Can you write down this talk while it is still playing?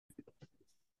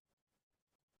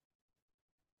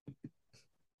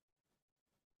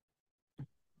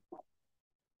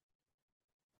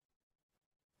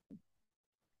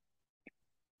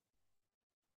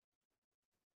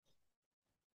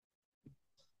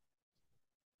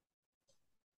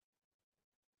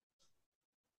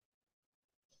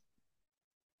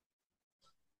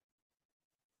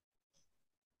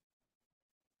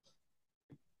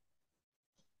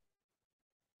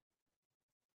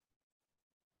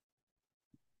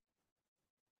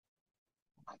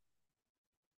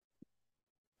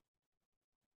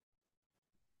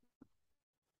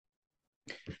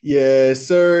Yes,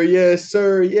 sir. Yes,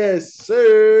 sir. Yes,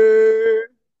 sir.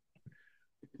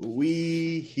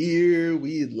 We here,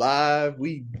 we live,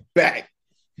 we back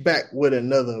with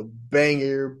another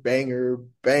banger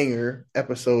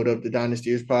episode of the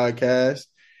Dynastyers podcast.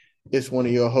 It's one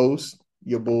of your hosts,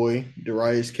 your boy,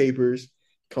 Darius Capers,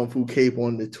 Kung Fu Cape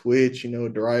on the Twitch,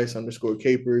 Darius underscore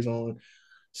Capers on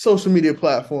social media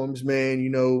platforms, man.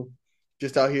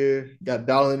 Just out here, got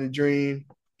dollar in the dream,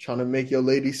 trying to make your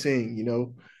lady sing.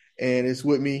 And it's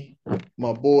with me,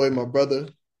 my boy, my brother.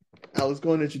 Alex,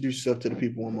 go and introduce yourself to the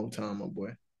people one more time, my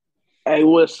boy. Hey,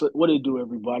 what it do,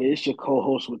 everybody? It's your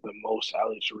co-host with the most,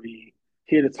 Alex Reed,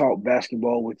 here to talk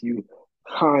basketball with you,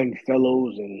 kind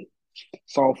fellows and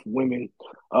soft women.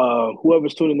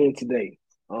 Whoever's tuning in today,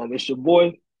 it's your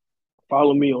boy.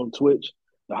 Follow me on Twitch,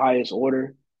 the highest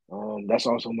order. That's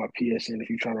also my PSN. If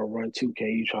you're trying to run 2K,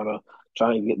 you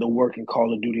trying to get the work in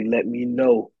Call of Duty, let me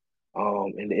know.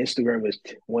 And the Instagram is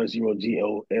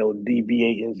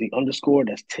 10GOLDBANZ underscore.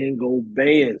 That's 10 gold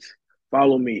bands.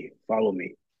 Follow me. Follow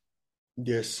me.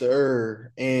 Yes,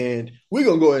 sir. And we're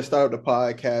gonna go ahead and start the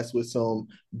podcast with some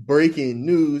breaking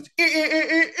news.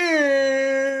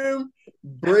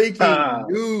 Breaking Ah,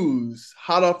 news,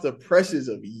 hot off the presses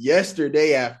of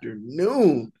yesterday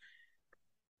afternoon.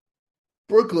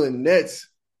 Brooklyn Nets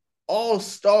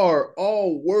all-star,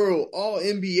 all-world,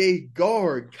 all-NBA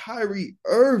guard Kyrie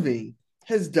Irving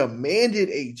has demanded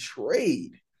a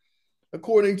trade.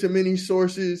 According to many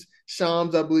sources,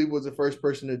 Shams, I believe, was the first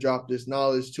person to drop this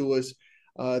knowledge to us.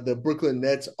 The Brooklyn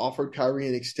Nets offered Kyrie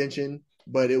an extension,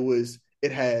 but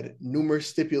it had numerous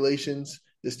stipulations.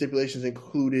 The stipulations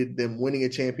included them winning a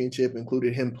championship,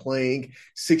 included him playing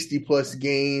 60 plus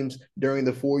games during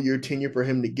the 4-year tenure for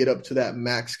him to get up to that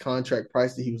max contract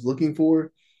price that he was looking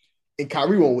for. And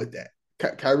Kyrie went with that.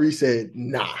 Kyrie said,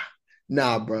 nah,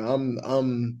 bro,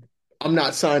 I'm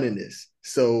not signing this.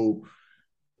 So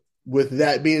with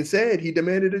that being said, he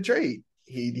demanded a trade.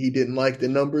 He didn't like the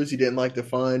numbers. He didn't like the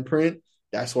fine print.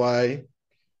 That's why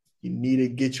you need to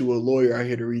get you a lawyer out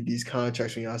here to read these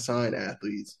contracts when y'all sign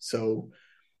athletes. So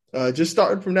just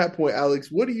starting from that point, Alex,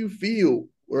 what do you feel,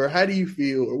 or how do you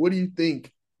feel, or what do you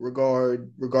think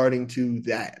regarding to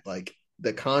that, like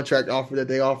the contract offer that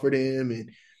they offered him,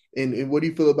 and what do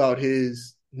you feel about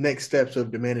his next steps of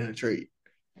demanding a trade?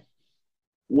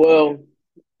 well,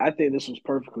 I think this was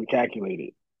perfectly calculated.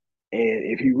 And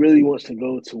if he really wants to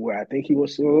go to where I think he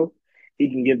wants to go, he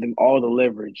can give them all the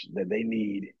leverage that they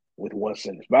need with one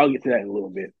sentence. But I'll get to that in a little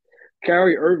bit.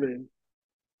 Kyrie Irving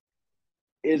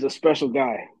is a special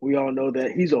guy. We all know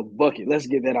that he's a bucket. Let's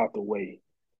get that out the way.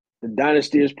 The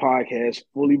Dynastyers podcast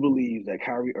fully believes that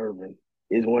Kyrie Irving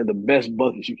is one of the best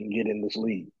buckets you can get in this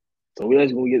league. So we're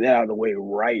just going to get that out of the way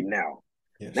right now.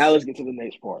 Now Yes. let's get to the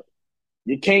next part.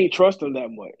 You can't trust him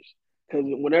that much because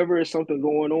whenever there's something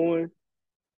going on,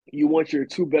 you want your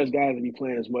two best guys to be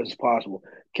playing as much as possible.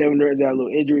 Kevin Durant's got a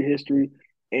little injury history,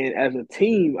 and as a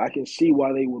team, I can see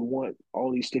why they would want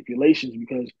all these stipulations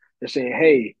because they're saying,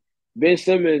 "Hey, Ben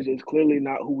Simmons is clearly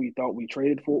not who we thought we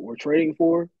traded for. We're trading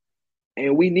for,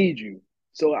 and we need you."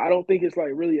 So I don't think it's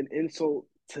like really an insult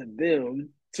to them,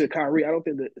 to Kyrie. I don't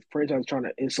think the franchise is trying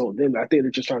to insult them. I think they're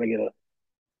just trying to get a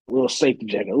little safety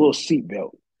jacket, a little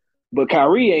seatbelt. But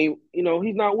Kyrie ain't,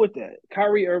 he's not with that.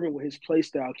 Kyrie Irving, with his play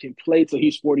style, can play till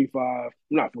he's 45,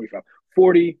 not 45,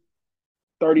 40,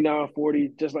 39,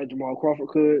 40, just like Jamal Crawford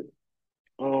could.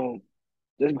 Um,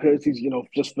 just because he's,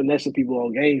 just finessing people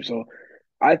all game. So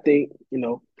I think,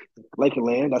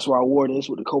 Lakerland, that's why I wore this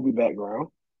with the Kobe background.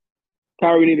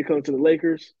 Kyrie need to come to the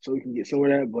Lakers so we can get some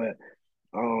of that. But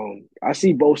I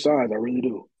see both sides. I really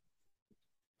do.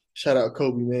 Shout out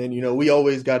Kobe, man. We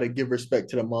always got to give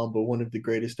respect to the Mamba, one of the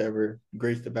greatest ever,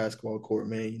 graced the basketball court,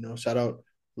 man. Shout out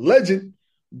legend.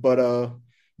 But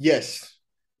yes,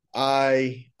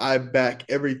 I back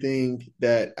everything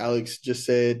that Alex just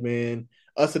said, man.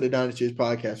 Us at the Dynasty's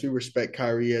podcast, we respect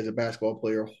Kyrie as a basketball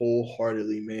player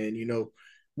wholeheartedly, man.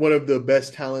 One of the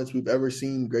best talents we've ever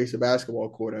seen grace a basketball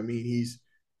court. I mean, he's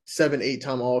 7, 8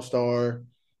 time All Star,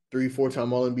 3, 4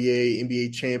 time All NBA,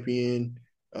 NBA champion.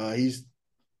 He's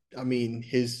I mean,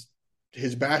 his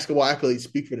basketball accolades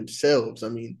speak for themselves. I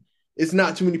mean, it's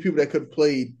not too many people that could have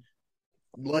played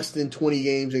less than 20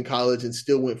 games in college and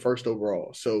still went first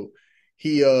overall. So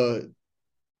he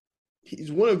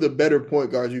he's one of the better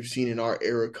point guards we've seen in our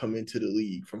era come into the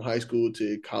league, from high school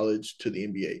to college to the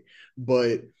NBA.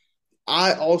 But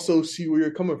I also see where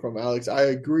you're coming from, Alex. I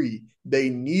agree. They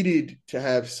needed to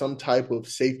have some type of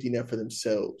safety net for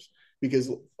themselves,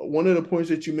 because one of the points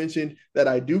that you mentioned that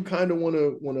I do kind of want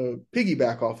to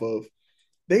piggyback off of,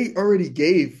 they already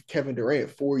gave Kevin Durant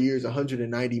 4 years,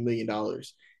 $190 million.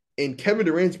 And Kevin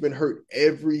Durant's been hurt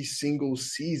every single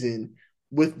season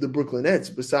with the Brooklyn Nets,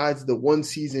 besides the one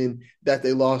season that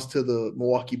they lost to the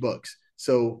Milwaukee Bucks.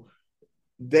 So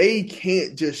they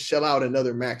can't just shell out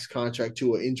another max contract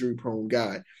to an injury prone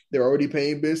guy. They're already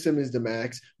paying Ben Simmons the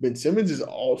max. Ben Simmons is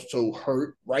also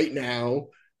hurt right now.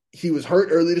 He was hurt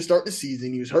early to start the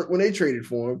season. He was hurt when they traded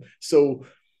for him. So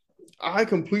I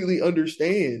completely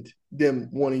understand them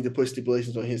wanting to put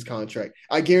stipulations on his contract.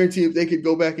 I guarantee if they could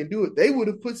go back and do it, they would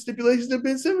have put stipulations on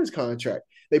Ben Simmons' contract.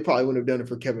 They probably wouldn't have done it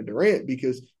for Kevin Durant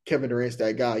because Kevin Durant's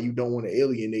that guy. You don't want to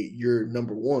alienate your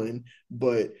number one.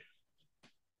 But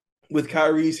with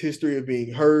Kyrie's history of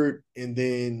being hurt and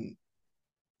then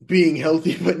being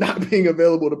healthy but not being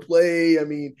available to play, I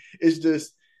mean, it's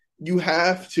just you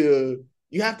have to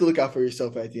look out for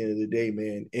yourself at the end of the day,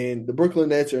 man. And the Brooklyn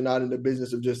Nets are not in the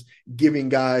business of just giving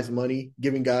guys money,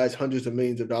 giving guys hundreds of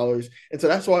millions of dollars. And so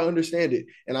that's why I understand it.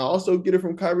 And I also get it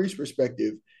from Kyrie's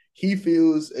perspective. He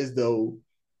feels as though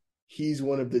he's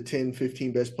one of the 10,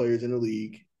 15 best players in the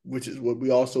league, which is what we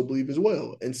also believe as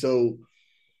well. And so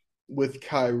with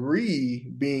Kyrie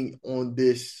being on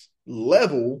this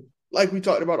level, like we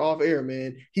talked about off air,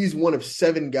 man, he's one of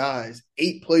 7 guys,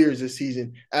 8 players this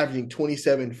season, averaging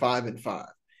 27, 5, and 5.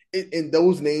 And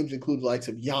those names include the likes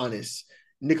of Giannis,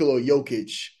 Nikola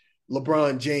Jokic,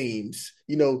 LeBron James.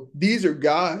 You know, these are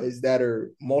guys that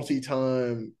are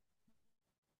multi-time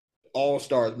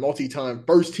all-stars, multi-time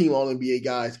first-team All-NBA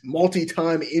guys,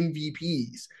 multi-time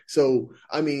MVPs. So,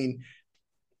 I mean,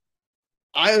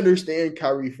 I understand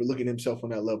Kyrie for looking at himself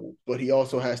on that level, but he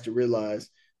also has to realize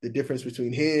the difference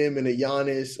between him and a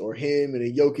Giannis or him and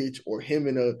a Jokic or him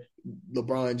and a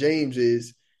LeBron James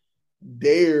is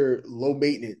they're low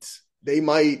maintenance. They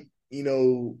might,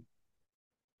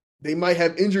 they might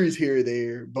have injuries here or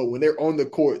there, but when they're on the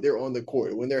court, they're on the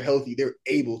court. When they're healthy, they're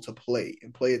able to play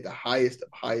and play at the highest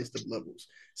of levels.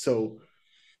 So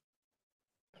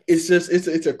it's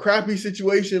a crappy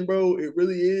situation, bro. It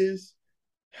really is.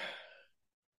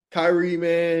 Kyrie,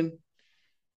 man,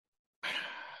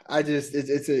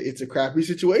 it's a crappy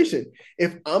situation.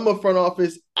 If I'm a front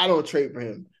office, I don't trade for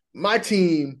him. My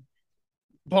team,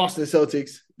 Boston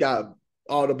Celtics, got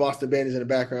all the Boston Bandits in the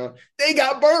background. They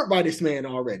got burnt by this man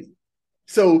already.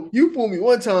 So you fool me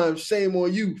one time, shame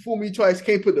on you. Fool me twice,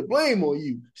 can't put the blame on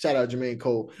you. Shout out Jermaine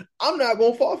Cole. I'm not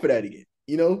gonna fall for that again.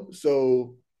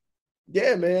 So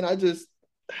yeah, man. I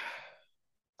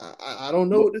don't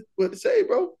know what to say,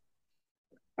 bro.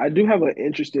 I do have an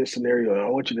interesting scenario, and I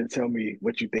want you to tell me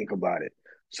what you think about it.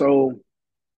 So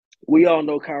we all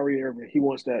know Kyrie Irving. He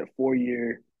wants that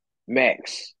 4-year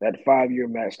max, that 5-year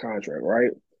max contract,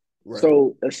 right? Right.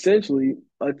 So essentially,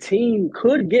 a team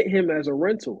could get him as a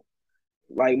rental.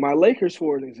 Like my Lakers,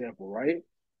 for an example, right?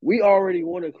 We already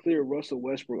want to clear Russell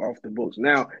Westbrook off the books.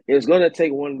 Now, it's going to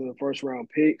take one of the first round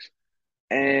picks.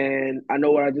 And I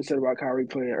know what I just said about Kyrie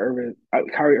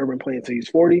Irving playing until he's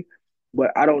 40,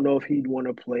 but I don't know if he'd want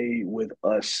to play with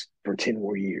us for 10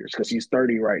 more years because he's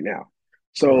 30 right now. Right.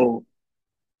 So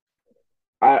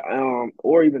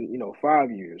or even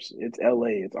 5 years. It's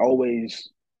LA. It's always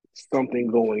something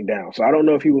going down. So I don't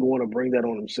know if he would want to bring that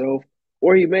on himself,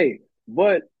 or he may.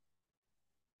 But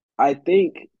I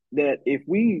think that if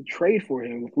we trade for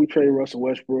him, if we trade Russell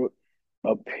Westbrook,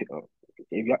 uh,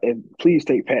 please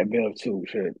take Pat Bev too.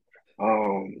 Shit.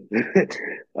 And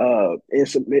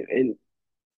submit. And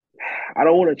I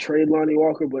don't want to trade Lonnie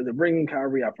Walker, but to bring in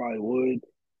Kyrie, I probably would.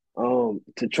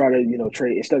 To try to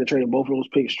trade instead of trading both of those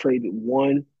picks, trade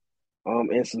one,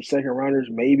 and some second rounders,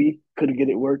 maybe could get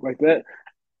it work like that.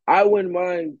 I wouldn't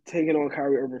mind taking on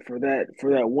Kyrie Irving for that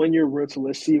 1-year rental.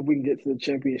 Let's see if we can get to the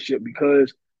championship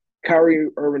because Kyrie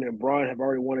Irving and Bron have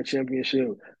already won a championship.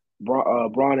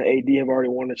 Bron and AD have already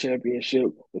won a championship.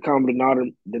 The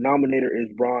common denominator is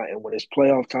Bron, and when it's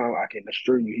playoff time, I can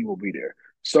assure you he will be there.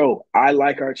 So I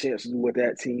like our chances with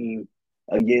that team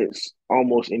against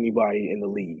almost anybody in the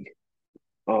league.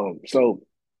 So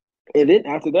and then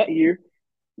after that year,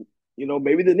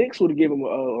 maybe the Knicks would give him a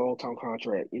long-term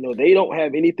contract. They don't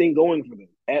have anything going for them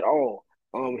at all.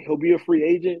 He'll be a free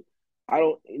agent. I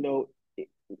don't,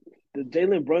 the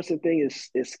Jalen Brunson thing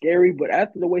is scary, but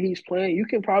after the way he's playing, you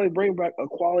can probably bring back a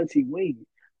quality wing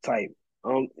type.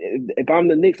 If I'm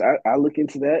the Knicks, I look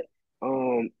into that.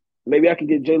 Maybe I could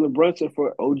get Jalen Brunson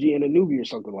for OG and Anunoby or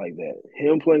something like that.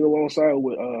 Him playing alongside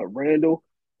with Randall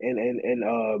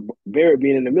and Barrett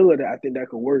being in the middle of that, I think that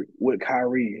could work with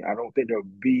Kyrie. I don't think there'll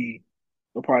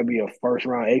probably be a first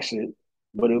round exit,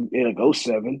 but it'll go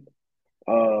 7.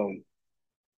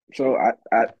 So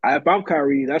if I'm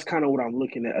Kyrie, that's kind of what I'm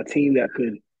looking at, a team that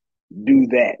could do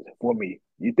that for me.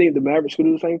 You think the Mavericks could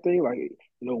do the same thing? Like,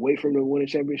 wait for him to win a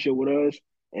championship with us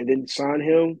and then sign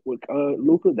him with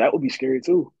Luka, that would be scary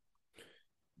too.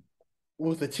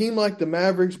 With a team like the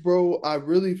Mavericks, bro, I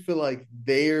really feel like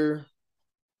they're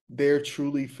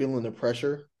truly feeling the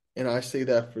pressure. And I say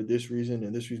that for this reason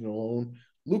and this reason alone.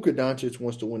 Luka Doncic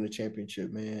wants to win the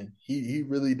championship, man. He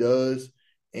really does.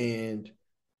 And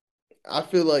I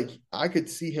feel like I could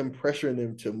see him pressuring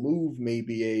them to move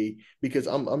maybe because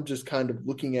I'm just kind of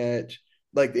looking at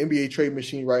like the NBA trade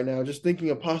machine right now, just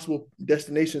thinking of possible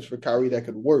destinations for Kyrie that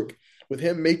could work. With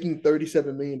him making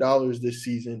 $37 million this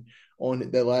season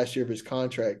on that last year of his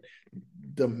contract,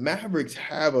 the Mavericks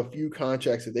have a few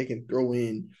contracts that they can throw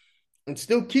in and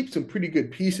still keep some pretty good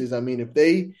pieces. I mean, if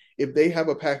they have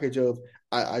a package of,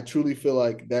 I truly feel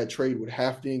like that trade would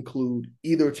have to include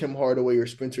either Tim Hardaway or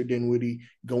Spencer Dinwiddie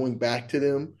going back to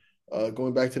the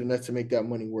Nets to make that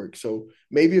money work. So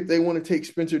maybe if they want to take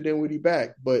Spencer Dinwiddie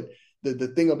back, but the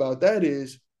thing about that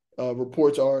is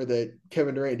reports are that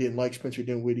Kevin Durant didn't like Spencer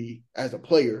Dinwiddie as a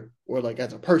player or like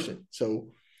as a person. So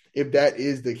if that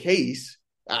is the case,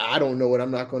 I don't know it.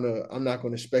 I'm not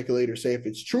gonna speculate or say if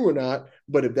it's true or not.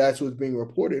 But if that's what's being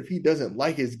reported, if he doesn't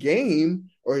like his game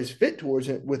or his fit towards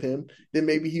it with him, then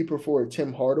maybe he prefer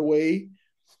Tim Hardaway.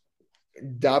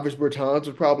 Davis Bertans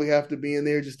would probably have to be in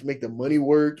there just to make the money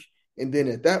work. And then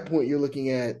at that point, you're looking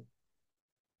at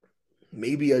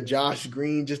maybe a Josh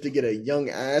Green just to get a young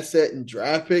asset and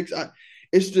draft picks.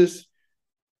 It's just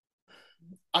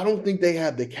I don't think they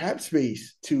have the cap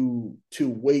space to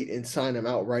wait and sign him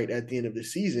outright at the end of the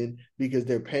season because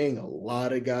they're paying a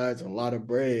lot of guys a lot of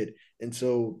bread. And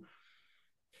so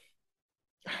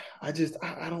I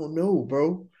don't know,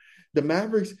 bro. The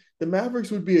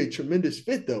Mavericks would be a tremendous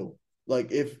fit though.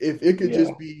 Like if it could Yeah.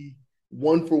 just be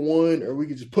one for one, or we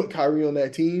could just put Kyrie on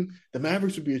that team, the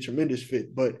Mavericks would be a tremendous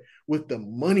fit. But with the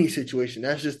money situation,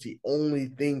 that's just the only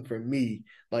thing for me.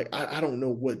 Like I don't know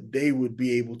what they would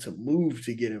be able to move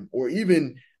to get him, or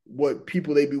even what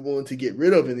people they'd be willing to get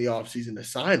rid of in the offseason to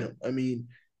sign him. I mean,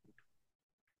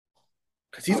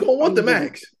 because he's gonna want the I'm just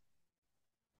max.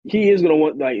 he is gonna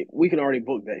want like we can already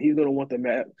book that. He's gonna want the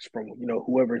max from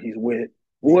whoever he's with,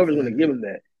 whoever's gonna give Exactly. him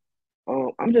that.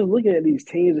 I'm just looking at these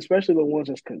teams, especially the ones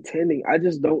that's contending. I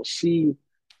just don't see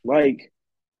like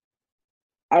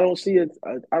I don't see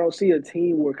a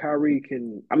team where Kyrie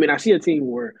can. I mean, I see a team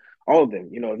where all of them.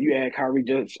 If you add Kyrie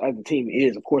just as the team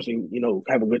is, of course, they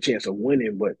have a good chance of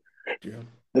winning. But Yeah.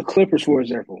 the Clippers, for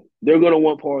example, they're gonna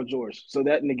want Paul George, so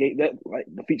that like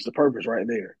defeats the purpose right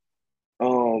there.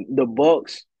 The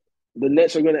Bucks, the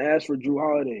Nets are gonna ask for Drew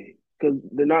Holiday because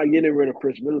they're not getting rid of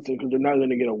Chris Middleton because they're not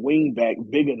gonna get a wing back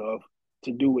big enough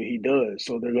to do what he does.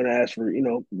 So they're gonna ask for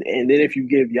and then if you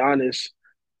give Giannis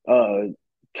uh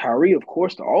Kyrie, of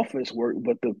course, the offense worked,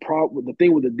 but the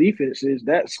thing with the defense is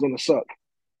that's gonna suck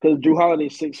because Drew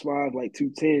Holiday's 6'5", like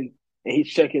 210, and he's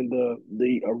checking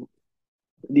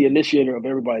the initiator of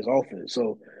everybody's offense.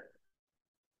 So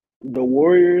the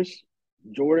Warriors,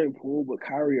 Jordan Poole, but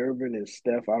Kyrie Irving and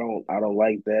Steph, I don't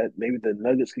like that. Maybe the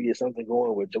Nuggets could get something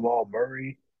going with Jamal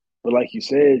Murray, but like you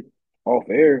said off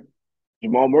air,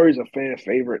 Jamal Murray's a fan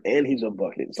favorite and he's a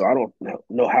bucket, so I don't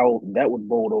know how that would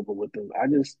mold over with them.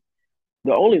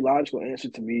 The only logical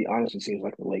answer to me honestly seems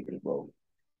like the Lakers, bro,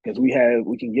 because we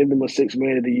can give them a six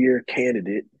man of the year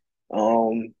candidate,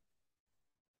 um,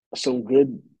 some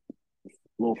good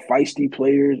little feisty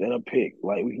players and a pick.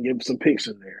 Like we can give them some picks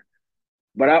in there.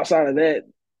 But outside of that,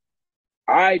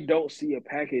 I don't see a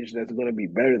package that's going to be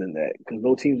better than that because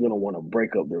no team's going to want to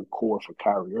break up their core for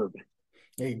Kyrie Irving.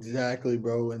 Exactly,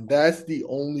 bro. And that's the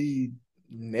only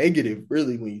negative,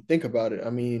 really, when you think about it.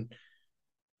 I mean,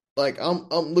 like I'm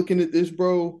looking at this,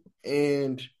 bro,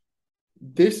 and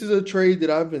this is a trade that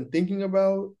I've been thinking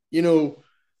about,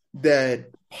 that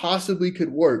possibly could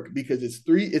work because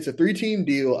it's a three-team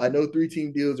deal. I know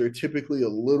three-team deals are typically a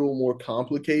little more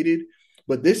complicated,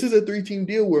 but this is a three-team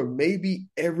deal where maybe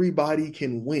everybody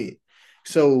can win.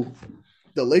 So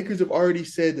the Lakers have already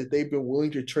said that they've been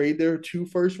willing to trade their two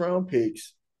first round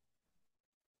picks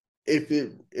if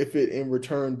it in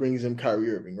return brings them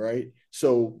Kyrie Irving, right?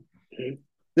 So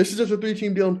this is just a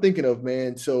three-team deal I'm thinking of,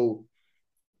 man. So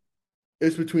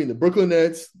it's between the Brooklyn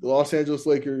Nets, the Los Angeles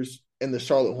Lakers, and the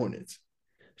Charlotte Hornets.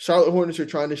 Charlotte Hornets are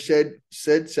trying to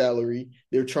shed salary.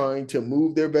 They're trying to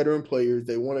move their veteran players.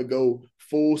 They want to go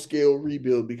full scale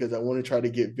rebuild because I want to try to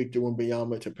get Victor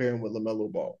Wembanyama to pair him with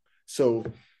LaMelo Ball. So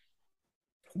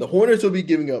the Hornets will be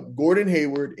giving up Gordon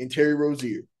Hayward and Terry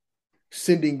Rozier,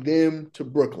 sending them to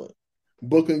Brooklyn.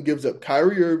 Brooklyn gives up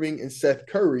Kyrie Irving and Seth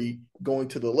Curry going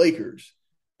to the Lakers.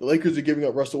 The Lakers are giving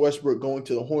up Russell Westbrook going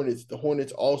to the Hornets. The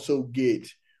Hornets also get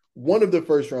one of the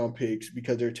first round picks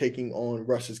because they're taking on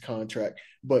Russ's contract,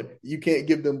 but you can't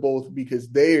give them both because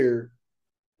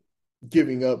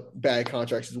giving up bad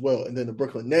contracts as well. And then the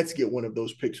Brooklyn Nets get one of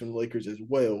those picks from the Lakers as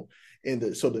well.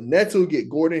 And so the Nets will get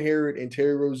Gordon Hayward and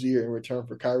Terry Rozier in return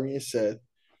for Kyrie and Seth.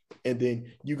 And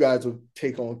then you guys will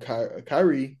take on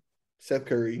Kyrie, Seth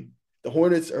Curry. The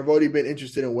Hornets have already been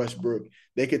interested in Westbrook.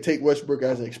 They could take Westbrook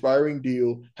as an expiring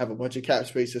deal, have a bunch of cap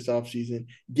space this offseason,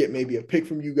 get maybe a pick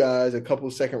from you guys, a couple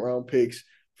of second-round picks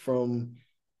from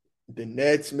the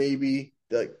Nets, maybe.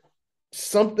 Like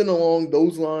something along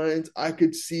those lines I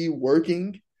could see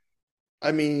working.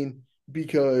 I mean,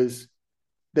 because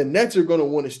the Nets are going to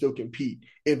want to still compete.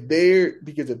 If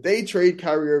they trade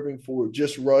Kyrie Irving for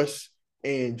just Russ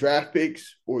and draft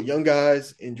picks or young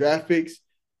guys and draft picks,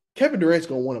 Kevin Durant's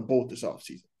going to want to bolt this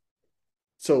offseason.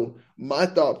 So my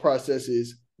thought process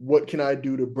is, what can I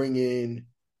do to bring in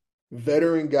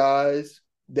veteran guys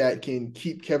that can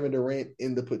keep Kevin Durant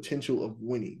in the potential of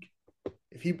winning?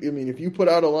 If you put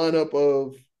out a lineup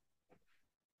of,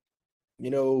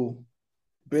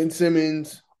 Ben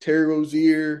Simmons, Terry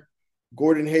Rozier,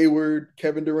 Gordon Hayward,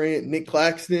 Kevin Durant, Nick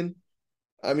Claxton,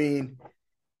 I mean,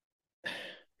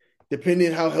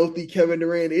 depending how healthy Kevin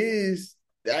Durant is,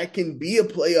 that can be a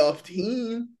playoff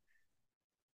team.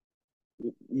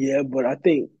 Yeah, but I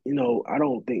think, I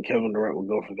don't think Kevin Durant would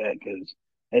go for that because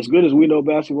as good as we know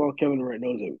basketball, Kevin Durant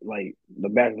knows it like the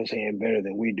back of his hand better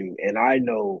than we do. And I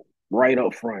know right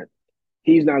up front,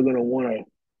 he's not going to want to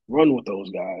run with those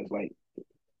guys. Like,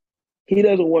 he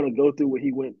doesn't want to go through what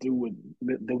he went through with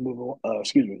the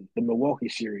Milwaukee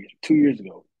series 2 years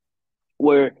ago,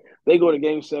 where they go to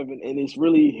Game 7 and it's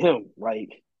really him.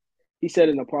 Like he said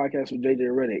in the podcast with JJ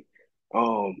Redick,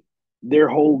 their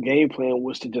whole game plan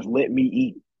was to just let me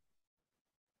eat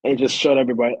and just shut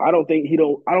everybody. I don't think he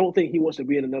wants to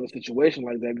be in another situation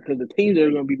like that because the teams that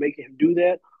are going to be making him do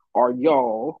that are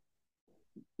y'all,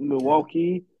 Yeah.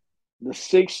 Milwaukee, the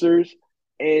Sixers,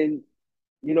 and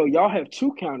y'all have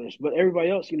two counters, but everybody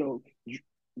else,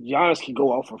 Giannis can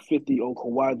go off for 50 on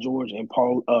Kawhi George and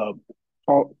Kawhi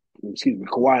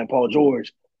and Paul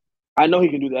George. I know he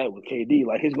can do that with KD.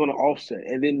 Like he's going to offset,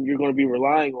 and then you're going to be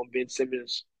relying on Ben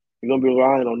Simmons. You're going to be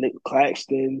relying on Nick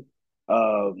Claxton.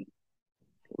 Who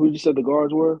you said the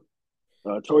guards were?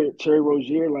 Terry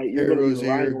Rozier. Like you're Terry going to be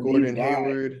relying Rozier, on these Gordon guys.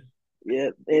 Hayward, Yeah,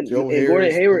 and Joe and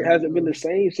Gordon Harris, Hayward Kevin hasn't been the Love.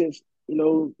 same since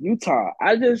Utah.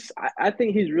 I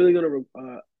think he's really going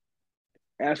to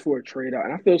ask for a trade out,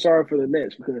 and I feel sorry for the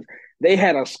Nets because they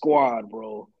had a squad,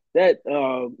 bro. That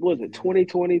what was it, Yeah.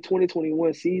 2020,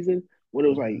 2021 season when it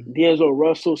was like Mm-hmm. D'Angelo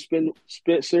Russell,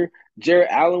 Spencer, Jared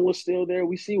Allen was still there.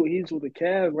 We see what he's with the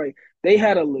Cavs. Like they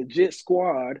had Yeah. a legit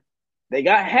squad. They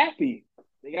got happy.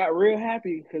 They got real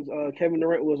happy because Kevin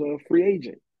Durant was a free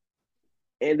agent,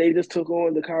 and they just took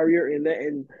on the Kyrie and that.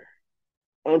 And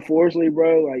unfortunately,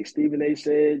 bro, like Stephen A.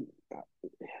 said,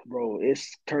 bro,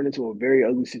 it's turned into a very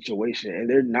ugly situation, and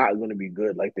they're not going to be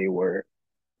good like they were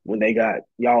when they got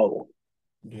y'all,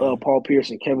 Yeah. Paul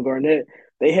Pierce and Kevin Garnett.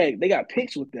 They got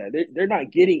picks with that. They're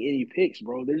not getting any picks,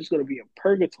 bro. They're just going to be in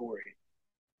purgatory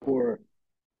for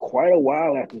quite a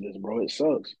while after this, bro. It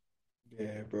sucks.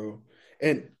 Yeah, bro.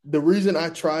 And the reason I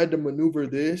tried to maneuver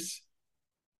this,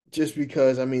 just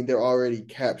because they're already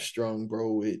cap strung,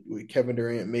 bro, with Kevin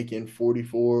Durant making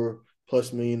 44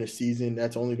 plus million a season.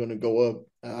 That's only going to go up.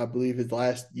 I believe his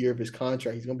last year of his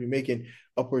contract, he's going to be making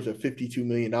upwards of $52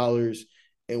 million.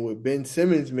 And with Ben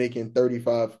Simmons making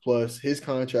 35 plus, his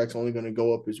contract's only going to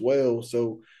go up as well.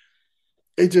 So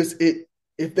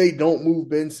if they don't move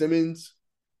Ben Simmons,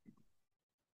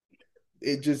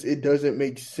 it doesn't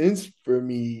make sense for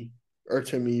me or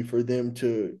to me for them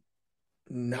to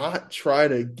not try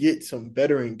to get some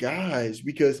veteran guys,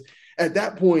 because at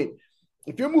that point,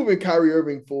 if you're moving Kyrie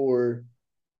Irving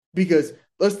because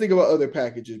let's think about other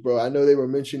packages, bro. I know they were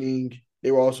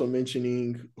also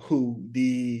mentioning who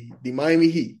the Miami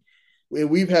Heat. And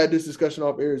we've had this discussion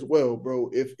off air as well, bro.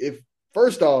 If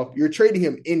first off, you're trading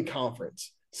him in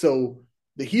conference. So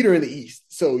the Heat are in the East.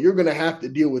 So you're gonna have to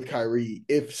deal with Kyrie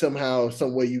if somehow,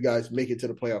 some way you guys make it to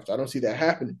the playoffs. I don't see that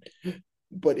happening.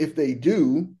 But if they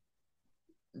do,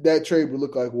 that trade would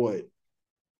look like what?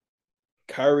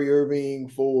 Kyrie Irving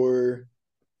for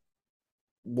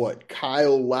what?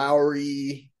 Kyle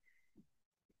Lowry.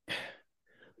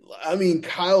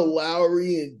 Kyle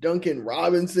Lowry and Duncan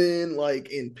Robinson, like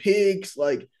in picks,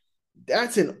 like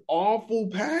that's an awful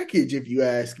package if you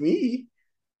ask me.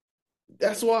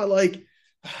 That's why, like,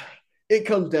 it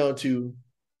comes down to,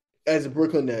 as a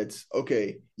Brooklyn Nets,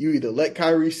 okay, you either let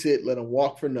Kyrie sit, let him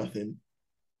walk for nothing.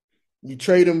 You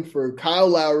trade him for Kyle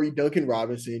Lowry, Duncan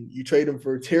Robinson. You trade him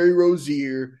for Terry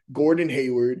Rozier, Gordon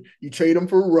Hayward. You trade him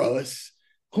for Russ.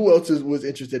 Who else was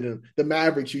interested in him? The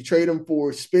Mavericks. You trade him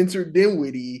for Spencer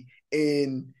Dinwiddie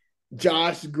and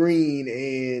Josh Green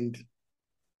and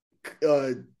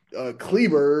uh,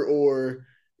 Kleber or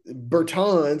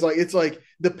Bertans. Like it's like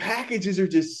the packages are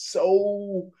just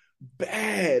so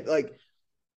bad. Like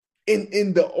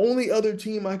in the only other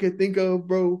team I could think of,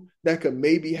 bro, that could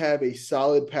maybe have a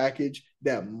solid package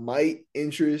that might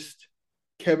interest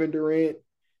Kevin Durant.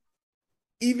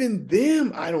 Even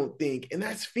them, I don't think, and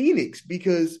that's Phoenix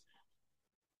because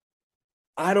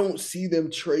I don't see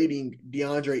them trading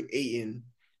DeAndre Ayton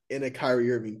in a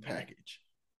Kyrie Irving package.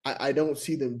 I don't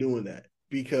see them doing that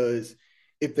because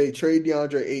if they trade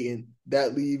DeAndre Ayton,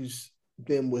 that leaves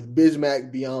them with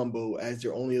Bismack Biyombo as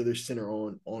their only other center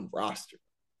on roster.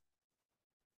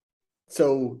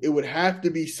 So it would have to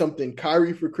be something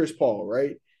Kyrie for Chris Paul,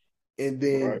 right? And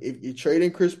then Right. if you're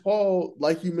trading Chris Paul,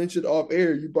 like you mentioned off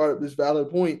air, you brought up this valid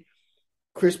point.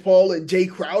 Chris Paul and Jay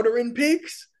Crowder in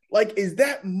picks? Like, is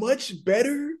that much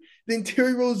better than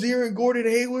Terry Rozier and Gordon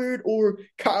Hayward or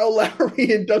Kyle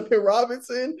Lowry and Duncan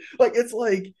Robinson? Like, it's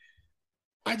like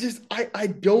I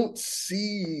don't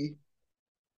see,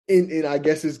 and I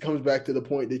guess this comes back to the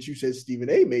point that you said Stephen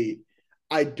A made.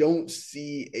 I don't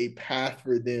see a path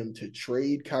for them to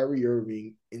trade Kyrie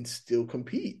Irving and still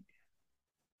compete.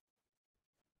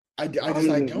 I I'm just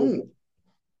looking. don't.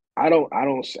 I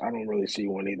don't really see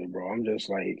one either, bro. I'm just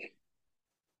like,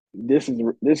 this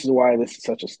is why this is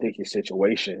such a sticky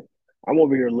situation. I'm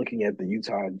over here looking at the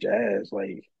Utah Jazz.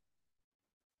 Like,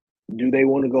 do they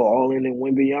want to go all in and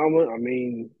win Wembanyama? I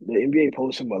mean, the NBA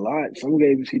posts him a lot. Some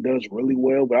games he does really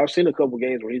well, but I've seen a couple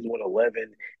games where he's won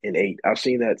 11-8. I've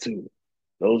seen that too.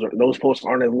 Those posts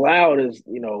aren't as loud as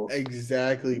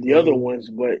Exactly, the other bro. ones,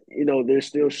 but they're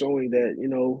still showing that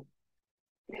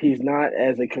he's not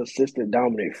as a consistent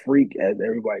dominant freak as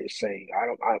everybody is saying.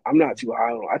 I'm not too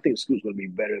high on. I think Scoot's going to be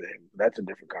better than him. That's a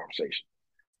different conversation.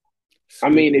 I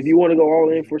Scoot mean, if is you want to go all in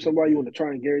really, for really somebody, you want good. to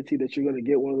try and guarantee that you're going to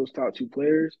get one of those top two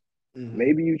players. Mm-hmm.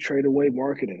 Maybe you trade away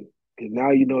marketing because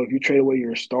now if you trade away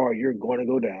your star, you're going to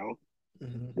go down.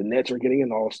 Mm-hmm. The Nets are getting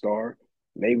an all star.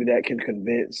 Maybe that can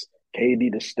convince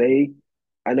KD to stay.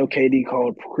 I know KD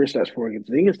called Kristaps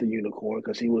Porzingis the unicorn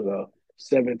because he was a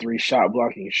 7-3 shot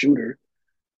blocking shooter.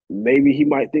 Maybe he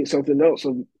might think something else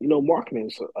of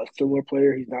Markman's a similar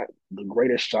player. He's not the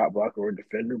greatest shot blocker or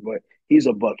defender, but he's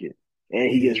a bucket and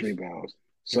he He gets is. rebounds.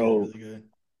 He is So really good.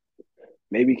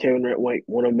 maybe Kevin Durant might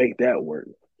want to make that work.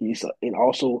 And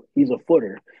also he's a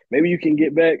footer. Maybe you can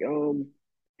get back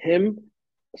him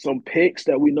some picks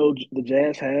that we know the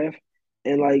Jazz have,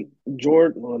 and like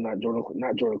Jordan, well not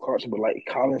Jordan Clarkson, but like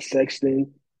Colin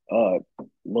Sexton, uh,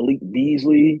 Malik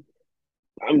Beasley.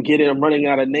 I'm running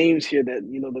out of names here that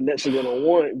the Nets are gonna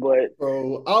want, but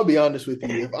Bro, I'll be honest with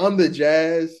you. If I'm the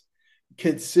Jazz,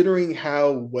 considering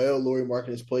how well Lauri Markkanen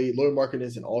has played, Lauri Markkanen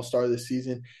is an all-star this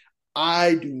season.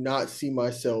 I do not see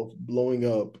myself blowing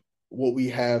up what we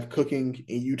have cooking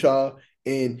in Utah.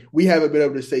 And we haven't been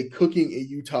able to say cooking in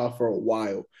Utah for a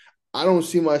while. I don't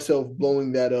see myself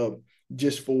blowing that up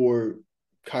just for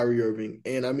Kyrie Irving.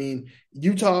 And I mean,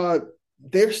 Utah,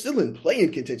 they're still in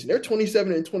playing contention. They're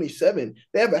 27-27.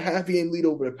 They have a half game lead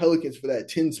over the Pelicans for that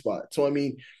 10 spot. So I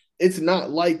mean, it's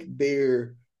not like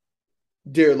they're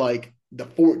like the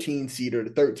 14 seed or the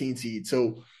 13 seed.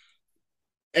 So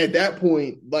at that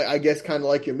point, like I guess kind of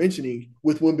like you're mentioning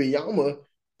with Wembanyama,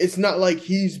 it's not like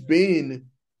he's been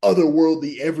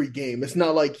otherworldly every game. It's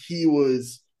not like he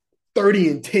was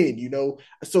 30-10.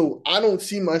 So I don't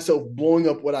see myself blowing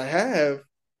up what I have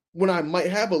when I might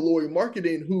have a Lauri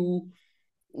Marketing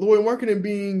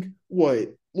being what?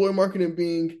 Lauri Marketing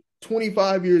being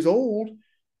 25 years old.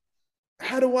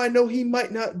 How do I know he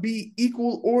might not be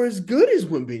equal or as good as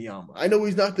Wembanyama? I know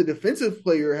he's not the defensive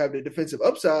player, have the defensive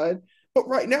upside, but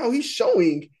right now he's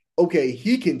showing okay,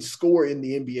 he can score in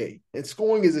the NBA, and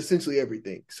scoring is essentially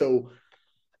everything. So,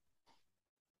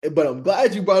 but I'm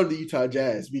glad you brought up the Utah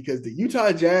Jazz because the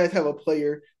Utah Jazz have a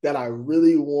player that I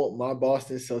really want my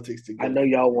Boston Celtics to I go know for.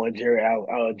 y'all want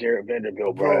Jared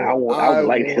Vanderbilt, bro. And I Bro, want I I would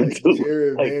like him want too.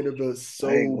 Jared Like Vanderbilt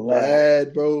I ain't so gonna lie.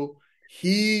 bad, bro.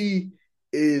 He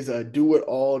is a do it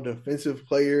all defensive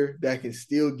player that can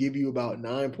still give you about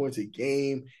 9 points a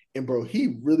game. And, bro,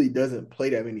 he really doesn't play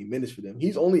that many minutes for them.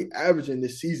 He's only averaging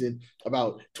this season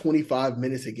about 25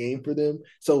 minutes a game for them.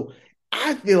 So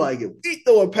I feel like if we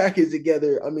throw a package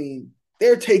together, I mean,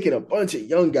 they're taking a bunch of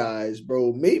young guys,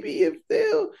 bro. Maybe if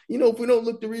we don't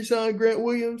look to re-sign Grant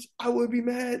Williams, I would be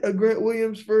mad at Grant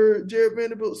Williams for Jared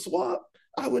Vanderbilt swap.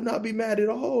 I would not be mad at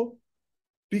all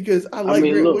because I I like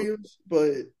mean, Grant look, Williams,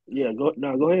 but yeah, go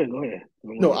ahead.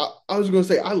 I'm no, listening. I was gonna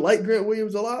say I like Grant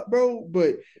Williams a lot, bro.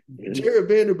 But Mhm. Jared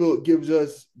Vanderbilt gives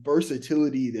us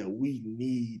versatility that we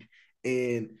need,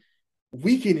 and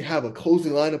we can have a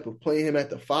closing lineup of playing him at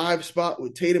the 5 spot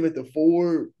with Tatum at the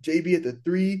 4, JB at the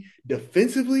 3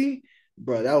 defensively.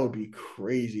 Bro, that would be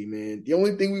crazy, man. The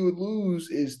only thing we would lose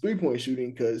is 3-point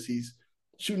shooting because he's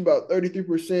shooting about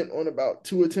 33% on about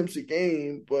 2 attempts a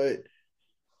game. But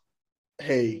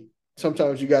hey,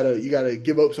 sometimes you gotta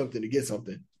give up something to get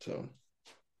something. So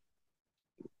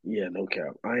Yeah, no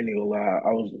cap. I ain't even gonna lie.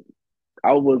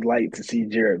 I would like to see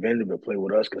Jared Vanderbilt play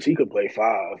with us because he could play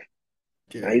five.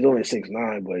 Now yeah. he's only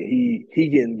 6'9", but he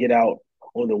can get out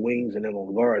on the wings and then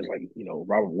on guards like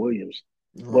Robert Williams.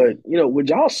 But Right. would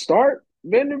y'all start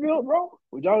Vanderbilt, bro?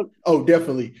 Would y'all? Oh,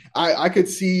 definitely. I could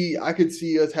see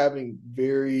us having a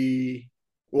very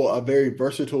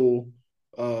versatile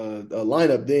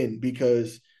lineup then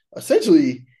because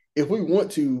essentially if we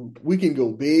want to, we can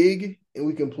go big and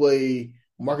we can play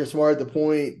Marcus Smart at the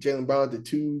point, Jaylen Brown at the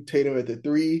 2, Tatum at the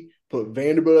 3, put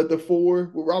Vanderbilt at the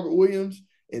 4 with Robert Williams,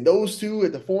 and those two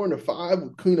at the 4 and the 5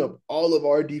 would clean up all of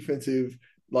our defensive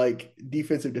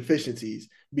deficiencies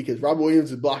because Robert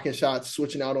Williams is blocking shots,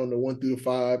 switching out on the 1 through the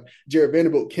 5. Jared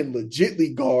Vanderbilt can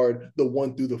legitly guard the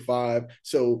 1 through the 5.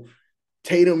 So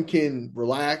Tatum can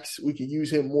relax. We can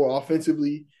use him more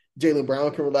offensively. Jaylen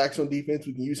Brown can relax on defense.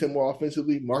 We can use him more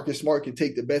offensively. Marcus Smart can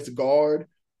take the best guard.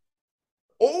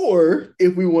 Or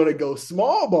if we want to go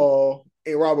small ball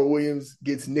and Robert Williams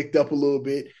gets nicked up a little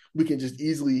bit, we can just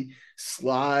easily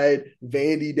slide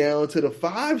Vandy down to the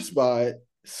 5 spot,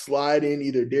 slide in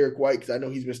either Derek White, because I know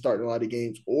he's been starting a lot of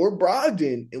games, or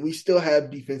Brogdon, and we still have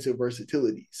defensive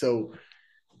versatility. So,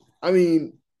 I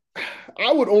mean,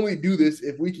 I would only do this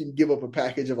if we can give up a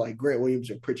package of like Grant Williams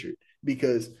and Pritchard,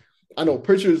 because I know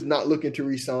Pritchard's not looking to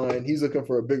resign. He's looking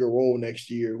for a bigger role next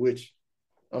year, which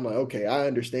I'm like, okay, I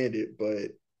understand it,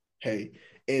 but hey.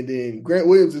 And then Grant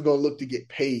Williams is going to look to get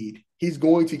paid. He's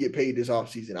going to get paid this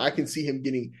offseason. I can see him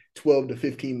getting 12 to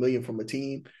 15 million from a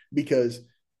team because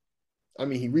I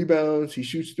mean, he rebounds, he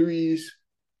shoots threes,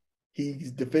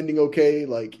 he's defending okay.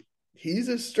 Like he's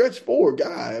a stretch forward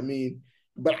guy. I mean,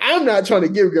 but I'm not trying to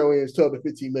give Grant Williams 12 to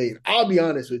 15 million. I'll be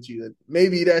honest with you.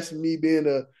 Maybe that's me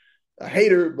being a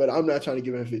hater, but I'm not trying to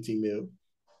give him 15 mil.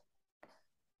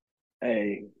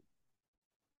 Hey,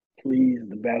 please,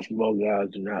 the basketball guys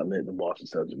do not let the Boston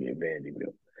Celtics be in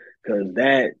Vanderbilt because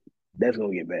that's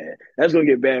gonna get bad. That's gonna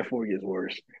get bad before it gets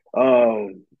worse.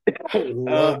 Um, I would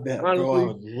love that, bro. I honestly,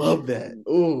 would love that.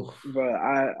 Oh, but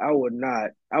I would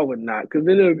not, because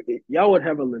then y'all would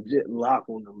have a legit lock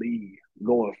on the league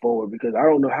going forward. Because I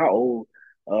don't know how old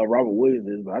Robert Williams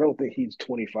is, but I don't think he's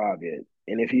 25 yet.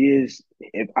 And if he is,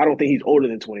 if I don't think he's older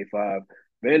than 25.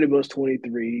 Vanderbilt's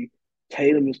 23,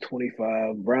 Tatum is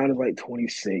 25, Brown is like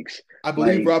 26. I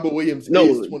believe Like, Robert Williams is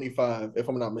no, 25, if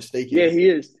I'm not yeah, mistaken. he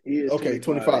is Okay,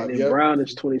 25, and 25. then Yep. Brown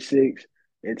is 26,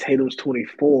 and Tatum's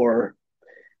 24.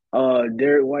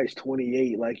 Derek White's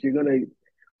 28. Like, you're gonna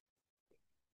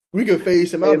We could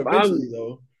phase him out if eventually, I'm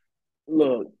though.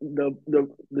 look,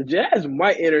 the Jazz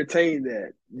might entertain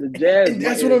that. The Jazz And might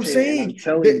that's what I'm entertain it, and I'm saying.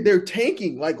 telling you, They're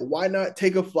tanking. Like, why not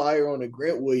take a flyer on a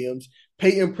Grant Williams?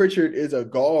 Peyton Pritchard is a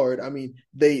guard. I mean,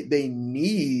 they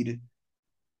need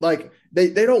like they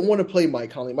don't want to play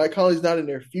Mike Conley. Mike Conley's not in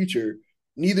their future.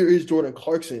 Neither is Jordan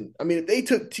Clarkson. I mean, if they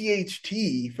took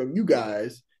THT from you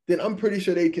guys, then I'm pretty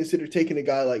sure they'd consider taking a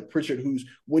guy like Pritchard, who's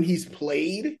when he's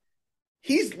played,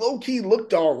 he's low key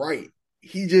looked all right.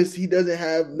 He doesn't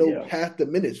have no yeah, path to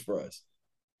minutes for us.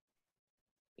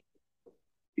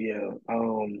 yeah.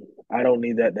 I don't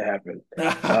need that to happen.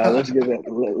 Let's get that.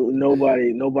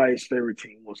 Nobody's favorite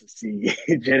team wants to see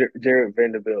Jared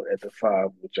Vanderbilt at the five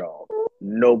with y'all.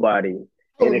 Nobody.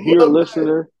 I And would love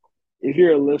that. if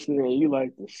you're a listener and you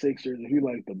like the Sixers, if you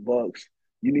like the Bucks,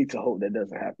 you need to hope that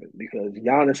doesn't happen because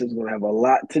Giannis is going to have a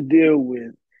lot to deal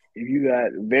with if you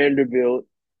got Vanderbilt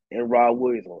and Rob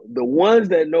Williams on. The ones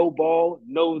that know ball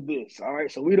know this. All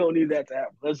right, so we don't need that to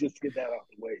happen. Let's just get that out of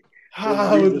the way. There's a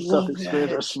I would reason love Celtics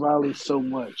fans are that. smiling so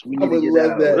much. We I need to would get that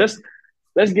love out. that.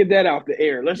 Let's get that out the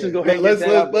air. Let's just Yeah. go ahead Let, and get let's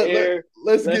that out let, the let, let, air.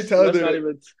 let's get to Let's not other.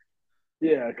 even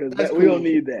because That's that we don't cool.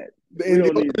 need that. We And the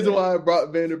don't only need reason that. why I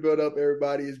brought Vanderbilt up,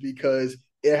 everybody, is because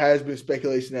it has been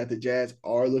speculation that the Jazz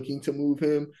are looking to move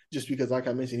him. Just because, like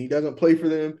I mentioned, he doesn't play for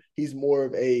them. He's more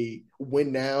of a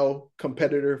win now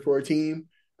competitor for a team.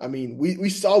 I mean, we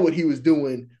saw what he was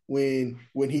doing when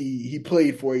he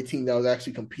played for a team that was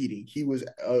actually competing. He was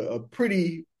a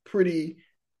pretty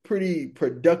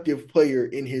productive player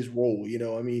in his role. You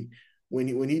know, I mean,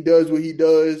 when he does what he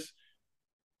does,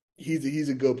 he's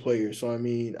a good player. So I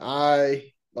mean,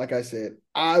 like I said,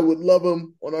 I would love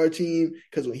him on our team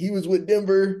because when he was with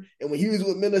Denver and when he was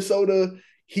with Minnesota,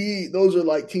 those are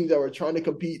like teams that were trying to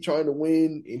compete, trying to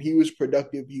win, and he was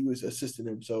productive. He was assisting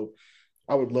him. So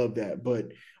I would love that. But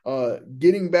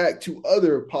getting back to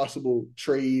other possible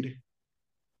trade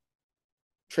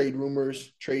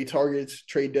rumors, trade targets,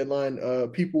 trade deadline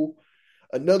people.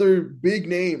 Another big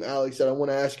name, Alex, that I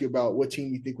want to ask you about what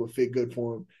team you think would fit good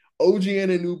for him. OG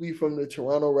Anunoby from the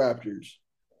Toronto Raptors.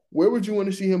 Where would you want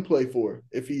to see him play for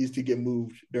if he is to get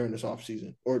moved during this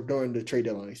offseason or during the trade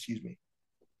deadline, excuse me?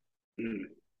 Mm.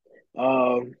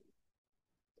 Um,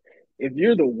 if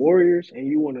you're the Warriors and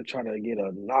you want to try to get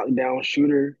a knockdown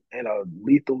shooter and a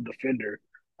lethal defender,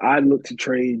 I'd look to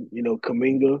trade,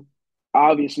 Kuminga.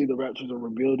 Obviously, the Raptors are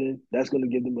rebuilding. That's going to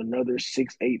give them another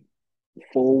 6'8"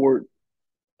 forward,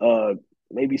 uh,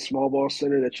 maybe small ball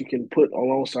center that you can put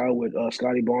alongside with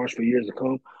Scotty Barnes for years to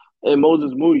come. And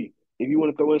Moses Moody, if you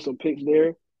want to throw in some picks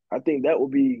there, I think that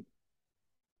would be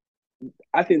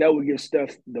I think that would give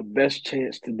Steph the best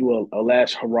chance to do a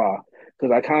last hurrah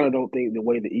because I kind of don't think the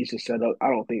way the East is set up, I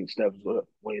don't think Steph's going to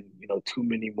win, too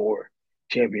many more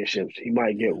championships. He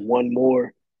might get one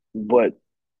more, but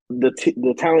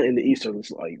the talent in the East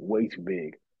is like way too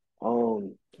big.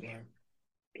 Um,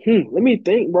 Right. Let me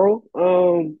think, bro.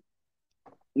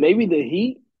 Maybe the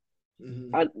Heat.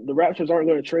 Mm-hmm. The Raptors aren't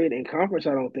going to trade in conference,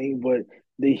 I don't think, but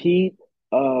the Heat,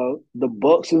 the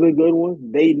Bucks is a good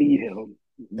one. They need him.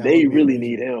 That They would be really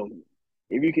need amazing. him.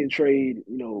 If you can trade,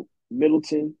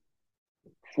 Middleton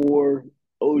for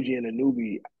OG and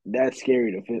Anunoby, that's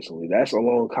scary defensively. That's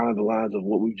along kind of the lines of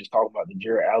what we just talked about, the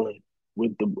Jared Allen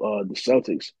with the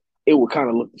Celtics. It would kind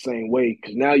of look the same way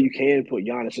because now you can put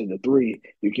Giannis in the three.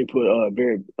 You can put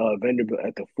Vanderbilt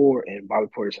at the four and Bobby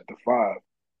Portis at the five.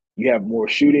 You have more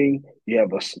shooting. You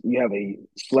have a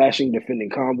slashing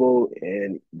defending combo,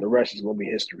 and the rest is going to be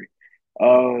history.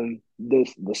 Yep.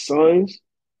 The Suns,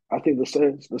 I think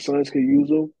the Suns could use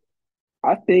him.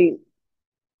 I think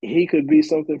he could be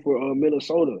something for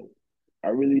Minnesota. I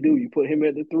really do. You put him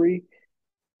at the three,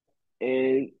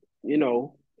 and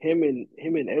him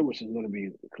and Edwards is going to be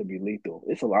could be lethal.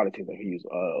 It's a lot of teams that could use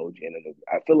OG, and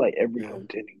I feel like every Yeah.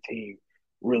 contending team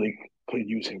really could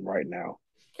use him right now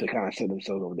to kind of set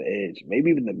themselves over the edge.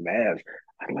 Maybe even the Mavs.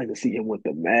 I'd like to see him with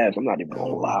the Mavs. I'm not even That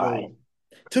gonna would be lie. dope.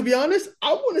 To be honest,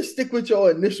 I want to stick with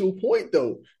your initial point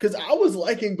though, because I was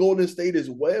liking Golden State as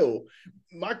well.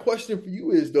 My question for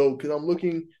you is though, because I'm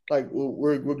looking like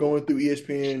we're going through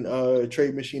ESPN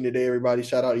Trade Machine today. Everybody,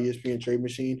 shout out ESPN Trade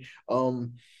Machine.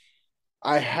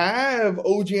 I have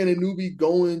OG Anunoby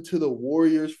going to the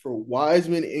Warriors for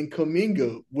Wiseman and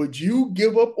Kaminga. Would you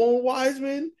give up on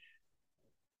Wiseman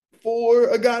for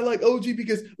a guy like OG?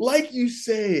 Because, like you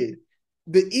said,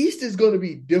 the East is going to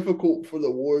be difficult for the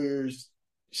Warriors.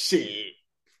 Shit,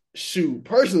 shoot.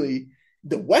 Personally,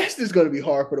 the West is going to be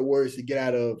hard for the Warriors to get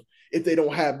out of if they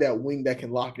don't have that wing that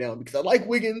can lock down. Because I like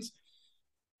Wiggins,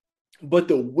 but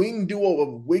the wing duo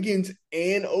of Wiggins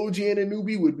and OG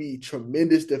Anunoby would be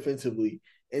tremendous defensively.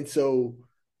 And so,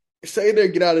 say they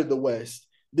get out of the West,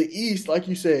 the East, like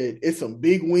you said, it's some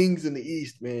big wings in the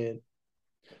East, man.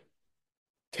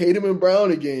 Tatum and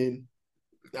Brown again.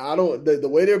 I don't the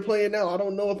way they're playing now. I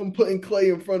don't know if I'm putting Clay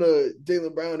in front of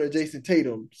Jaylen Brown or Jason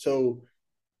Tatum. So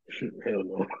Hell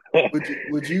no.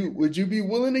 would you be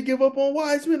willing to give up on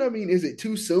Wiseman? I mean, is it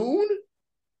too soon?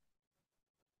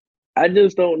 I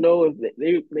just don't know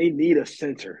if they need a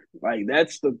center. Like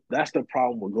that's the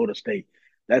problem with Golden State.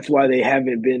 That's why they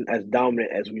haven't been as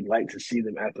dominant as we'd like to see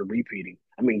them after repeating.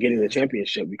 I mean, getting the Yeah,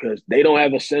 championship because they don't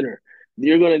have a center.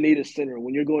 You're going to need a center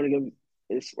when you're going to go.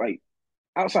 It's like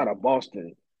outside of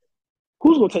Boston,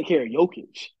 who's going to take care of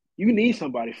Jokic? You need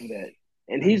somebody for that,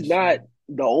 and that he's is true. not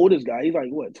the oldest guy. He's like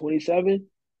what 27.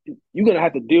 You're going to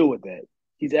have to deal with that.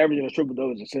 He's averaging a triple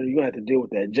double as a center. You're going to have to deal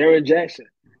with that. Jaren Jackson,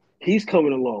 he's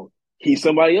coming along. He's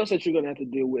somebody else that you're going to have to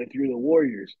deal with if you're the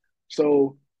Warriors.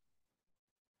 So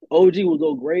OG will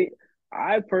go great.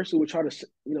 I personally would try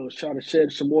to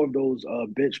shed some more of those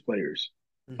bench players.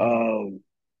 Mm-hmm. Um,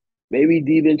 maybe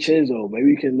DiVincenzo. Maybe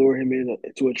you can lure him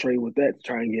into a trade with that to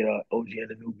try and get OG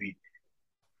and Anunoby.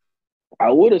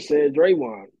 I would have said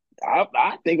Draymond.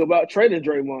 I think about trading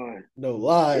Draymond. No It's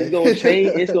lie. gonna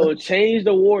change. It's gonna change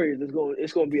the Warriors.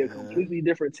 It's gonna be a Yeah. completely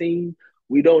different team.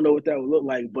 We don't know what that would look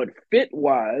like, but fit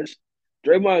wise,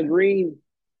 Draymond Green,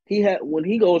 he had when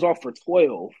he goes off for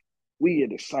 12, we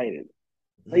get excited,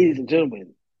 ladies Mhm. and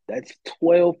gentlemen. That's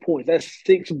 12 points. That's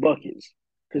 6 buckets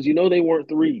because they weren't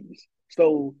threes.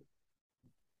 So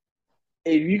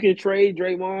if you can trade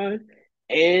Draymond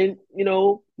and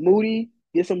Moody,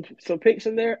 get some picks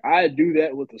in there, I do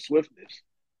that with the swiftness.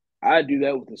 I do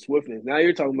that with the swiftness. Now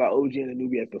you're talking about OG and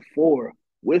Anunoby at the four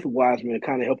with Wiseman to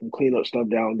kind of help him clean up stuff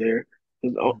down there.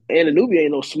 And Anunoby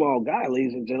ain't no small guy,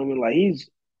 ladies and gentlemen. Like he's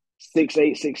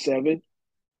 6'8", 6'7".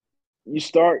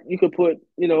 you could put,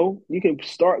 you can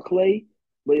start Clay,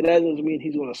 but that doesn't mean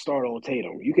he's going to start on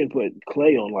Tatum. You can put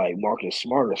Clay on like Marcus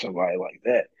Smart or somebody like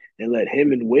that, and let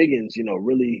him and Wiggins,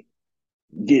 really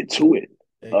get to it.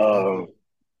 Uh, Exactly.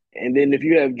 and then if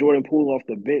you have Jordan Poole off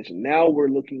the bench, now we're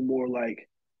looking more like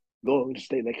Golden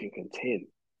State that can contend.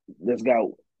 That's got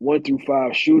 1 through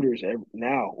 5 shooters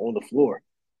now on the floor,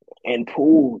 and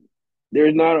Poole.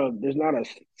 There's not a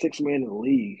 6 man in the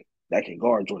league that can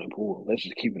guard Jordan Poole. Let's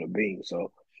just keep it a beam.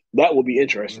 So that will be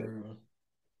interesting.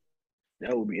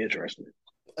 That will be interesting.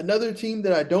 Another team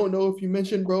that I don't know if you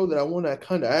mentioned, bro, that I want to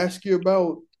kind of ask you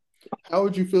about. How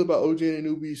would you feel about OG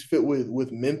Anunoby's fit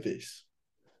with Memphis?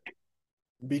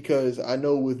 Because I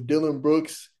know with Dylan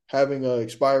Brooks having an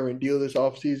expiring deal this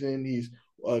offseason, he's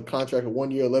a contract of 1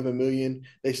 year, 11 million.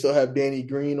 They still have Danny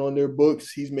Green on their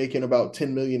books. He's making about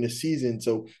 10 million a season.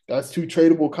 So that's two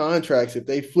tradable contracts. If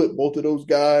they flip both of those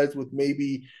guys with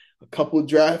maybe a couple of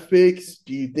draft picks,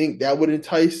 do you think that would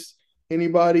entice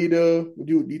anybody to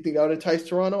do? Do you think that would entice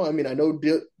Toronto? I mean, I know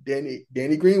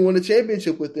Danny Green won a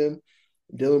championship with them.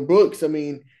 Dylan Brooks, I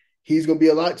mean, he's going to be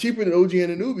a lot cheaper than OG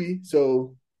Anunoby.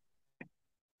 So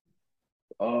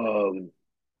Um,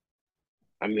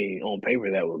 I mean, on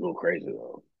paper that would go crazy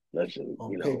though. on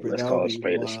paper, Let's that would call a be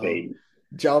spade a wild. spade.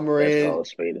 John Let's Morant, call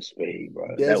a spade, bro.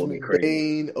 That would be Desmond crazy.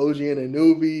 Bain, OG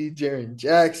Anunoby, Jaren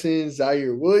Jackson,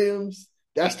 Zaire Williams.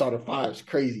 That starting five is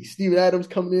crazy. Steven Adams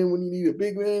coming in when you need a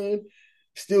big man.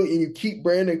 Still, and you keep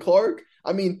Brandon Clark.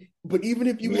 I mean, but even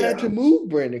if you had Yeah. to move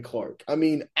Brandon Clark, I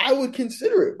mean, I would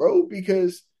consider it, bro,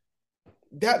 because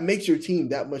that makes your team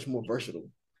that much more versatile.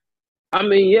 I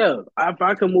mean, yeah. If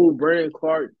I can move Brandon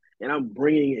Clark and I'm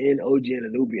bringing in OG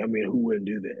and Anunoby, I mean, who wouldn't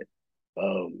do that?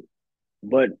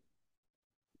 But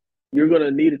you're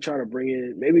gonna need to try to bring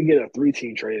in maybe get a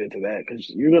 3-team trade into that because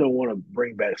you're gonna want to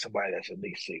bring back somebody that's at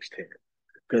least 6'10.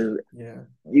 Because Yeah.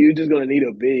 you're just gonna need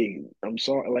a big. I'm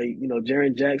sorry, like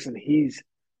Jaren Jackson, he's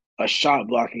a shot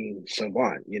blocking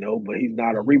savant, but he's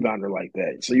not a Mhm. rebounder like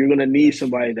that. So you're gonna need That's true.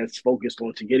 somebody that's focused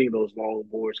on to getting those long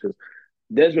boards because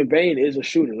Desmond Bain is a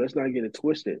shooter. Let's not get it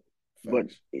twisted, but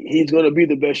Facts. he's gonna be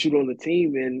the best shooter on the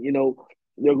team, and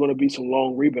there are gonna be some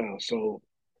long rebounds. So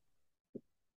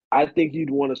I think you'd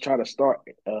want to try to start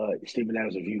Steven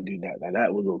Adams if you do that. Now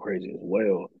that would go crazy as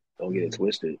well. Don't get it Mhm.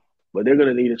 twisted. But they're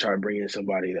gonna need to try to bring in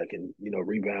somebody that can,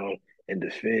 rebound and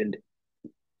defend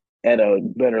at a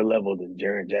better level than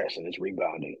Jaren Jackson is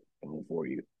rebounding for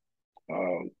you.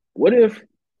 What if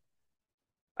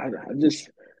I just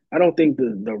I don't think the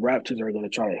Raptors are gonna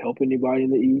try to help anybody in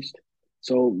the East.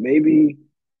 So maybe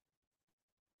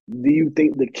do you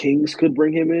think the Kings could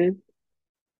bring him in?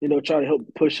 Try to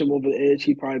help push him over the edge.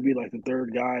 He'd probably be like the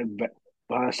third guy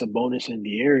behind Sabonis and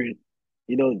De'Aaron.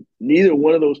 Neither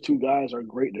one of those two guys are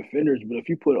great defenders, but if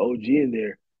you put OG in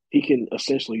there, he can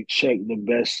essentially check the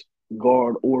best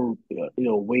guard or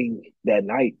wing that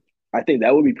night. I think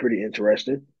that would be pretty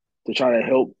interesting to try to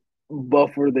help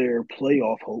buffer their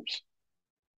playoff hopes.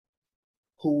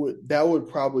 Who would that would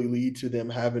probably lead to them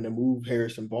having to move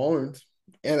Harrison Barnes,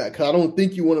 and because I don't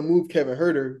think you want to move Kevin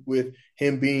Herter with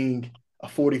him being a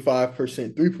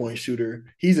 45% 3 point shooter.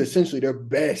 He's essentially their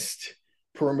best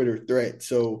perimeter threat.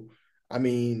 So, I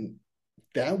mean,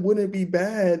 that wouldn't be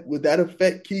bad. Would that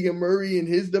affect Keegan Murray and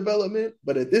his development?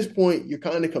 But at this point, you're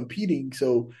kind of competing.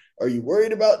 So, are you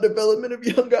worried about development of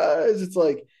young guys? It's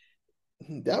like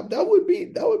that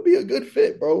would be a good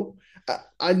fit, bro.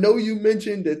 I know you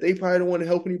mentioned that they probably don't want to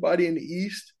help anybody in the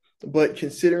East, but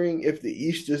considering if the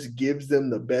East just gives them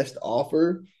the best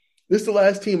offer, this is the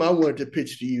last team I wanted to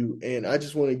pitch to you, and I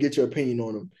just want to get your opinion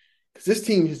on them because this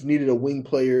team has needed a wing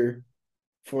player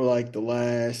for like the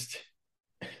last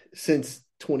since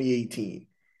 2018.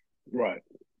 Right.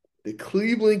 The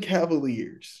Cleveland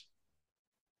Cavaliers,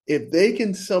 if they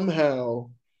can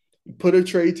somehow put a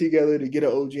trade together to get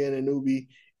an OG and a newbie,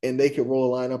 and they could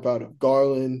roll a lineup out of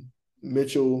Garland,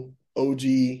 Mitchell, OG,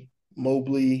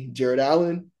 Mobley, Jared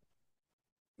Allen.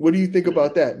 What do you think Mhm.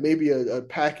 about that? Maybe a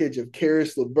package of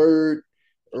Karis LeVert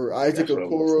or Isaac That's what I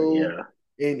was thinking. Okoro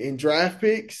Yeah. in draft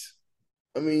picks.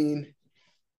 I mean,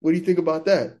 what do you think about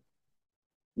that?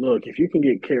 Look, if you can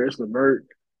get Karis LeVert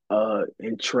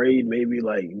and trade maybe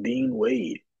like Dean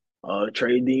Wade,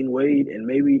 trade Dean Wade and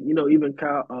maybe, even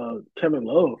Kevin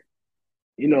Love.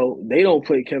 They don't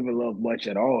play Kevin Love much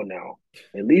at all now.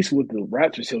 At least with the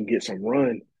Raptors, he'll get some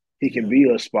run. He can Yeah. be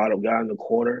a spot up guy in the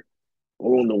corner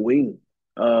or on the wing.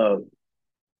 Uh,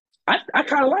 I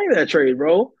kind of like that trade,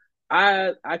 bro.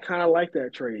 I kind of like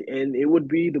that trade, and it would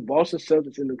be the Boston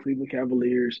Celtics and the Cleveland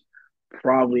Cavaliers,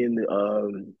 probably in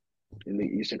the in the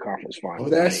Eastern Conference Oh,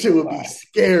 Finals. I that ain't shit gonna would be lie.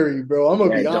 scary, bro. I'm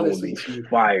gonna be That joint would honest be with you. That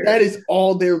fire. is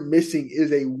all they're missing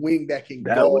is a wing that can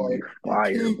That would be guard the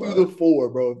fire, two through bro. the four,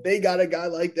 bro. If they got a guy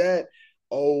like that,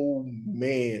 oh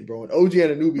man, bro. And OG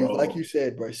Anunoby, like Bro, you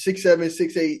said, bro, 6'7",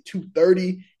 6'8",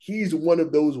 230. He's one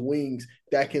of those wings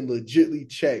that can legitly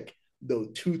check the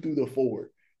two through the four.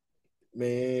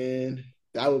 Man,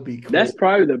 that would be that's cool.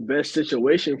 probably the best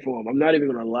situation for him. I'm not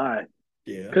even gonna lie.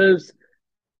 Yeah. Cause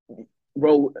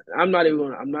bro, I'm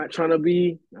not trying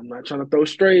to throw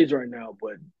strays right now,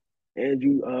 but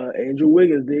Andrew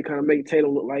Wiggins did kind of make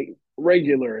Tatum look like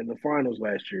regular in the finals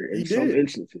last year He in some did.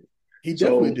 instances. He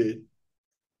definitely So did.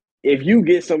 if you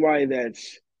get somebody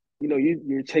that's,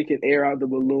 you're taking air out the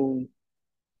balloon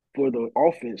for the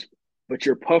offense, but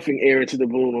you're puffing air into the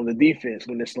balloon on the defense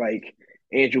when it's like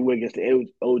Andrew Wiggins to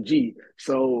OG.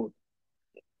 So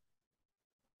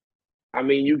I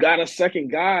mean, you got a second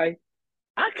guy.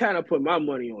 I kind of put my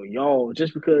money on y'all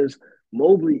just because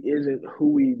Mobley isn't who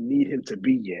we need him to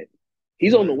be yet.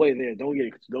 He's on the Right. way there. Don't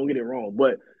get it wrong,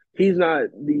 but he's not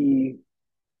the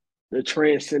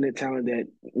transcendent talent that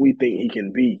we think he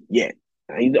can be yet.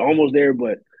 He's almost there,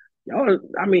 but y'all.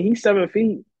 I mean, he's 7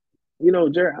 feet.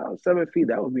 Jared Allen 7 feet.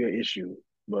 That would be an issue,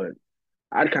 but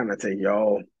I'd kind of take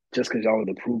y'all just because y'all are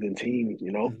the proven team.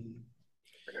 Mhm.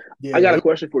 I Yeah. got a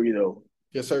question for you though.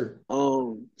 Yes, sir.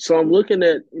 So I'm looking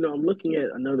at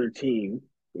another team.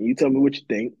 And you tell me what you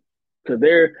think, because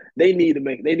they need to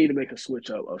make a switch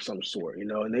up of some sort,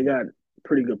 and they got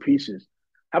pretty good pieces.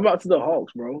 How about to the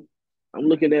Hawks, bro? I'm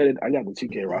looking at it. I got the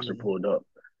 2K roster Mm. pulled up.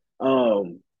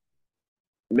 Um,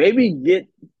 Maybe get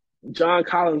John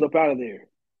Collins up out of there.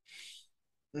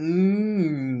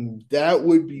 That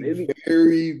would be Maybe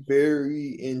very,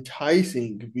 very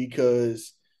enticing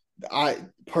because I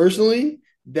personally,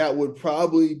 that would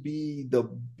probably be the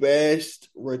best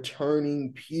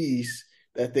returning piece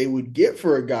that they would get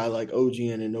for a guy like OG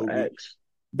Anunoby. facts,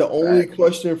 The only facts.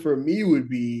 question for me would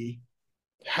be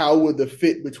how would the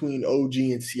fit between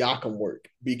OG and Siakam work?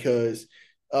 Because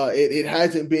it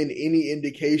hasn't been any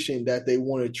indication that they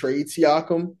want to trade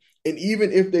Siakam. And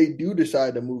even if they do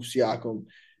decide to move Siakam,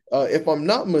 if I'm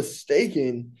not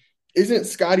mistaken, isn't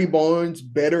Scotty Barnes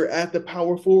better at the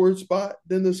power forward spot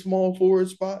than the small forward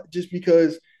spot just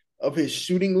because of his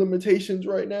shooting limitations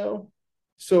right now?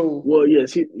 So, Well,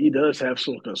 yes, he does have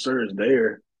some concerns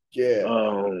there. yeah.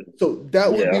 Um, So that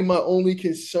would be yeah. my only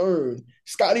concern.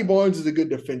 Scotty Barnes is a good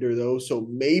defender, though. So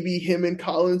maybe him and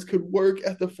Collins could work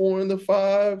at the 4 and the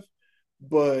 5,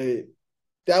 but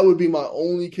that would be my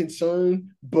only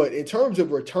concern. But in terms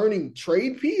of returning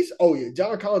trade piece, oh yeah,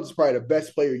 John Collins is probably the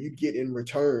best player you get in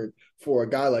return for a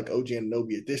guy like OG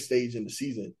Anunoby at this stage in the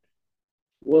season.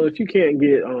 Well, if you can't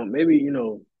get maybe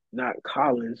not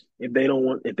Collins if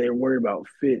they're worried about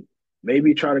fit,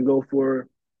 maybe try to go for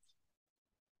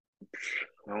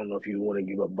I don't know if you want to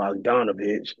give up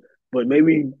Bogdanovich, but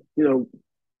maybe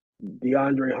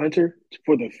DeAndre Hunter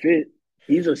for the fit.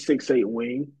 He's a 6'8"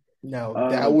 wing. Now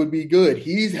that Um, would be good.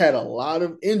 He's had a lot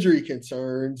of injury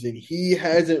concerns and he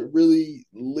hasn't really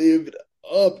lived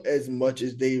up as much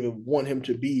as they want him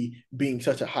to be, being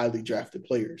such a highly drafted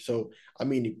player. So, I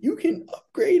mean, if you can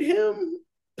upgrade him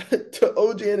to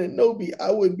OJ Anunoby,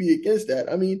 I wouldn't be against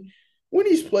that. I mean, when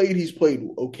he's played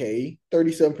okay.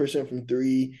 37% from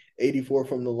three, 84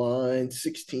 from the line,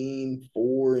 16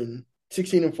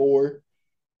 and 4.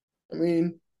 I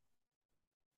mean,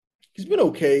 he's been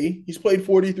okay. He's played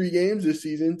 43 games this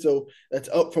season, so that's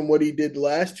up from what he did the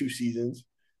last 2 seasons.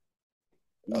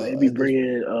 Maybe At this bring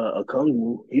in a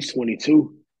Kungwu. He's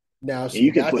 22, now, and see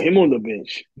you can put him on the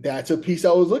bench. that's a piece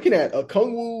I was looking at.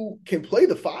 Kungwu can play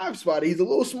the 5 spot. He's a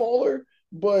little smaller,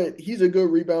 but he's a good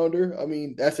rebounder. I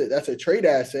mean, that's a trade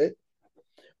asset,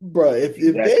 bro. If they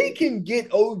Exactly. can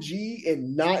get OG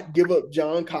and not give up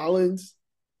John Collins,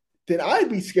 then I'd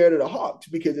be scared of the Hawks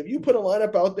because if you put a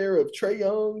lineup out there of Trae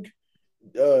Young,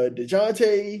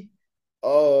 DeJounte,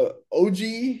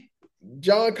 OG,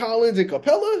 John Collins, and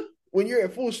Capella when you're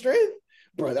at full strength,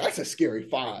 bro, that's a scary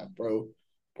 5, bro.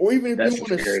 Or That's a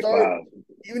scary five.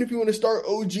 even if you want to start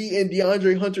OG and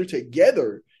DeAndre Hunter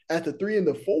together at the 3 and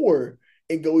the 4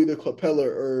 and go either Capella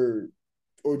or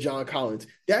John Collins,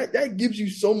 that gives you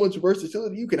so much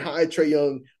versatility. You can hide Trae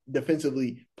Young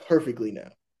defensively perfectly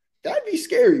now. That'd be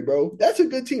scary, bro. That's a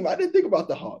good team. I didn't think about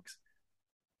the Hawks.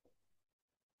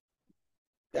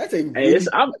 That's a Hey, really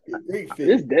a great fit.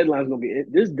 this deadline's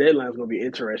gonna be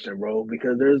interesting, bro,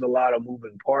 because there's a lot of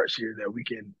moving parts here that we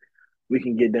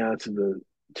can get down to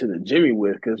the Jimmy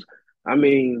with. Because I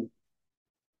mean,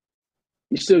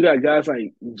 you still got guys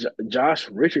like Josh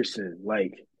Richardson,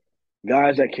 like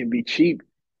guys that can be cheap,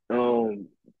 and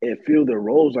fill their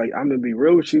roles. Like I'm gonna be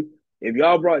real with you, If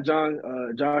y'all brought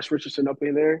Josh Richardson up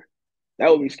in there, that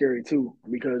would be scary too,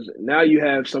 because now you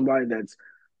have somebody that's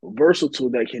versatile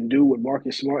that can do what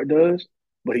Marcus Smart does,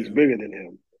 but he's Yeah. bigger than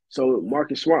him. So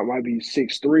Marcus Smart might be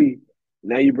 6'3".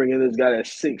 Now you bring in this guy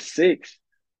that's 6'6",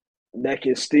 that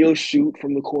can still shoot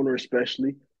from the corner,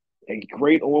 especially a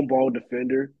great on ball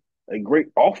defender, a great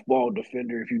off ball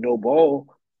defender if you know ball.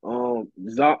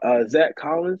 Zach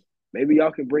Collins, maybe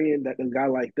y'all can bring in a guy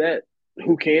like that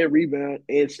who can rebound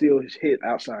and still hit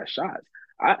outside shots.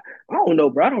 I don't know,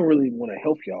 bro. I don't really want to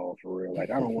help y'all for real. Like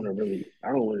I don't want to really. I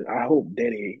don't. Want I hope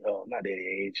Danny, not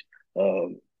Danny Age.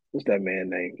 What's that man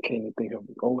name? Can't even think of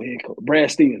old head coach.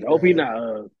 Brad Stevens. I hope he Brad.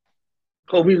 not.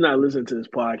 Hope he's not listening to this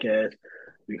podcast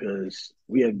because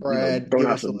we have, Brad, thrown give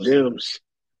out us a some listen. gems.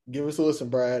 Give us a listen,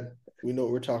 Brad. We know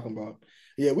what we're talking about.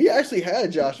 Yeah, we actually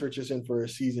had Josh Richardson for a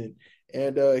season,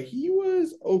 and he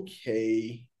was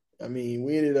okay. I mean,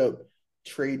 we ended up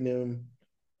trading him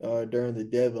during the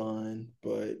deadline,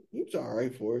 but he was all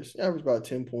right for us. He averaged about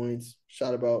 10 points,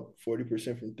 shot about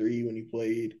 40% from three when he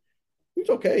played. He was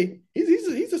okay.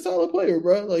 He's a solid player,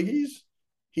 bro. Like he's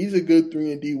a good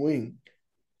 3-and-D wing.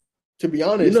 To be You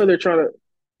honest, know they're trying to.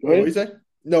 Go what you ahead. say?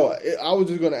 No, I was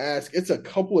just going to ask. It's a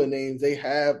couple of names they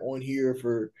have on here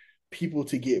for people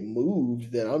to get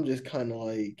moved that I'm just kind of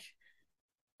like,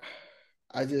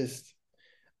 I just,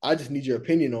 I just need your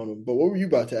opinion on them. But what were you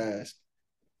about to ask?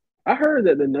 I heard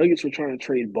that the Nuggets were trying to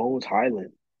trade Bones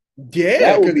Highland. Yeah,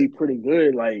 That would because be pretty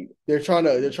good. Like, they're trying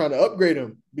to upgrade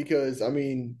him because I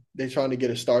mean they're trying to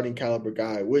get a starting caliber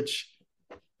guy, which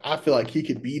I feel like he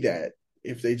could be that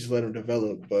if they just let him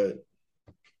develop. But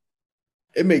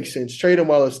it makes sense. Trade him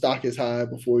while his stock is high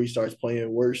before he starts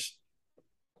playing worse.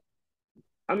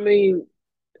 I mean,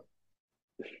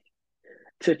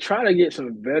 to try to get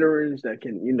some veterans that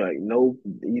can,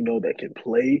 that can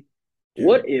play. Yeah.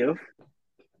 What if?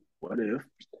 What if?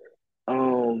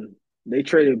 They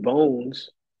traded Bones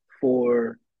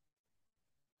for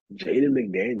Jaden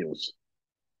McDaniels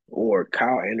or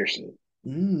Kyle Anderson.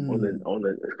 Mm,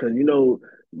 Because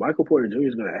Michael Porter Jr.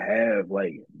 is gonna have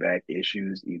like back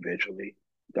issues eventually.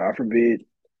 God forbid,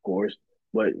 of course,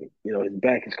 but his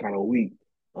back is kind of weak.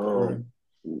 right. Um,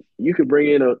 you could bring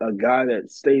in a guy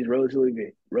that stays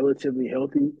relatively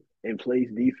healthy and plays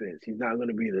defense. He's not going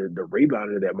to be the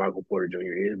rebounder that Michael Porter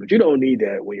Jr. is, but you don't need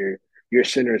that when your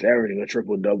center is averaging a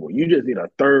triple double. You just need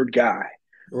a third guy.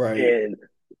 Right. And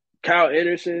Kyle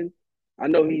Anderson, I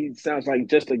know he sounds like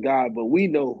just a guy, but we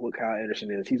know what Kyle Anderson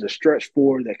is. He's a stretch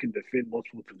forward that can defend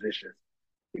multiple positions.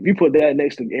 If you put that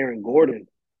next to Aaron Gordon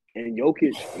and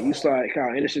Jokic, and you slide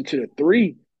Kyle Anderson to the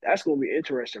three, that's going to be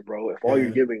interesting, bro. If all you're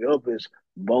Yeah. giving up is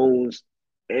Bones,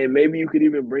 and maybe you could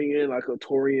even bring in like a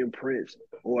Torian Prince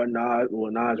or a Nas. Well,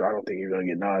 Nas, I don't think you're going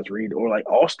to get Nas Reed or like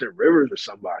Austin Rivers or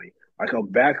somebody like a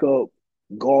backup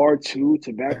guard too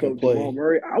to I back can up Jamal play.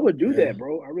 Murray. I would do Yeah. that,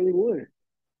 bro. I really would.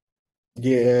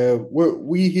 Yeah.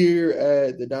 We here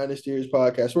at the Dynastyers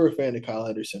podcast, we're a fan of Kyle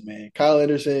Henderson, man. Kyle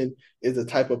Henderson is the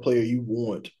type of player you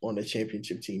want on a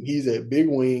championship team. He's a big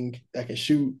wing that can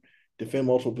shoot, defend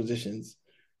multiple positions.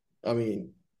 I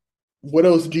mean, what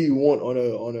else do you want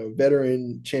on a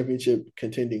veteran championship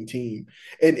contending team?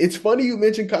 And it's funny you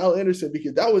mentioned Kyle Anderson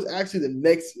because that was actually the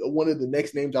next one of the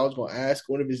next names I was going to ask.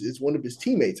 One of his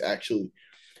teammates actually.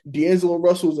 D'Angelo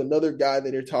Russell is another guy that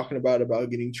they're talking about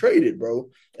getting traded, bro.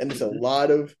 And it's a Mm-hmm.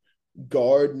 lot of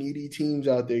guard needy teams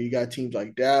out there. You got teams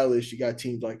like Dallas, you got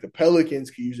teams like the Pelicans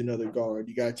could use another guard.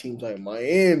 You got teams like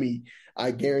Miami.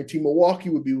 I guarantee Milwaukee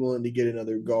would be willing to get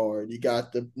another guard. You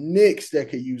got the Knicks that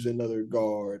could use another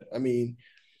guard. I mean,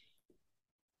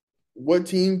 what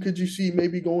team could you see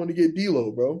maybe going to get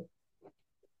D'Lo, bro?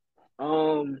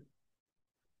 Um,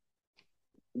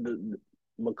 the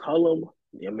McCollum.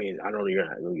 I mean, I don't know you're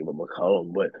not going to give up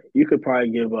McCollum, but you could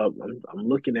probably give up. I'm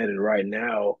looking at it right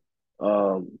now.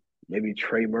 Maybe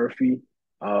Trey Murphy,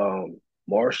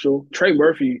 Marshall. Trey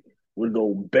Murphy would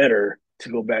go better to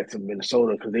go back to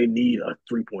Minnesota because they need a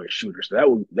 3-point shooter.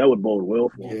 So that would bode well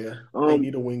for Yeah, them. they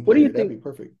need a wing What do you player. That'd think? be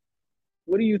perfect.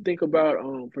 What do you think about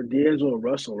for D'Angelo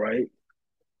Russell? Right.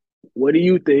 What do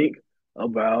you think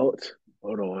about?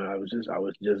 Hold on, I was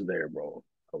just there, bro.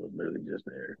 I was literally just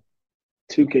there.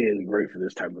 2K is great for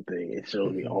this type of thing. It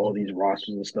shows me all these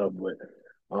rosters and stuff, but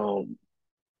um,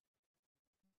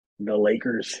 the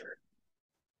Lakers,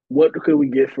 what could we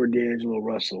get for D'Angelo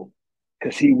Russell?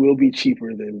 Because he will be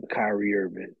cheaper than Kyrie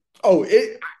Irving. Oh,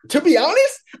 to be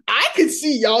honest, I could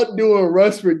see y'all doing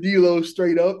Russ for D'Lo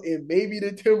straight up, and maybe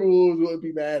the Timberwolves wouldn't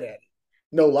be mad at it.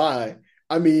 No lie.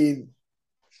 I mean,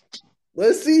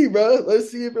 let's see, bro. Let's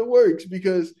see if it works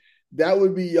because that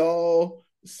would be y'all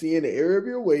seeing the error of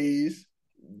your ways,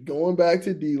 going back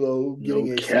to D'Lo, No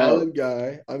getting a cap. solid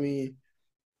guy. I mean,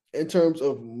 in terms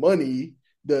of money,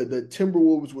 the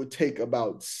Timberwolves would take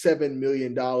about $7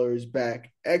 million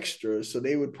back extra, so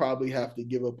they would probably have to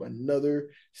give up another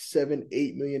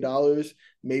 $7-8 million.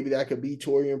 Maybe that could be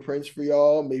Taurean Prince for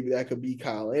y'all. Maybe that could be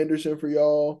Kyle Anderson for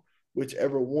y'all.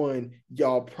 Whichever one,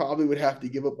 y'all probably would have to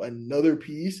give up another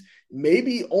piece.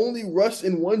 Maybe only Russ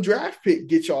in one draft pick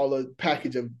get y'all a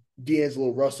package of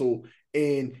D'Angelo Russell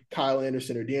and Kyle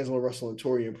Anderson, or D'Angelo Russell and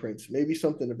Taurean Prince. Maybe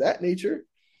something of that nature.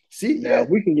 See, Now, yeah, if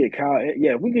we can get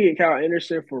if we can get Kyle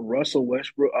Anderson for Russell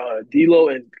Westbrook, D'Lo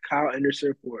and Kyle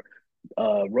Anderson for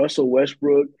Russell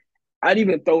Westbrook, I'd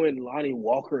even throw in Lonnie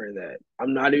Walker in that.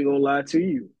 I'm not even gonna lie to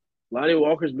you. Lonnie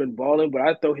Walker's been balling, but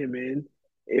I'd throw him in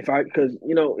if I because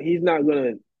he's not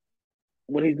gonna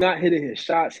when he's not hitting his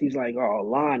shots, he's like, oh,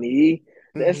 Lonnie.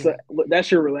 mm-hmm.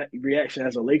 That's your reaction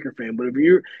as a Laker fan. But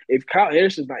if Kyle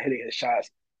Anderson's not hitting his shots,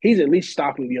 he's at least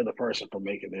stopping the other person from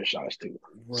making their shots too.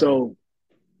 Right. So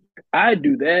I'd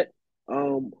do that.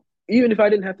 Um, Even if I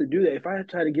didn't have to do that, if I had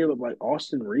to give up like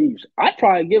Austin Reeves, I'd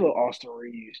probably give up Austin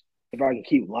Reeves if I can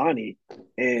keep Lonnie.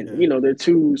 And Yeah. they're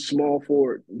two small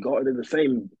forward guard. They're the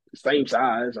same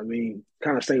size. I mean,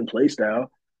 kind of same play style.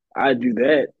 I'd do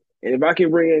that. And if I can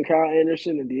bring in Kyle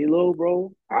Anderson and D'Lo,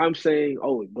 bro, I'm saying,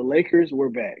 oh, the Lakers, we're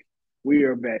back. We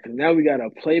are back. And now we got a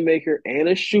playmaker and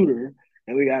a shooter,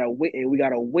 and we got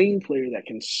a wing player that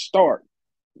can start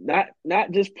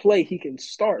not just play, he can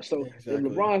start. So if Exactly.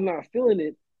 LeBron's not feeling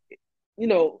it,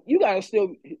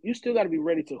 you still gotta be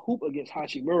ready to hoop against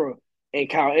Hachimura and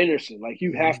Kyle Anderson. Like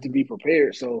you have to Mm-hmm. be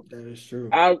prepared. So That is true.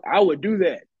 I would do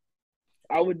that.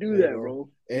 I would do Hey, that, bro. bro.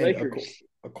 And Lakers.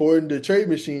 according to Trade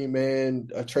Machine, man,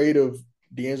 a trade of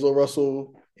D'Angelo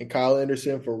Russell and Kyle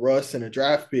Anderson for Russ and a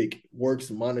draft pick works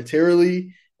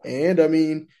monetarily. And I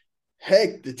mean,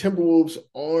 heck, the Timberwolves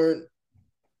aren't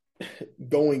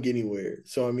going anywhere.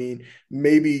 So I mean,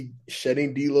 maybe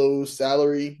shedding D'Lo's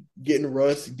salary, getting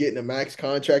Russ, getting a max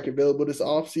contract available this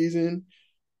offseason.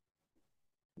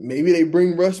 Maybe they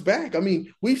bring Russ back. I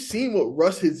mean, we've seen what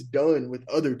Russ has done with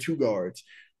other two guards.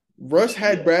 Russ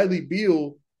had Yeah. Bradley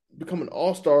Beal become an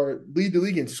all-star, lead the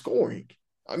league in scoring.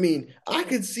 I mean, I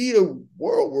could see a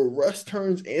world where Russ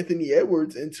turns Anthony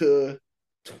Edwards into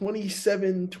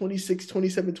 27, 26,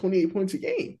 27, 28 points a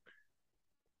game.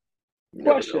 You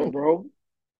never Question, know. bro.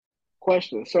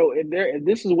 Question. So if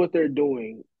this is what they're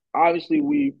doing, obviously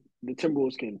the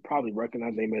Timberwolves can probably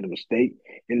recognize they made a mistake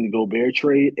in the Gobert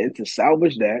trade and to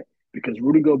salvage that because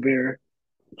Rudy Gobert,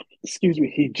 excuse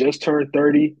me, he just turned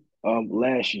 30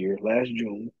 last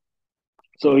June.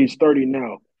 So he's 30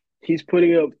 now. He's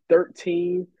putting up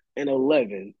 13 and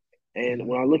 11. And Mhm.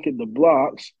 when I look at the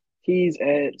blocks, he's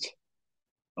at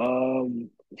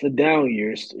it's a down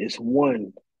year. It's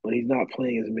one, but he's not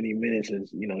playing as many minutes as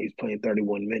he's playing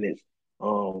 31 minutes.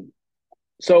 Um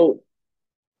so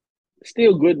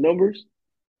still good numbers.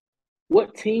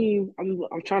 What team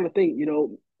I'm trying to think,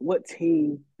 what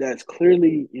team that's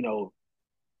clearly,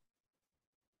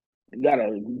 got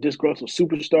a disgruntled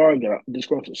superstar, got a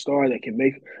disgruntled star that can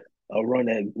make a run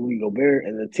at Rudy Gobert.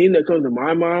 And the team that comes to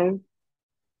my mind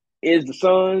is the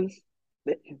Suns.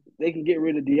 They can get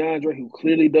rid of DeAndre, who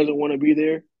clearly doesn't want to be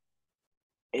there.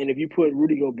 And if you put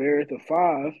Rudy Gobert at the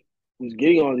five, who's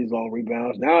getting all these long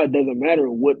rebounds, now it doesn't matter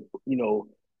what,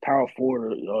 power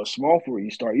forward or small forward you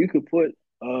start. You could put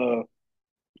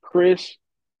Chris,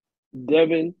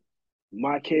 Devin,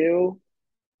 Michael,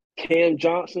 Cam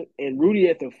Johnson, and Rudy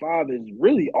at the five is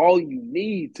really all you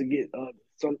need to get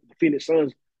some Phoenix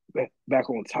Suns back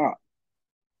on top.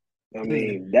 I Yeah.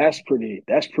 mean, that's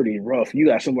pretty rough. You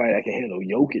got somebody that can handle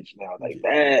Jokic now. Like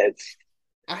Yeah. that's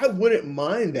I wouldn't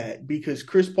mind that because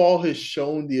Chris Paul has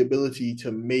shown the ability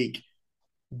to make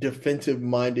defensive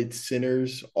minded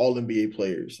centers all NBA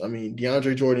players. I mean,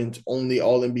 DeAndre Jordan's only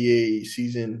all NBA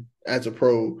season as a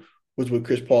pro was with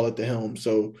Chris Paul at the helm.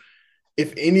 So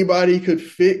if anybody could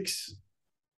fix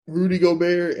Rudy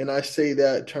Gobert, and I say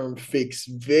that term fix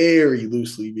very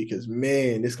loosely because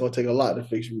man, it's gonna take a lot to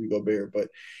fix Rudy Gobert. But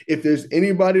if there's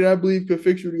anybody that I believe could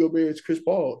fix Rudy Gobert, it's Chris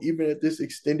Paul, even at this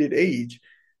extended age.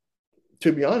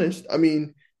 To be honest, I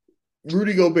mean,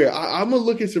 Rudy Gobert. I'm gonna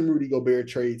look at some Rudy Gobert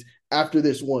trades after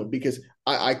this one because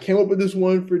I came up with this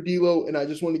one for D'Lo, and I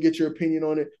just want to get your opinion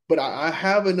on it. But I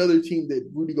have another team that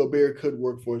Rudy Gobert could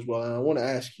work for as well, and I want to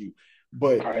ask you.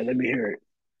 But all right. Let me hear it.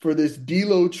 for this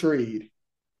D'Lo trade,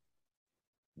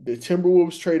 the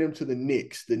Timberwolves trade him to the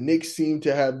Knicks. The Knicks seem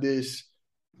to have this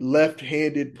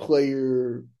left-handed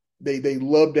player. They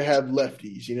love to have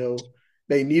lefties.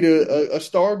 They need Mm-hmm. a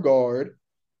star guard.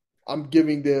 I'm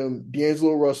giving them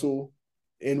D'Angelo Russell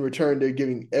In return, they're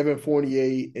giving Evan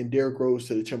Fournier and Derrick Rose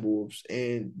to the Timberwolves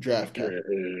and draft capital.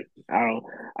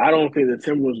 I don't think the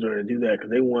Timberwolves are going to do that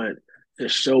because they want to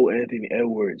show Anthony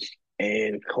Edwards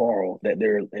and Carl that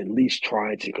they're at least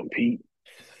trying to compete.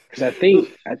 Because I think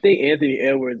Anthony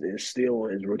Edwards is still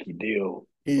on his rookie deal.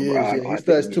 He is, yeah. He I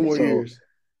still think has 2 more so. years.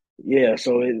 Yeah,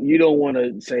 so you don't want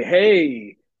to say,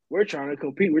 "Hey, we're trying to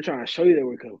compete. We're trying to show you that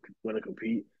we're going to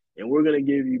compete, and we're going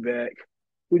to give you back."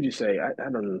 Who'd you say? I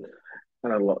don't know. I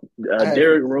have Derrick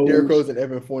Derrick Rose. Rose and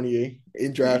Evan Fournier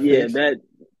in draft Yeah, picks. that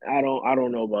I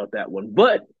don't know about that one.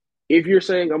 But if you're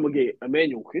saying I'm gonna get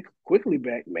Emmanuel quickly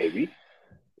back, maybe.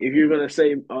 If you're gonna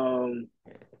say, I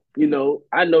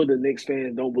know the Knicks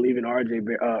fans don't believe in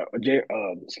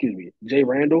Jay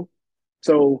Randall.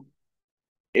 So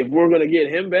if we're gonna get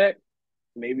him back,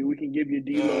 maybe we can give you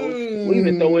D'Lo. We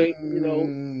even throw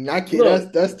in, I can't.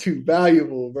 look, That's too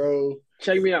valuable, bro.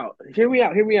 check me out. Hear me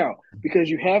out. Because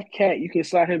you have Cat, you can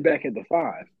slide him back at the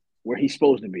five where he's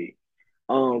supposed to be.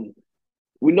 Um,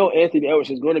 we know Anthony Edwards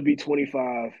is going to be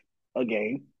 25 a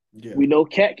game. Yeah. We know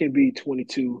Cat can be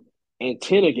 22 and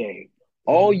 10 a game.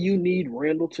 All Mhm. you need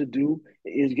Randall to do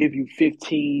is give you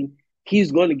 15.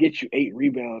 He's going to get you 8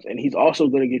 rebounds, and he's also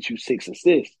going to get you 6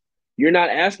 assists. You're not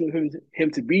asking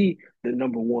him to be the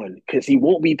number one because he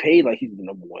won't be paid like he's the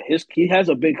number one. He has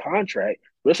a big contract,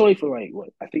 but it's only for like what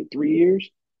I think 3 years.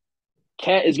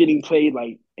 Cat is getting paid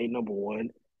like a number one.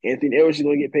 Anthony Edwards is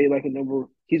going to get paid like a number.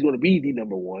 He's going to be the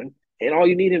number one, and all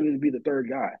you need him is to be the third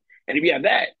guy. And if you have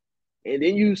that, and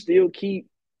then you still keep,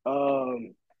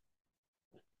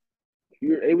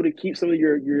 you're able to keep some of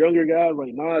your younger guys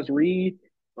like Nas Reed.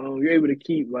 You're able to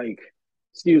keep like,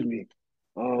 excuse me,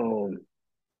 um,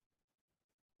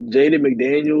 Jaden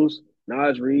McDaniels,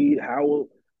 Nas Reed, Howell,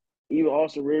 even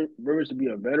Austin Rivers to be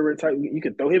a veteran type. You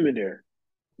can throw him in there.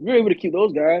 You're able to keep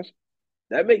those guys.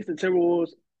 That makes the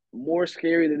Timberwolves more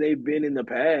scary than they've been in the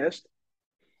past.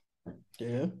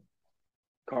 Yeah.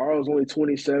 Carl's only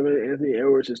 27, Anthony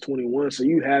Edwards is 21, so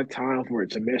you have time for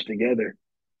it to mesh together.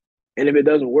 And if it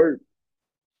doesn't work,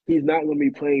 he's not going to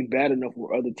be playing bad enough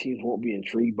where other teams won't be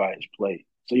intrigued by his play.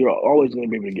 So you're always going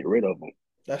to be able to get rid of him.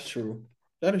 That's true.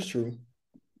 That is true.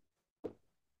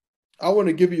 I want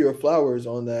to give you your flowers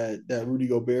on that Rudy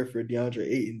Gobert for DeAndre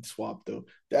Ayton swap though.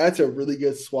 That's a really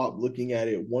good swap looking at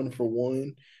it 1 for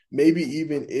 1. Maybe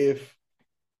even if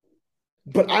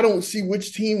but I don't see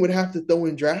which team would have to throw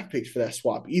in draft picks for that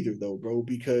swap either though, bro,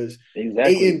 because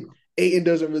Exactly. Ayton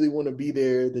doesn't really want to be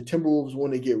there. The Timberwolves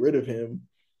want to get rid of him.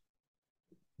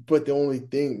 But the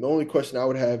only question I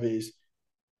would have is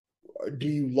do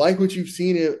you like what you've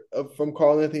seen from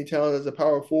Karl Anthony Towns as a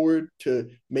power forward to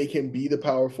make him be the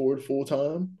power forward full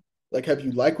time? Like, have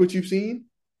you liked what you've seen?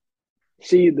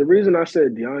 See, the reason I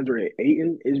said DeAndre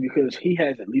Ayton is because he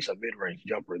has at least a mid range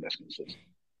jumper that's consistent.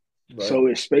 Right. So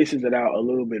it spaces it out a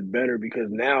little bit better because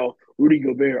now Rudy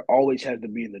Gobert always has to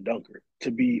be in the dunker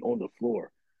to be on the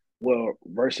floor. Well,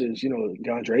 versus,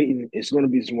 DeAndre Ayton, it's going to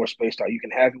be some more spaced out. You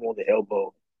can have him on the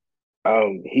elbow.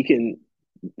 He can,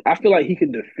 I feel like he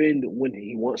can defend when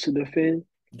he wants to defend.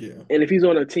 Yeah. And if he's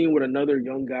on a team with another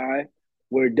young guy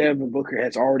where Devin Booker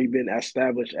has already been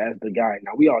established as the guy.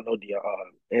 Now, we all know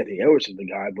Anthony Edwards is the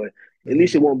guy, but at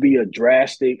least it Mm-hmm. won't be a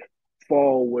drastic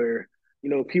fall where,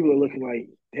 people are looking like,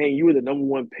 dang, you were the number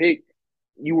one pick.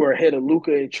 You were ahead of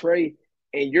Luka and Trey,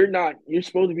 and you're not, you're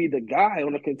supposed to be the guy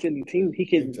on a contending team. He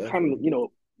can kind Exactly. of,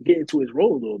 get into his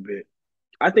role a little bit.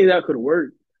 I think that could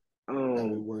work. That would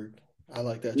Um, work. I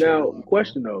like that trade a Now, lot, bro.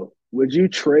 question though, would you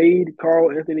trade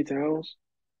Carl Anthony Towns?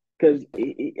 Because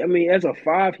I mean, as a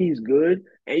five, he's good,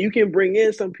 and you can bring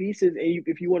in some pieces. And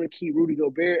if you want to keep Rudy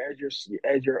Gobert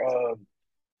as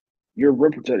your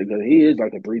rim protector, because he is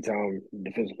like a 3-time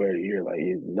defensive player of the year, like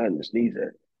he's nothing to sneeze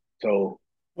at. So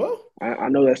Well, I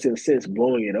know that's in a sense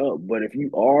blowing it up, but if you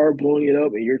are blowing it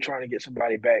up and you're trying to get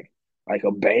somebody back like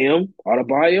a Bam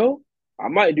Adebayo, I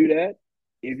might do that.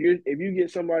 If you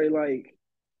get somebody like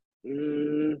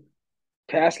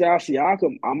Pascal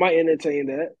Siakam, I might entertain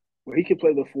that. Where he could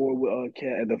play the four with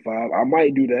Cat at the five. I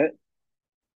might do that.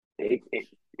 It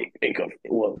could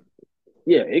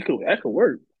yeah, that could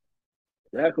work.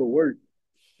 That could work.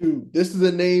 dude, this is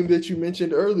a name that you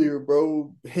mentioned earlier,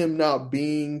 bro. Him not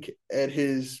being at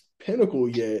his pinnacle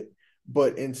yet,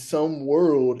 but in some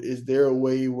world, is there a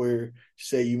way where,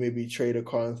 say, you maybe trade a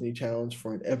Karl Anthony Towns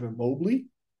for an Evan Mobley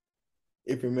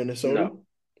if you're Minnesota? No,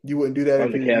 You wouldn't do that if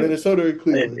if the you're Cavs, Minnesota or if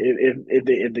Cleveland.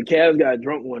 the Cavs got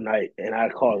drunk one night and I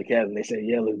called the Cavs and they said,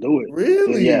 yeah, let's do it. Then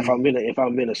yeah, Really? if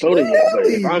I'm Minnesota, yeah. But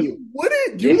Really? You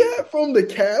wouldn't do if that from the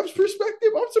Cavs perspective?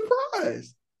 I'm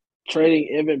surprised. trading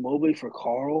Evan Mobley for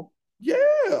Carl, Yeah,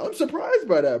 I'm surprised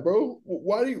by that, bro.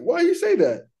 Why do you say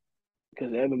that?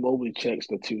 because Evan Mobley checks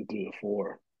the 2 through the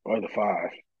 4 or the 5,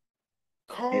 and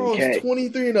Carl's Cat.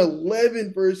 23 and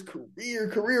 11 for his career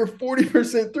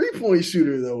 40% three-point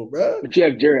shooter though, bruh. But you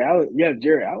have Jared Allen. You have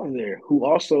Jared Allen there, who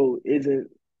also isn't.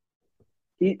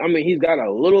 I mean, he's got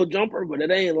a little jumper, but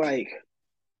it ain't like,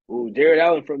 ooh, Jared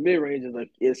Allen from mid range is like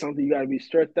it's something you got to be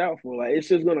stressed out for. Like it's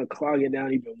just gonna clog it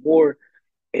down even more.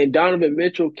 And Donovan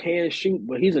Mitchell can shoot,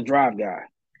 but he's a drive guy.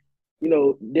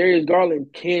 Darius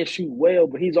Garland can shoot well,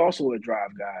 but he's also a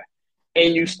drive guy.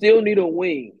 And you still need a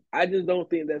wing. I just don't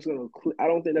think that's gonna. I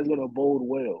don't think that's gonna bode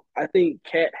well. I think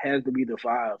Cat has to be the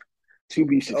 5 to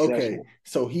be Okay, successful.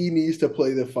 so he needs to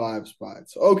play the 5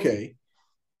 spots. Okay.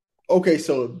 Okay,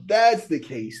 so if that's the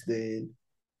case, then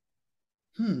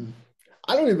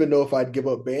I don't even know if I'd give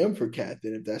up Bam for Cat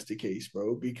then if that's the case,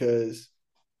 bro. Because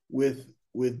with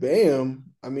Bam,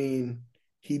 I mean,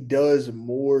 he does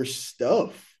more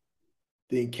stuff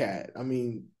than Cat. I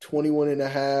mean, 21 and a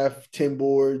half, 10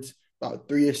 boards, about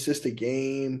 3 assists a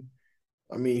game.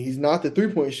 I mean, he's not the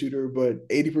three-point shooter, but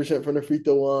 80% from the free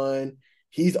throw line.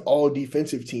 He's all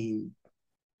defensive team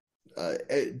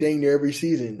dang near every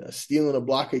season, stealing a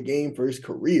block a game for his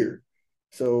career.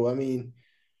 So, I mean,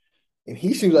 and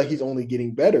he seems like he's only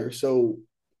getting better. So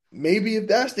maybe if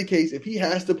that's the case, if he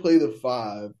has to play the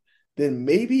 5, then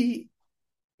maybe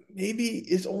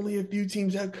it's only a few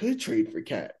teams that could trade for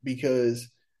Cat because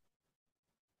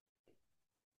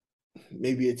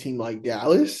maybe a team like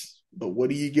Dallas. But what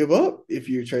do you give up if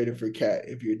you're trading for Cat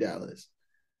if you're Dallas?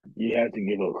 You have to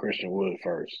give up Christian Wood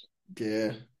first.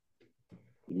 Yeah,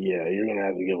 Yeah, you're gonna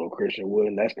have to give up Christian Wood,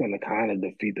 and that's gonna kind of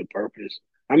defeat the purpose.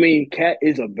 I mean, Cat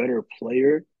is a better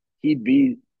player. He'd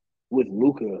be with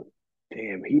Luca.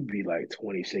 Damn, he'd be like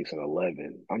 26 and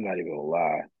 11. I'm not even gonna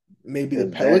lie, maybe the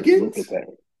because that's Luca's Pelicans.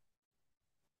 thing.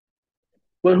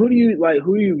 But who do you like?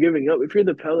 Who are you giving up if you're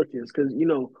the Pelicans? Because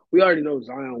we already know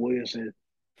Zion Williamson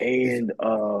Is and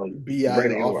Bi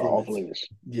Brandon Ingram off are off limits? limits.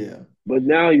 Yeah, But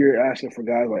now you're asking for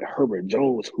guys like Herbert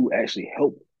Jones who actually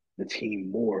help the team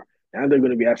more. Now they're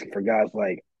going to be asking for guys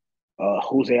like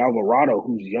Jose Alvarado,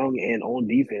 who's young and on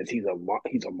defense. He's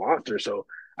a monster. So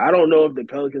I don't know if the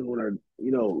Pelicans want to,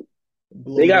 they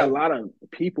blow it got a up. lot of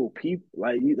people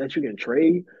like that you can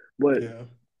trade, but Yeah,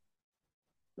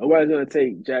 nobody's going to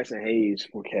take Jackson Hayes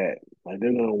for Cat. Like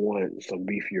they're going to want some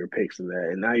beefier picks than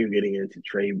that. And now you're getting into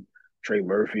Trey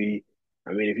Murphy.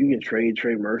 I mean, if you can trade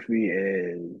Trey Murphy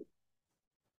and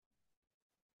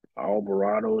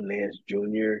Alvarado, Nance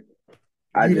Jr.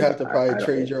 you'd have to probably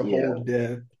trade your Yeah, whole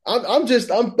depth.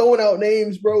 I'm throwing out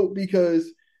names, bro,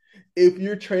 because if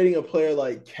you're trading a player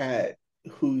like Cat,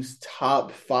 who's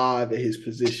top 5 at his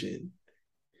position,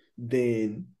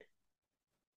 then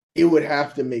it would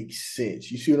have to make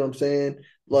sense. You see what I'm saying?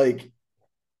 Like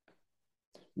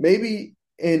maybe,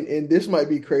 and this might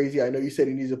be crazy. I know you said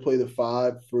he needs to play the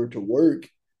 5 for it to work.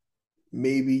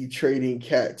 Maybe trading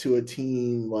Cat to a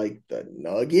team like the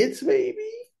Nuggets, maybe.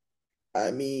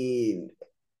 I mean,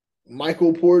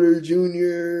 Michael Porter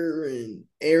Jr. and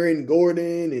Aaron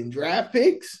Gordon and draft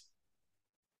picks.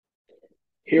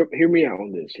 hear me out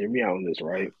on this. Hear me out on this.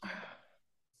 Right?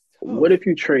 What Tough. if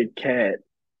you trade Cat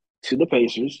to the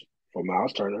Pacers for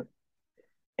Miles Turner,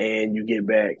 and you get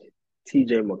back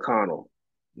T.J. McConnell?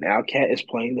 Now Cat is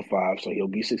playing the 5, so he'll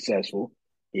be successful.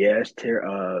 He has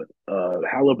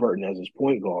Halliburton as his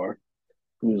point guard,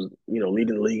 who's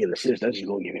leading the league in assists. That's just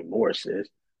going to give him more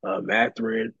assists.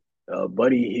 Mathurin,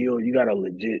 Buddy Hield, you got a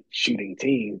legit shooting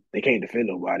team. They can't defend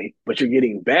nobody, but you're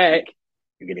getting back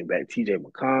T.J.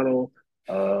 McConnell,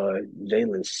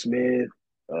 Jalen Smith,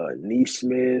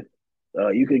 Neesmith.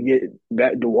 You could get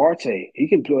back Duarte. He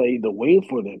can play the wing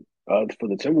for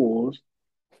the Timberwolves.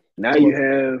 Now I'm you a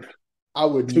have I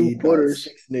would two need about footers.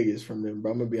 6 niggas from them,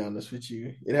 bro. I'm gonna be honest with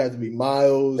you. It has to be They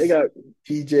Miles, got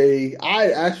TJ.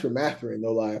 I asked for Matherin,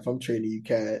 no lie. If I'm trading you,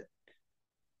 Cat,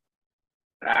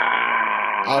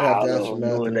 I would I have to don't ask know for if I'm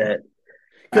doing Matherin. that.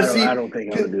 Cause I see, don't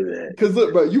think I cause, would do that. 'cause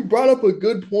look, bro, you brought up a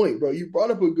good point, bro. You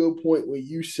brought up a good point when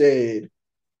you said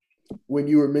when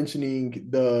you were mentioning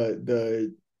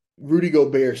the Rudy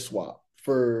Gobert swap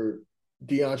for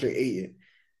DeAndre Ayton.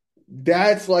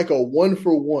 That's like a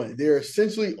 1-for-1. They're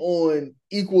essentially on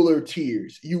equaler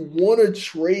tiers. You want to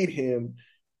trade him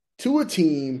to a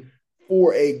team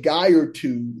for a guy or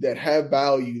two that have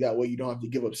value. That way you don't have to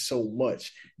give up so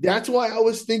much. That's why I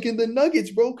was thinking the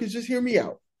Nuggets, bro, because just hear me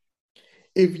out.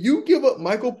 If you give up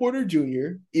Michael Porter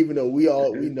Jr., even though we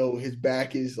Mhm. know his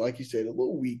back is, like you said, a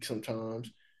little weak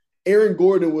sometimes, Aaron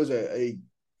Gordon was a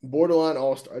borderline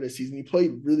all-star this season. He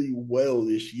played really well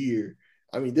this year.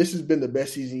 I mean, this has been the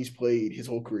best season he's played his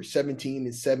whole career. 17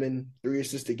 and 7, 3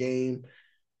 assists a game.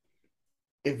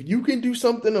 If you can do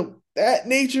something that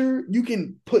nature, you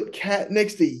can put Cat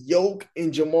next to Yoke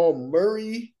and Jamal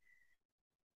Murray.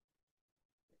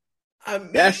 I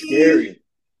That's mean, scary.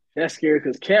 That's scary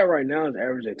because Cat right now is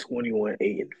averaging 21,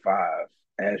 8, and 5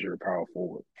 as your power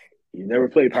forward. He's never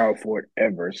played power forward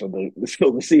ever. So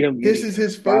to see him this getting is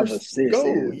his 5 assists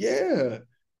go. is Yeah.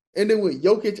 And then with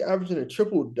Jokic averaging a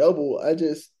triple double,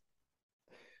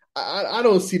 I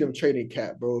don't see them trading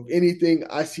Cat, bro. If anything,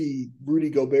 I see Rudy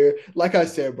Gobert. Like I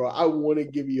said, bro, I want to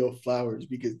give you your flowers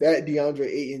because that DeAndre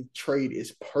Ayton trade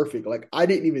is perfect. Like I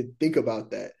didn't even think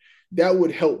about that. That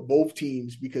would help both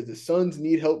teams because the Suns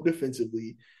need help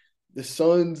defensively. The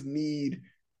Suns need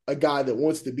a guy that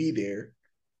wants to be there,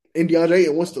 and DeAndre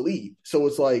Ayton wants to leave. So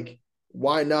it's like,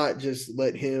 why not just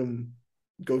let him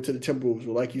go to the Timberwolves?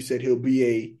 Well, like you said, he'll be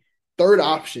a third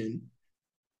option.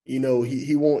 He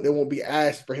won't. They won't be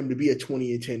asked for him to be a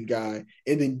 20 and 10 guy,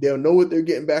 and then they'll know what they're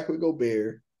getting back with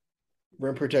Gobert,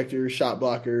 rim protector, shot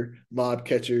blocker, lob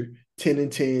catcher, 10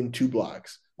 and 10, 2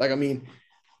 blocks. Like I mean,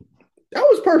 that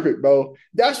was perfect, bro.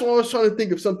 That's why I was trying to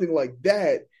think of something like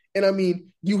that. And I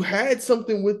mean, you had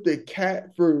something with the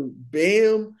Cat for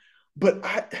Bam, but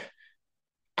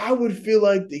I would feel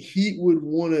like the Heat would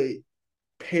want to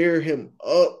pair him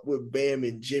up with Bam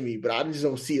and Jimmy, but I just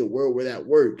don't see a world where that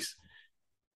works.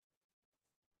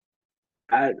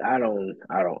 I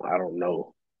don't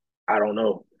know. I don't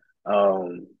know.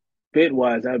 Um, Fit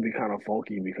wise, that'd be kind of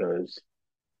funky because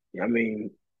I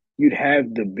mean you'd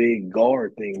have the big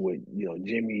guard thing with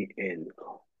Jimmy and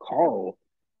Carl,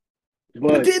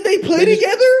 But but didn't they play they just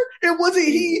together? It wasn't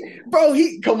he, bro.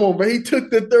 He come on, bro. He took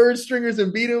the third stringers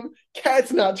and beat him.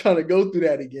 Cat's not trying to go through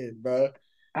that again, bro.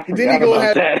 I And then he forgot gonna about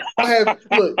have that.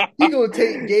 look. He gonna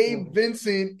take Gabe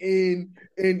Vincent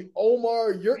and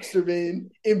Omar Yurtseven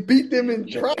and beat them in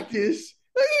Ja- practice.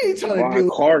 Like, he ain't trying to Javon deal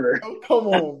with Carter. that, bro. Come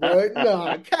on, bro.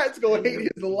 Nah, Cat's gonna hate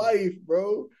his life,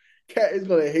 bro. Cat is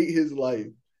gonna hate his life.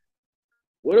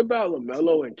 What about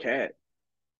LaMelo and Cat?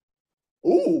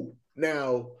 Ooh,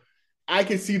 now I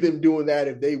can see them doing that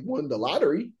if they won the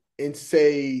lottery and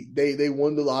say they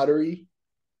won the lottery,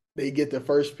 they get the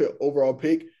first overall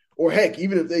pick, or heck,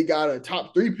 even if they got a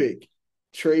top 3 pick,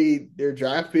 trade their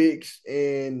draft picks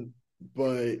and.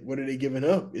 But what are they giving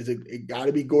up? It got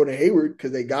to be Gordon Hayward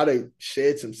because they got to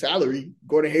shed some salary.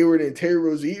 Gordon Hayward and Terry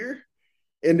Rozier,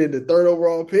 and then the third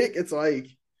overall pick. It's like,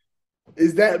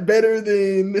 is that better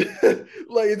than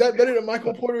like is that better than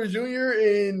Michael Porter Jr.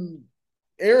 and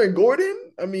Aaron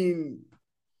Gordon? I mean,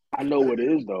 I know what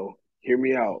it is though. Hear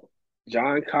me out.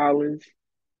 John Collins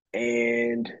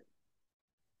and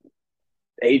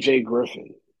AJ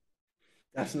Griffin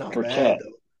that's not for bad Cat.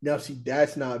 though. Now, see,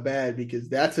 that's not bad because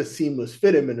that's a seamless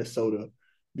fit in Minnesota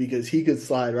because he could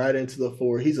slide right into the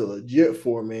four. He's a legit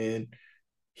four man.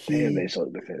 Damn, they He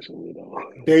suck defensively though.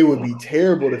 They would be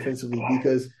terrible defensively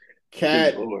because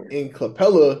Good Cat lord. and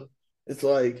Capella, it's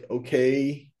like,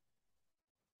 okay,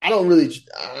 I don't really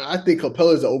I think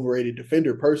Capella is an overrated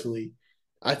defender personally.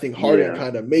 I think Harden Yeah.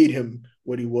 kind of made him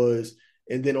what he was.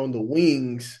 And then on the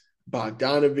wings,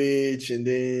 Bogdanovich and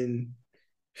then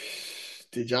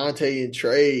DeJounte and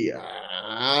Trey.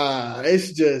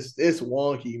 It's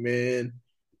wonky, man.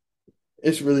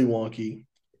 It's really wonky.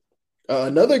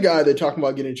 Another guy they're talking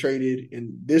about getting traded,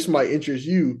 and this might interest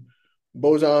you,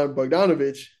 Bojan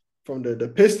Bogdanovic from the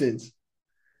Pistons,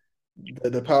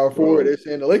 the power forward. Bro, They're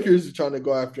saying the Lakers are trying to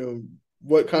go after him.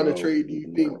 What kind of bro, trade do you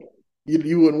think no.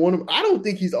 you wouldn't want him? I don't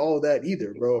think he's all that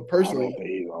either, bro. I don't Personally, think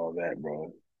he's all that,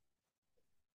 bro.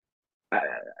 I,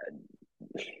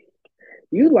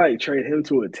 you like trade him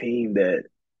to a team that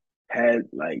had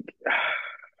like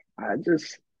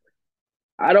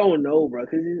I don't know, bro,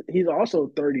 because he's also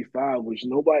 35, which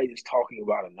nobody is talking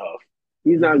about enough.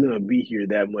 He's not mhm. gonna be here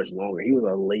that much longer. He was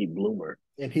a late bloomer.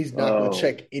 And he's not going to Um,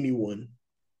 check anyone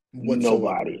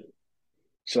whatsoever. Nobody.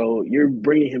 So you're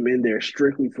bringing him in there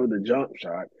strictly for the jump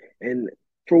shot, and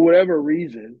for whatever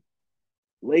reason,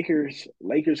 Lakers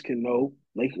can know.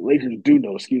 Lakers do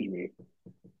know. Excuse me.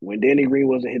 When Danny Green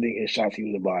wasn't hitting his shots, he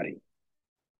was a body.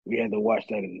 We had to watch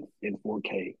that in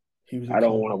 4K. He was a I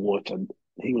don't want to cone. watch him.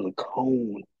 He was a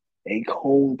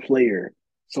cone player,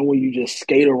 someone you just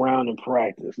skate around and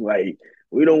practice. Like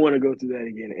we don't want to go through that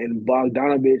again. And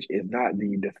Bogdanovich is not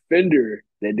the defender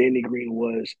that Danny Green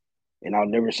was. And I'll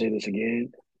never say this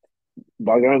again.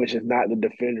 Bogdanovich is not the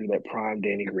defender that prime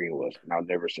Danny Green was. And I'll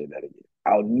never say that again.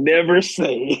 I'll never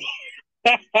say.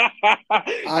 I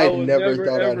I will never never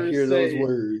thought I'd ever hear those say.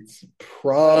 words.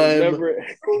 I will Prime never.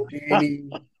 Danny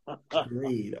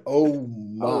Green. Oh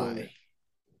I will my.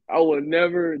 I will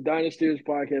never Dynastyers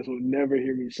podcast will never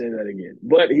hear me say that again.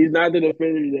 But he's not the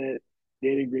defender that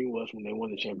Danny Green was when they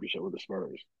won the championship with the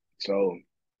Spurs. So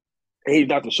And he's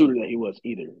not the shooter that he was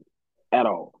either, at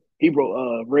all. He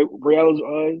broke Ray Allen's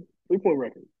 3-point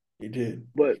record, He did.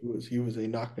 but He was a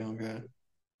knockdown guy.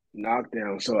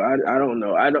 knockdown. So I don't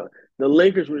know. I don't. The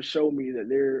Lakers would show me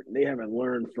that they haven't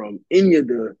learned from any of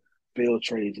the failed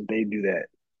trades if they do that.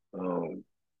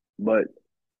 But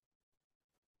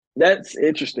that's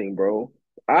interesting, bro.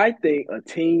 I think a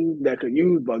team that could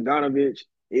use Bogdanovich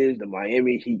is the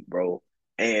Miami Heat, bro.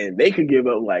 And they could give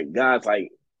up like guys like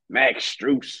Max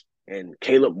Strus and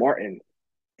Caleb Martin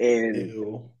and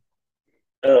Ew.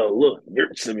 look,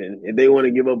 Yurtseven. If they want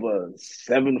to give up a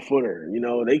 7-footer,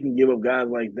 they can give up guys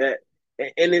like that.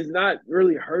 And it's not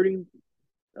really hurting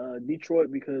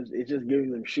Detroit because it's just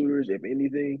giving them shooters. If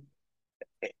anything,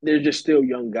 they're just still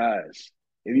young guys.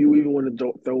 If you even want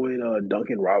to throw in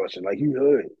Duncan Robinson, like you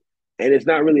could, and it's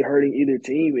not really hurting either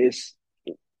team. It's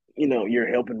you're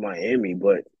helping Miami,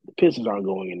 but the Pistons aren't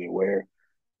going anywhere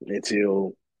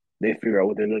until they figure out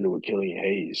what they're going to do with Killian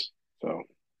Hayes. So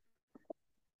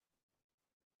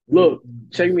look,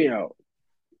 check me out.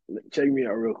 Check me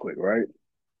out real quick, right?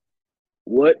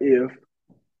 What if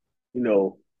you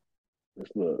know?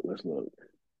 Let's look. Let's look.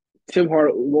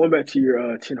 Going back to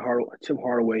your Tim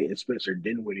Hardaway and Spencer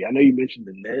Dinwiddie. I know you mentioned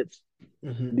the Nets.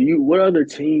 Mm-hmm. What other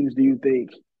teams do you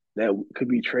think that could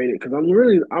be traded? Because I'm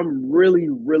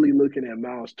really looking at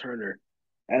Miles Turner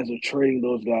as of trading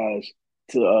those guys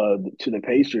to the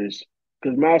Pacers.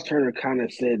 Because Miles Turner kind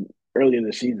of said early in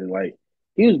the season, like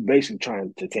he was basically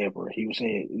trying to tamper. He was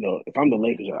saying, if I'm the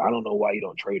Lakers, I don't know why you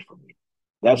don't trade for me.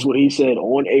 That's what he said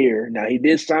on air. Now he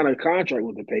did sign a contract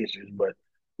with the Pacers, but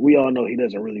we all know he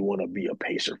doesn't really want to be a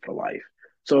Pacer for life.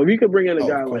 So if you could bring in a Oh,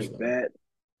 guy of course like not.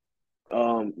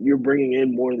 that, you're bringing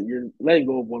in more. You're letting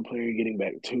go of one player, you're getting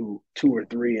back two or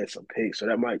three, and some picks. So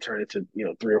that might turn into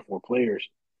 3 or 4 players.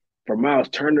 For Miles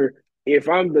Turner, if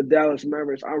I'm the Dallas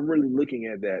Mavericks, I'm really looking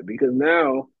at that because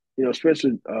now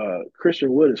Spencer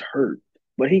Christian Wood is hurt,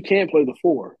 but he can play the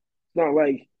four. It's not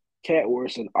like Cat where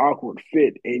it's an awkward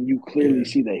fit, and you clearly Yeah.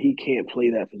 see that he can't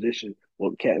play that position.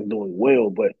 Well, Cat is doing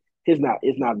well, but it's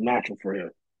not natural for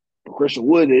him. For Christian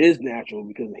Wood, it is natural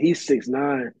because he's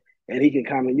 6'9" and he can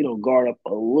kind of guard up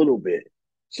a little bit.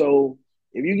 So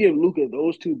if you give Luka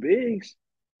those two bigs,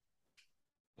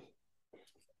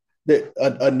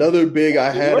 Another big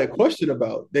that I could had a work. question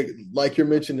about, like you're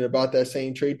mentioning about that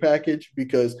same trade package,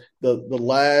 because the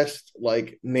last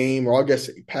like name, or I guess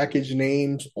package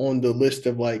names on the list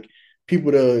of like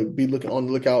people to be looking on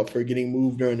the lookout for getting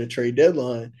moved during the trade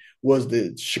deadline was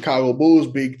the Chicago Bulls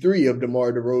big three of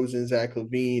DeMar DeRozan, Zach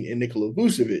LaVine, and Nikola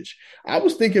Vucevic. I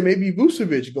was thinking maybe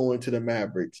Vucevic going to the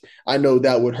Mavericks. I know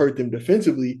that would hurt them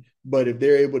defensively, but if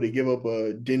they're able to give up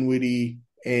a Dinwiddie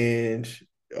and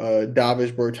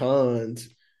Davis Bertans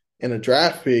and a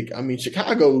draft pick, I mean,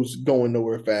 Chicago's going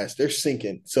nowhere fast. They're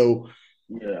sinking. So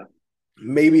Yeah.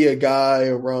 maybe a guy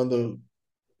around the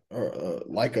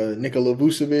like a Nikola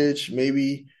Vucevic,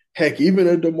 maybe heck, even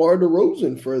a DeMar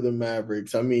DeRozan for the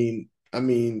Mavericks. I mean,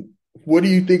 what do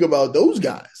you think about those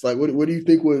guys? Like, what do you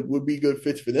think would be good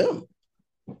fits for them?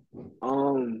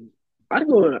 Um, I'd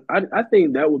go. I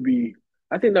think that would be.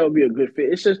 I think that would be a good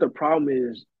fit. It's just the problem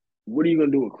is, what are you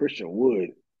gonna do with Christian Wood?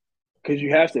 Because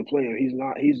you have to play him. He's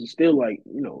not. He's still like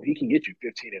he can get you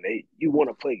 15 and 8. You want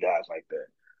to play guys like that.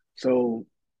 So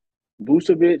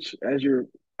Vucevic as your.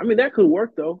 I mean that could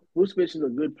work though. Vucevic is a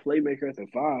good playmaker at the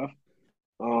five.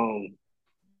 Um,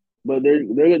 but they're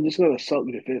just gonna suck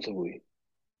defensively.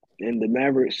 And the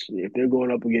Mavericks, if they're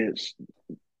going up against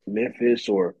Memphis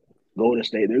or Golden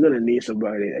State, they're going to need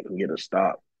somebody that can get a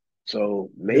stop. So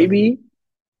Definitely,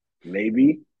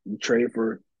 maybe you trade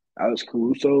for Alex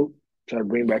Caruso, try to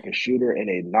bring back a shooter and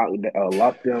a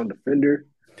lockdown defender.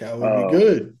 that would be Um,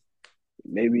 good.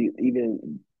 maybe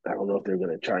even I don't know if they're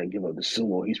going to try and give up the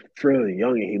Sumo. He's fairly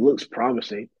young and he looks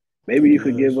promising. Maybe He you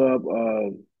could give does. up,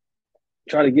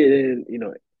 try to get in,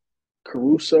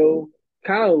 Caruso.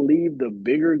 Kind of leave the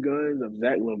bigger guns of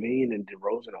Zach LaVine and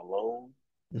DeRozan alone,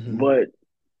 Mm-hmm. but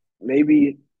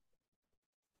maybe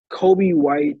Kobe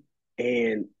White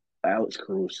and Alex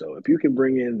Caruso. If you can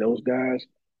bring in those guys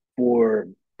for,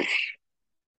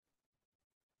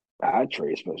 I'd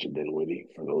trade Spencer Dinwiddie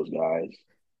for those guys.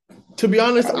 To be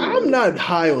honest, I I'm would. not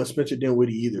high on Spencer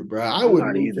Dinwiddie either, bro. I I'm would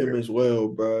not move him either. as well,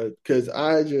 bro, because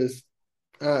I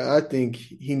think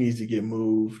he needs to get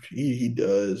moved. He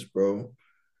does, bro.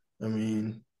 I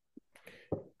mean,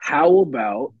 How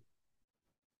about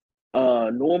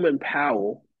Norman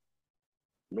Powell?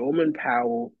 Norman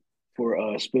Powell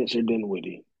for Spencer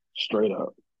Dinwiddie, straight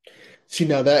up. see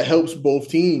now that helps both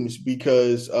teams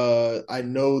because I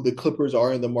know the Clippers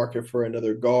are in the market for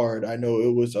another guard. I know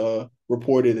it was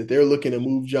reported that they're looking to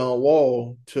move John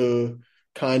Wall to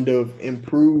kind of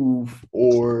improve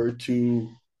or to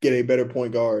get a better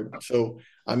point guard. So,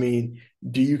 I mean,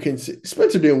 do you consider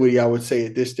Spencer Dinwiddie? I would say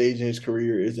at this stage in his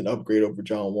career is an upgrade over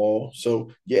John Wall.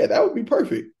 So, yeah, that would be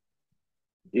perfect.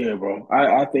 Yeah, bro.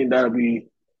 I think that'll be.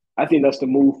 I think that's the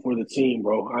move for the team,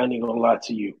 bro. I ain't even gonna lie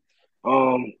to you.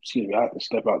 Excuse me. I have to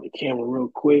step out the camera real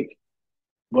quick.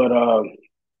 But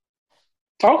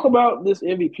talk about this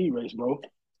MVP race, bro.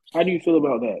 How do you feel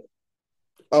about that?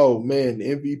 Oh man,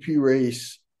 MVP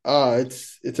race.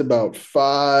 It's about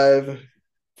 4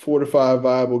 to 5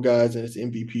 viable guys in this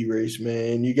MVP race,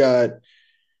 man. You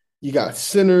got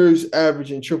centers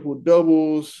averaging triple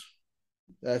doubles.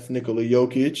 That's Nikola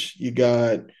Jokic. You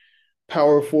got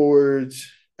power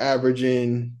forwards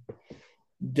averaging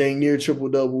dang near triple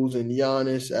doubles, and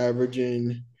Giannis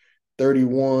averaging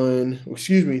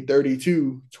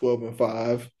 32, 12, and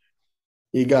 5.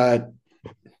 You got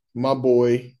my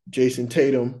boy Jason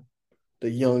Tatum, the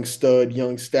young stud,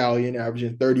 young stallion,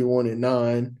 averaging 31 and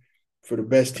 9 for the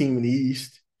best team in the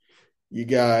East. You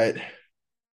got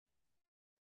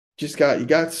you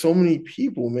got so many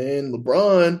people, man.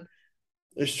 LeBron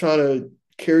is trying to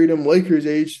carry them Lakers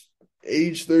age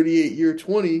 38, year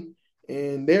 20,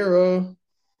 and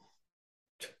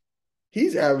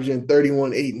he's averaging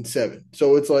 31, 8, and 7.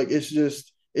 So it's like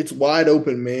it's wide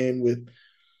open, man, with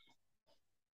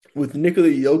Nikola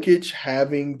Jokic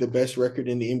having the best record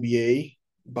in the NBA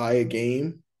by a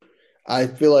game. I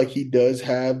feel like he does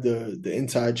have the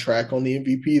inside track on the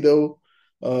MVP though.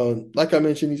 Like I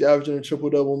mentioned, he's averaging a triple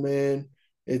double, man.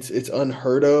 It's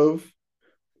unheard of,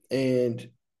 and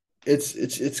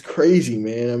it's crazy,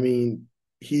 man. I mean,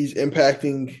 he's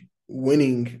impacting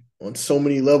winning on so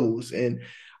many levels. And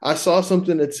I saw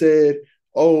something that said,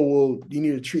 "Oh, well, you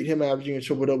need to treat him averaging a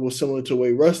triple double similar to the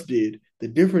way Russ did." The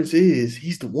difference is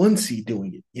he's the one seed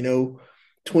doing it.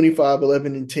 25,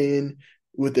 11, and 10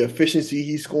 with the efficiency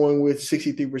he's scoring with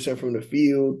 63% from the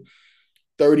field,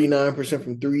 39%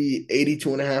 from three,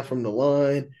 82.5 from the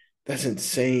line. That's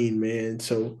insane, man.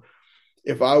 So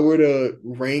if I were to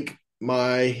rank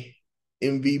my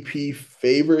MVP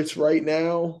favorites right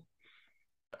now,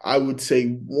 I would say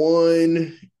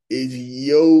one is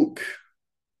Yoke.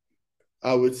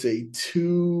 I would say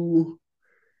two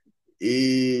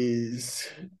is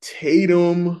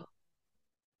Tatum.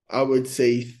 I would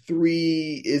say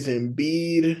three is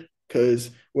Embiid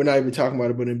because we're not even talking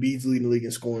about it, but Embiid's leading the league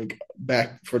in scoring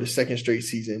back for the second straight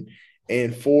season.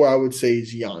 And four, I would say,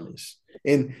 is Giannis.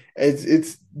 And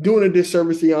it's doing a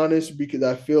disservice to Giannis because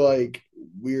I feel like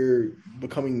we're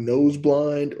becoming nose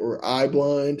blind or eye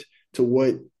blind to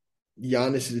what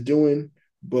Giannis is doing.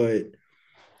 But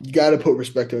you got to put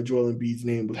respect on Joel Embiid's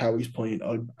name with how he's playing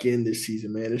again this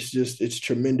season, man. It's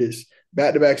tremendous.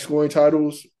 Back-to-back scoring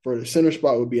titles for the center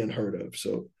spot would be unheard of.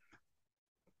 So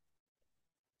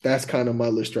that's kind of my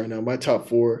list right now. My top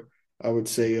four, I would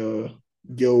say,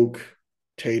 Yoke,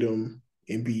 Tatum,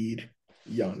 Embiid,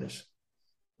 Giannis.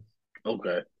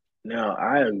 Okay. Now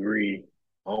I agree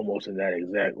almost in that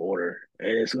exact order,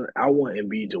 and I want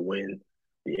Embiid to win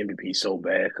the MVP so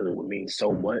bad because it would mean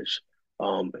so much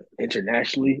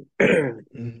internationally.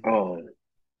 Mm-hmm. um,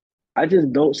 I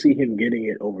just don't see him getting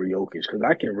it over Jokic because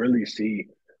I can really see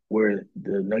where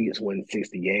the Nuggets win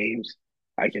 60 games.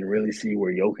 I can really see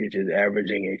where Jokic is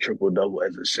averaging a triple double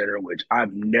as a center, which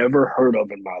I've never heard of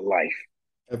in my life.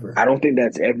 I Ever. don't think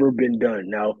that's ever been done.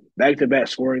 Now, back to back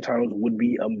scoring titles would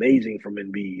be amazing from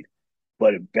Embiid,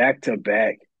 but back to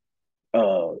back,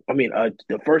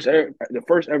 the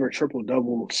first ever triple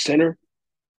double center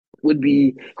would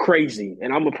be crazy.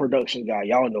 And I'm a production guy.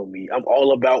 Y'all know me. I'm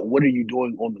all about what are you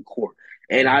doing on the court.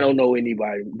 And I don't know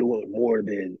anybody doing more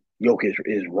than Jokic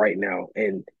is right now.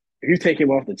 And if you take him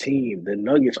off the team, the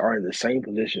Nuggets are in the same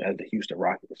position as the Houston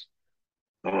Rockets.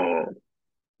 Um,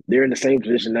 they're in the same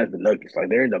position as the Nuggets. Like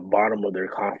they're in the bottom of their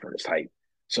conference type.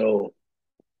 So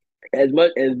as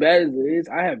bad as it is,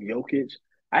 I have Jokic.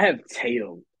 I have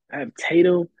Tatum. I have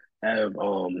Tatum. I have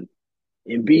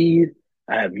Embiid.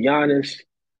 I have Giannis,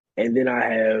 and then I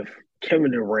have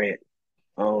Kevin Durant.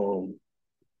 Um,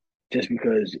 just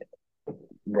because,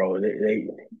 bro,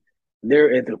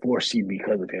 they're at the 4th seed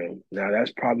because of him. Now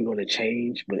that's probably going to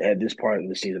change, but at this part of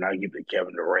the season, I give it to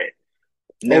Kevin Durant.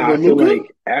 Now Over I feel Luca?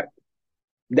 like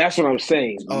that's what I'm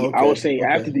saying. Oh, I was okay. saying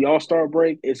Okay. after the All Star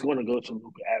break, it's going to go to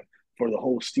Luka for the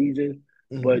whole season.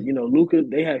 But Mm-hmm. Luka,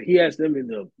 he has them in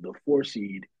the 4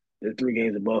 seed. They're 3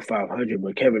 games above 500.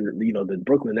 But Kevin, the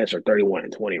Brooklyn Nets are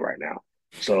 31-20 right now.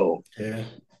 So Yeah.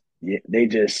 yeah,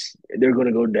 they're going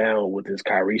to go down with this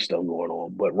Kyrie stuff going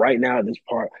on. But right now, this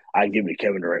part, I give it to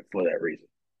Kevin Durant for that reason.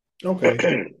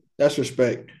 Okay. That's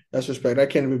respect. That's respect. I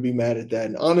can't even be mad at that.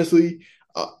 And honestly,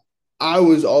 I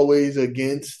was always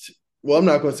against. Well, I'm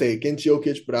not going to say against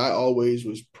Jokic, but I always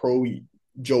was pro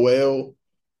Joel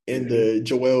in Mm-hmm. the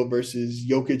Joel versus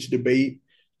Jokic debate,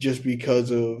 just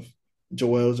because of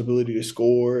Joel's ability to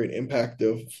score and impact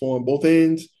the floor on both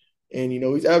ends. And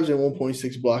he's averaging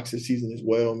 1.6 blocks this season as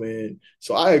well, man.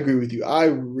 So I agree with you. I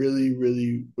really,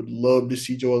 really would love to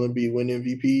see Joel Embiid win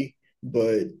MVP,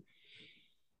 but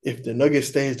if the Nuggets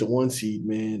stay as the one seed,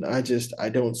 man, I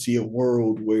don't see a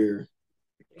world where,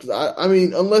 because I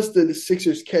mean, unless the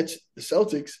Sixers catch the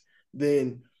Celtics,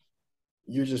 then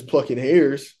you're just plucking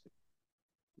hairs.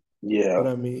 Yeah, But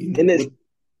I mean, and with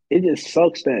it just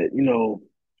sucks that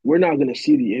we're not going to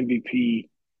see the MVP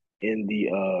in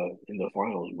the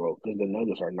finals, bro, because the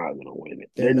Nuggets are not going to win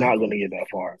it. they're They're not not going going to to get the that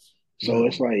far. finals, So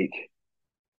it's no. like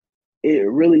it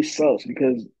really sucks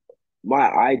because my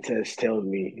eye test tells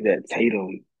me that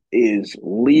Tatum is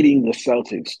leading the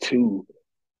Celtics to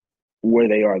where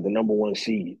they are, the number one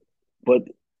seed. But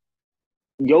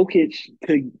Jokic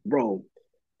could, bro.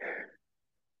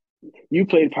 You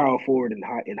played power forward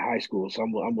in high school, so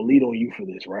I'm gonna lead on you for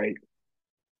this, right?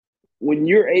 When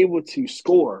you're able to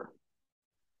score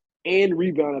and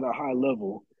rebound at a high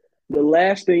level, the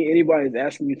last thing anybody's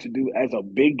asking you to do as a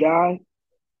big guy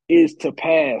is to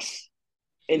pass,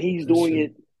 and That's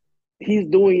true. He's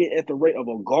doing it at the rate of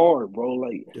a guard, bro.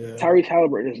 Like Yeah. Tyrese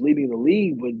Halliburton is leading the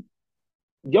league, but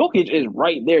Jokic is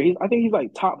right there. I think he's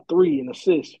like top three in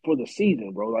assists for the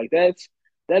season, bro. Like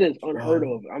that is unheard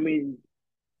Wow. of. I mean,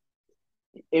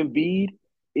 Embiid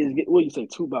is what do you say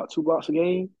about 2 blocks a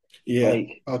game. Yeah.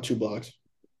 Like About 2 blocks.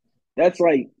 that's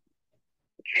like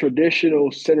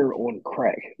traditional center on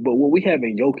crack. But what we have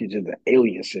in Jokic is an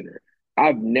alien center.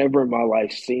 I've never in my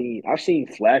life I've seen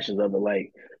flashes of it,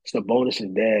 like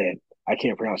Sabonis' dad. I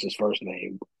can't pronounce his first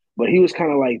name, but he was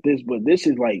kind of like this. But this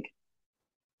is like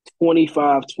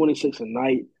 25, 26 a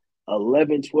night,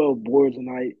 11, 12 boards a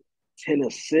night, 10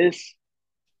 assists.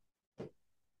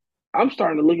 I'm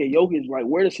starting to look at Jokic like,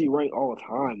 where does he rank all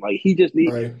time? Like,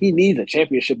 Right. he needs a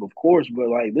championship, of course, but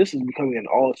like this is becoming an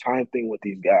all time thing with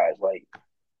these guys. Like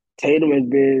Tatum has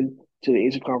been to the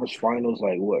Eastern Conference Finals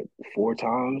like what 4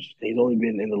 times. He's only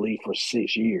been in the league for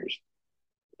 6 years.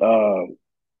 Uh,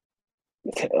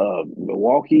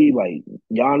 Milwaukee, like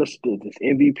Giannis, the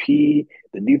MVP,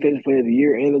 the Defensive Player of the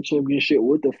Year, and the championship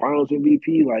with the Finals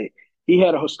MVP. Like he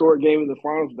had a historic game in the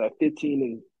Finals with that 50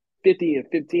 and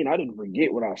 15. I didn't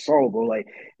forget what I saw, bro. Like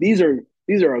these are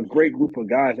a great group of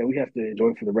guys that we have to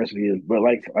enjoy for the rest of the year. But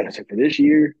like I said, for this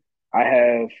year, I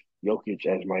have Jokic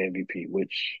as my MVP,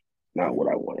 which not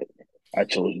what I wanted. I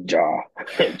chose Ja.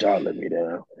 Ja let me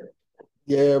down.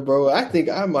 Yeah, bro. I think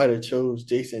I might have chose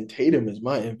Jason Tatum as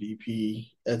my MVP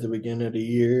at the beginning of the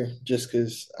year, just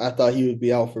because I thought he would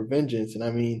be out for vengeance. And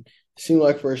I mean, it seemed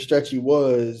like for a stretch he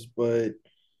was, but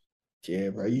yeah,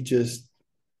 bro, you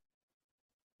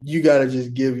gotta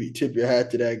just tip your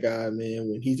hat to that guy, man,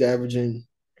 when he's averaging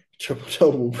triple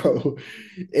double, bro.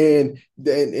 And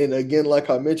again, like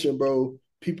I mentioned, bro,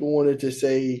 people wanted to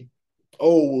say,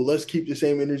 "Oh, well, let's keep the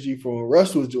same energy from when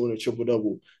Russ was doing a triple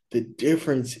double." The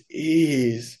difference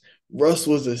is Russ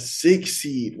was a 6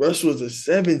 seed, Russ was a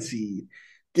 7 seed.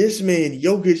 This man,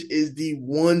 Jokic, is the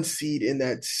 1 seed in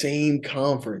that same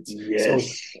conference. So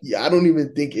Yes. yeah, I don't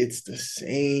even think it's the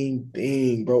same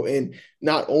thing, bro. And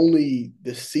not only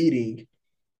the seeding,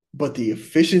 but the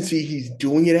efficiency he's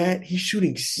doing it at, he's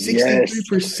shooting Yes.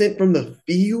 63% from the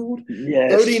field,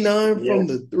 Yes. 39 from Yes.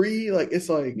 the three. Like it's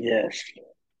like Yes.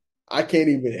 I can't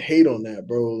even hate on that,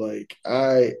 bro.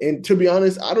 And to be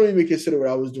honest, I don't even consider what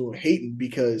I was doing hating,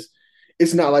 because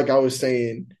it's not like I was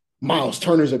saying Miles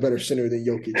Turner's a better center than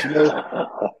Jokic.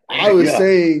 I was Yeah.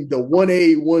 saying the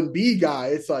 1A, 1B guy,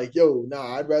 it's like, yo,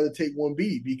 nah, I'd rather take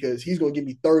 1B because he's going to give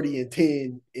me 30 and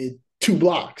 10 in 2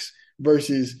 blocks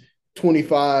versus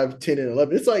 25, 10, and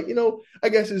 11. It's like, I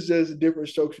guess it's just different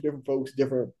strokes for different folks,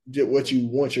 different what you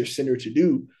want your center to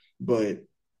do. But,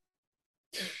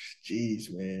 geez,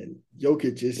 man, Jokic Bro,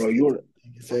 just, it's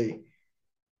you can say,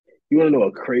 you want to know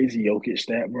a crazy Jokic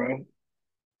stat, bro?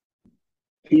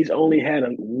 He's only had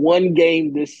one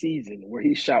game this season where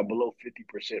he shot below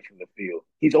 50% from the field.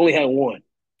 He's only had one.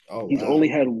 oh, He's only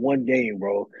wow. had one game,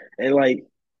 bro. And like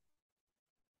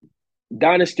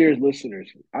Dynasty's listeners,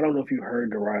 I don't know if you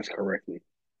heard the rise correctly.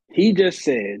 He just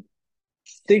said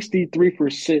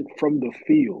 63% from the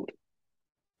field.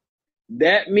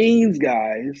 That means,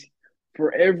 guys,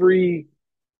 for every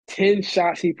 10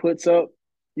 shots he puts up,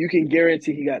 you can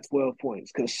guarantee he got 12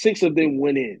 points because 6 of them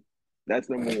went in. That's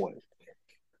number one.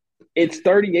 It's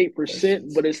That's 38%,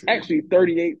 just but it's crazy, actually bro.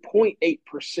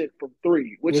 38.8% from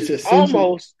three, which Which is essentially,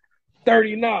 almost.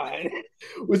 39.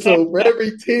 So for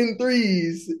every 10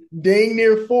 threes, dang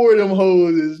near 4 of them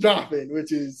hoes is dropping,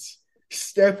 which is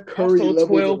Steph Curry Also levels of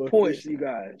 12 points, you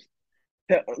efficiency.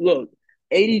 guys. Look,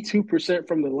 82%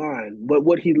 from the line. But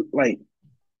what he like,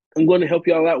 I'm going to help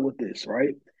y'all out with this,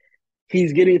 right?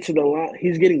 He's getting to the line.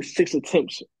 He's getting 6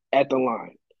 attempts at the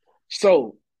line.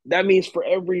 So that means for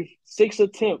every 6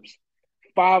 attempts,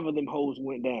 5 of them hoes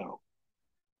went down.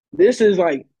 This is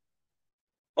like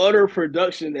utter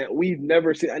production that we've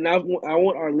never seen. And I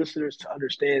want our listeners to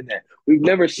understand that we've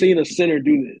never seen a center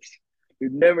do this.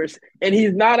 We've never, and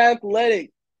he's not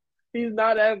athletic. He's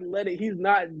not athletic. He's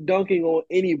not dunking on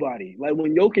anybody. Like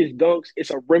when Jokic dunks, it's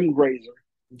a rim grazer.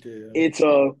 Yeah. It's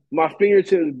my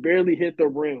fingertips barely hit the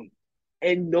rim,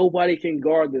 and nobody can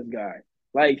guard this guy.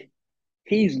 Like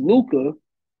he's Luka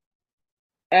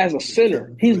as a center.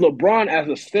 7 He's foot. LeBron as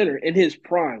a center in his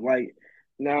prime. Like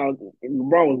now,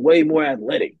 LeBron was way more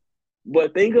athletic,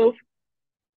 but think of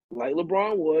like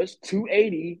LeBron was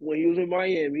 280 when he was in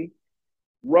Miami,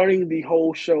 running the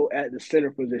whole show at the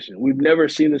center position. We've never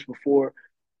seen this before.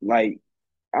 Like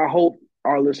I hope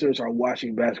our listeners are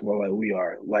watching basketball like we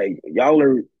are. Like y'all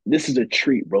are. This is a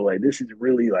treat, bro. Like this is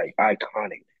really like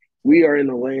iconic. We are in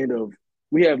the land of.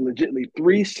 We have legitimately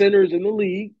 3 centers in the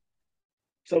league.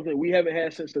 Something we haven't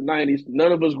had since the '90s.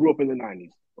 None of us grew up in the '90s,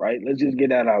 right? Let's just get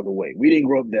that out of the way. We didn't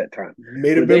grow up that time, May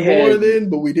have but they been had born then,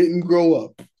 but we didn't grow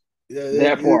up.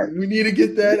 that part. We need to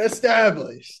get that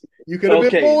established. You could have been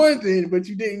Okay, born then, but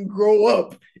you didn't grow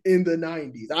up in the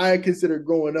 90s. I consider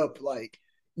growing up like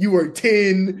you were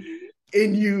 10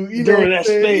 and you know what during I'm that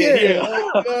saying? span, Yeah,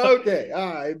 yeah. like, okay,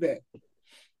 all right, bet.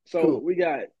 So Cool. we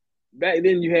got back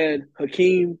then you had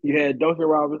Hakeem, you had Duncan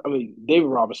Robinson, I mean David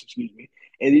Robinson, excuse me,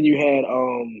 and then you had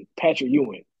Patrick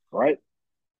Ewing, right?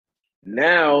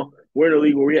 Now we're in a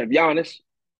league where we have Giannis,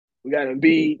 we got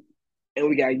Embiid, and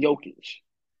we got Jokic.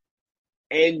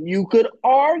 And you could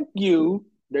argue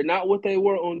they're not what they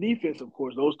were on defense, of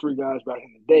course, those 3 guys back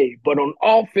in the day. But on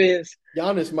offense,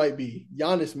 Giannis might be.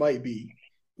 Giannis might be.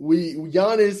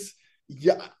 Giannis.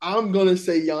 Yeah, I'm gonna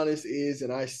say Giannis is,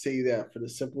 and I say that for the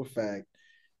simple fact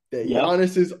that yeah,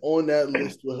 Giannis is on that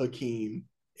list with Hakeem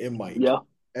and Mike yeah,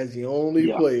 as the only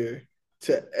yeah, player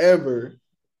to ever,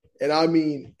 and I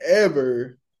mean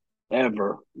ever,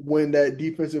 ever. win that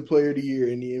Defensive Player of the Year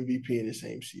and the MVP in the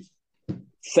same season.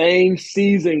 Same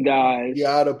season, You guys.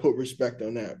 gotta put respect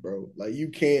on that, bro. Like you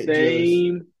can't just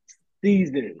Same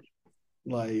season.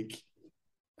 like.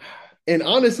 And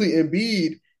honestly,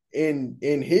 Embiid in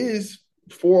his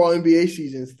 4 All NBA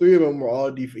seasons, 3 of them were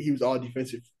all he was all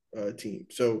defensive team.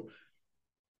 So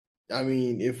I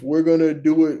mean, if we're gonna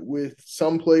do it with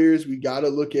some players, we got to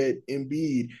look at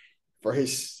Embiid for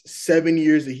his 7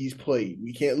 years that he's played.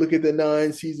 We can't look at the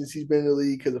 9 seasons he's been in the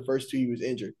league because the first 2 he was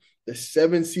injured. The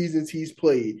 7 seasons he's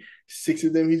played, 6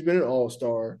 of them he's been an All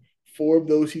Star. 4 of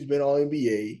those he's been All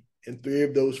NBA, and 3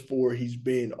 of those 4 he's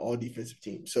been All Defensive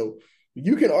Team. So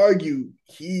you can argue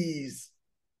he's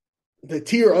the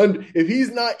tier under. If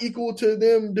he's not equal to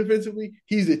them defensively,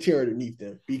 he's a tier underneath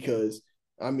them because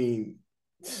I mean.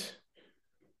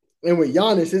 And with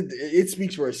Giannis, it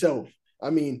speaks for itself. I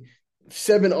mean,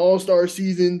 7 All-Star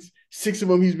seasons, 6 of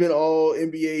them he's been All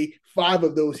NBA, 5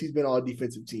 of those he's been All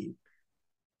Defensive Team,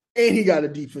 and he got a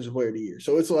Defensive Player of the Year.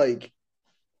 So it's like,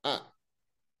 uh,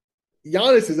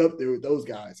 Giannis is up there with those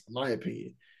guys, in my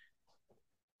opinion.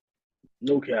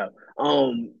 No cap.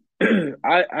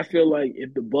 I feel like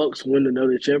if the Bucks win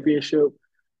another championship,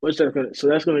 what's that gonna? So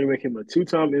that's gonna make him a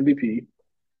 2-time MVP.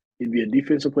 He'd be a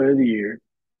Defensive Player of the Year.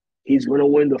 He's gonna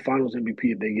win the Finals MVP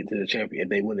if they get to the champion. If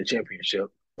they win the championship,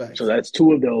 so Thanks. that's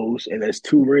 2 of those, and that's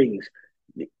 2 rings.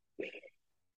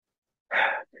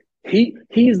 He's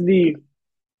the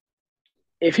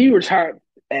if he retired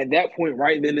at that point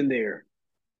right then and there,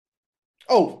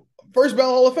 Oh, first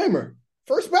ballot Hall of Famer.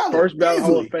 First ballot, first ballot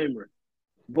Hall of easily. Famer.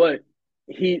 But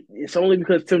it's only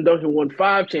because Tim Duncan won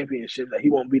 5 championships that he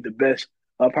won't be the best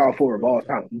power Power forward of forward.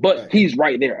 all time. But Thanks. he's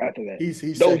right there after that. He's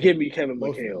Don't give second. me Kevin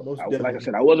Most McHale. most Like I definitely.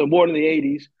 said, I wasn't born in the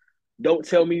 '80s. Don't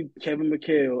tell me Kevin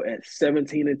McHale at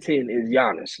 17 and 10 is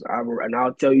Giannis. And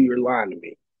I'll tell you you're lying to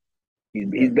me. He's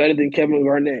Okay. better than Kevin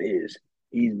Garnett is.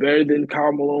 He's better than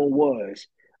Karl Malone was.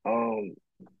 Um,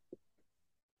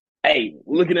 hey,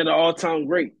 looking at an all-time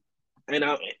great, and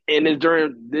it's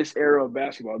during this era of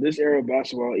basketball. This era of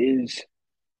basketball is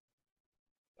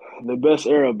the best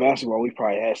era of basketball we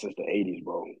probably had since the '80s,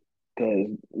 bro.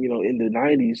 Because in the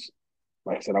 '90s,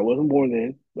 like I said, I wasn't born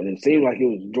then, but it seemed like it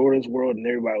was Jordan's world, and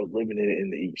everybody was living in it in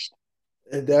the East.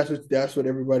 And that's what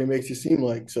everybody makes it seem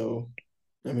like. So,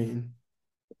 I mean,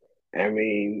 I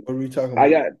mean, what are we talking I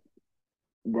about? got,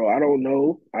 bro. I don't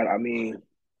know. I mean,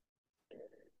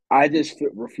 I just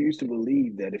refuse to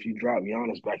believe that if you drop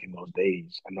Giannis back in those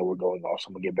days, I know we're going off, so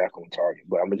I'm gonna get back on target.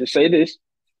 But I'm gonna just say this: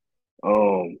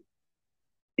 um,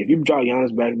 if you drop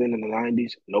Giannis back then in the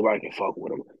 '90s, nobody can fuck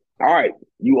with him. All right,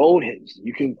 you old heads,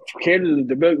 you can cater the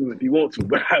debate if you want to,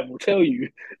 but I will tell you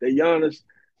that Giannis,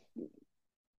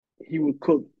 he would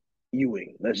cook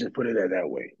Ewing. Let's just put it that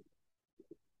way,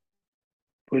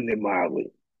 putting it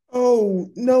mildly. Oh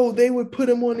no, they would put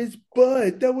him on his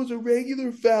butt. That was a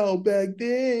regular foul back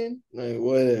then. Like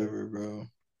whatever, bro.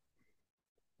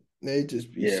 They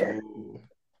just be Yeah, so.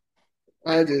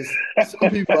 I just some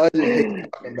people I just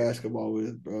hate talking basketball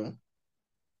with, bro.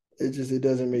 It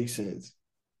doesn't make sense.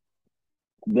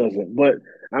 doesn't. But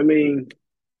I mean,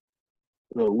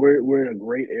 look, we're in a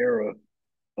great era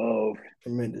of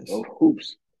Tremendous.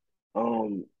 hoops.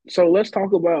 So let's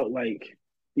talk about like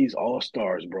these all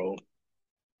stars, bro.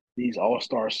 These all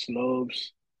star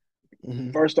snubs.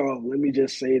 Hmm. First off, let me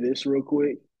just say this real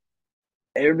quick.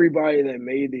 Everybody that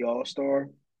made the all star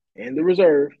and the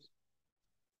reserves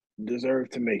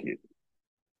deserved to make it.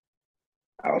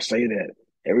 I'll say that.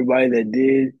 Everybody that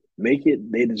did make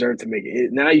it, they deserve to make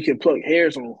it. Now you can pluck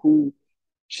hairs on who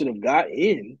should have got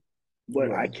in,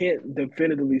 but I Right. can't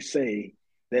definitively say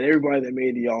that everybody that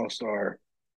made the all star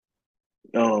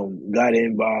got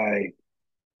in by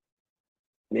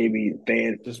maybe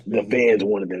Just the being fans lucky.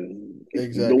 wanted them. The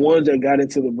Exactly. ones that got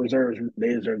into the reserves, they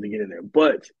deserve to get in there.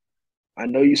 But I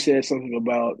know you said something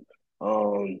about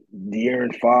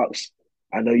De'Aaron Fox.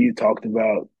 I know you talked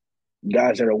about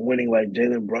guys that are winning like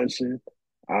Jalen Brunson.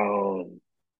 Um,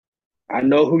 I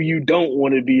know who you don't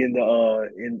want to be in the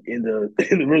in the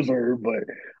in the reserve, but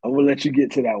I'm gonna let you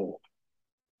get to that one.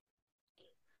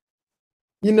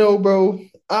 Bro,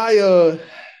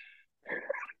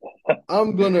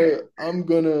 I'm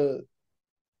gonna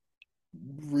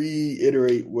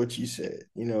reiterate what you said.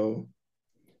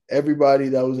 Everybody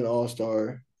that was an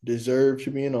all-star deserved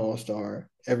to be an all-star.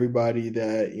 Everybody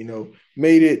that,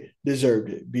 made it deserved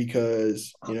it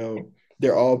because,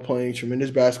 they're all playing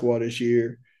tremendous basketball this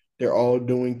year. They're all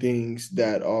doing things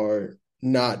that are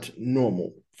not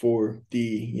normal for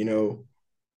the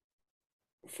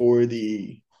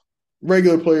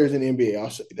regular players in the NBA. I'll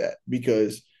say that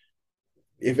because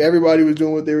if everybody was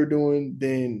doing what they were doing,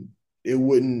 then there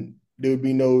would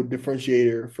be no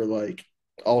differentiator for like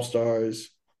all stars,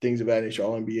 things of that nature,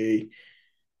 all NBA.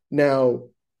 Now,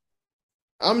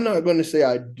 I'm not going to say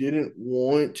I didn't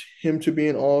want him to be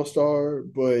an all star,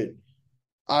 but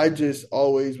I just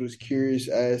always was curious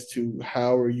as to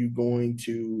how are you going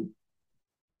to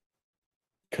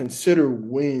consider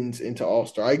wins into all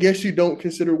star. I guess you don't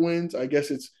consider wins. I guess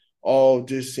it's all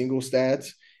just single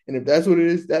stats. And if that's what it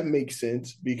is, that makes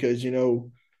sense because,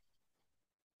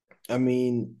 I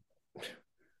mean,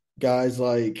 guys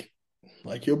like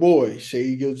your boy,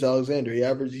 Shea Gildes Alexander,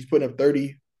 he's putting up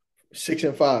 36-5,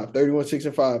 31,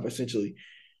 6-5, essentially.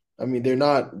 I mean, they're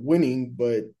not winning,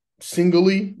 but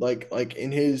singly, like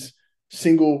in his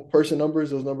single person numbers,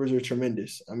 those numbers are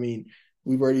tremendous. I mean,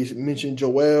 we've already mentioned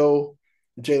Joel,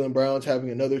 Jaylen Brown's having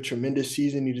another tremendous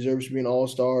season. He deserves to be an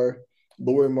all-star.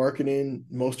 Lauri Markkanen,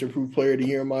 most improved player of the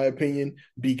year, in my opinion,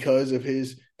 because of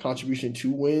his contribution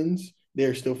to wins.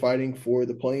 They're still fighting for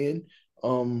the play-in.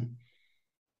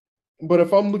 But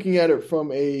if I'm looking at it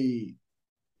from a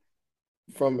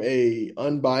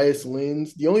unbiased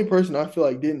lens, the only person I feel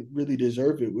like didn't really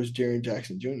deserve it was Jaren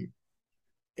Jackson Jr.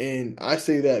 And I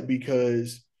say that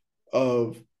because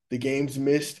of the games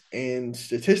missed and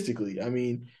statistically. I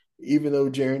mean, even though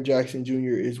Jaren Jackson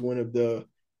Jr. is one of the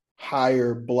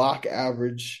higher block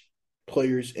average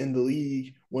players in the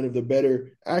league, one of the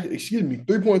better,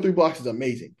 3.3 blocks is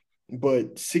amazing.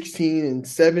 But 16 and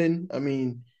 7, I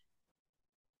mean,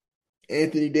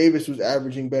 Anthony Davis was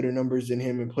averaging better numbers than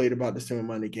him and played about the same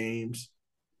amount of games.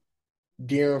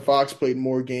 De'Aaron Fox played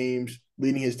more games,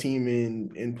 leading his team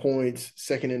in points,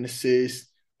 second in assists,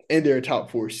 and they're a top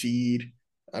four seed.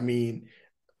 I mean,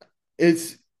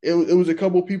 it was a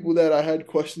couple people that I had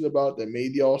questions about that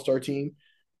made the All Star team.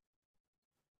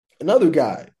 Another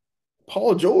guy,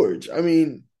 Paul George. I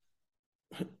mean,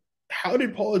 how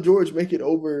did Paul George make it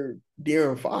over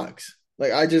De'Aaron Fox?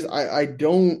 Like, I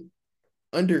don't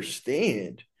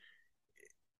understand.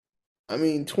 I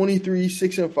mean, 23,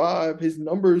 6-5, his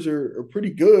numbers are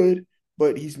pretty good,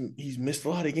 but he's missed a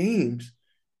lot of games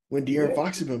when De'Aaron Yeah,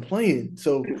 Fox has been playing.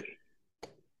 So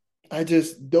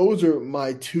those are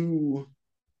my two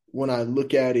when I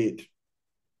look at it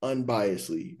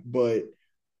unbiasedly. But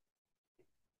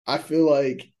I feel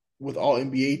like with all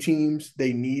NBA teams,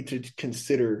 they need to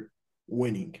consider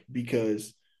winning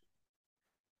because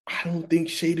I don't think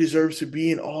Shea deserves to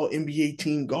be an all NBA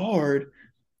team guard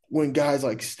when guys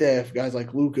like Steph, guys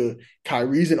like Luka,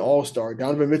 Kyrie's an all-star,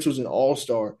 Donovan Mitchell's an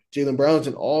all-star, Jaylen Brown's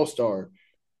an all-star,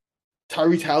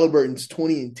 Tyrese Halliburton's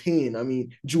 20 and 10. I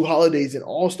mean, Jrue Holiday's an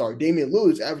all-star. Damian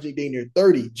Lillard's averaging day near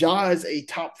 30. Ja's a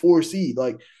top 4 seed.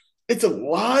 Like, it's a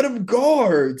lot of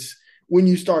guards when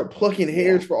you start plucking Yeah.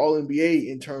 hairs for all NBA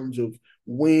in terms of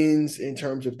wins, in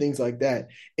terms of things like that.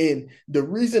 And the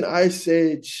reason I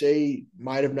said Shea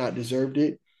might have not deserved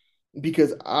it,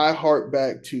 because I hark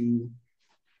back to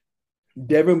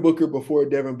Devin Booker before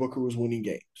Devin Booker was winning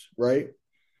games, right?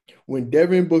 When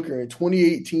Devin Booker in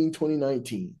 2018,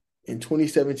 2019, and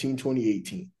 2017,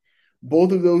 2018,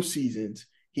 both of those seasons,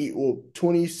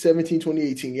 2017,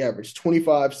 2018, he averaged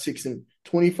 25, 6 and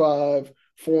 25,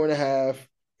 4.5,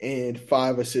 and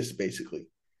 5 assists basically.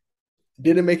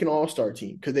 Didn't make an all-star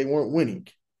team because they weren't winning.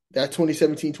 That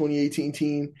 2017, 2018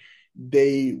 team,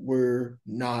 they were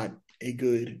not a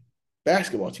good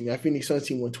basketball team. That Phoenix Suns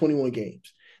team won 21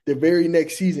 games. The very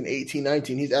next season, 18,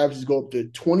 19, his averages go up to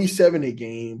 27 a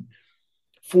game,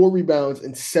 4 rebounds,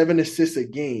 and 7 assists a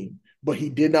game. But he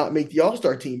did not make the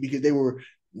All-Star team because they were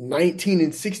 19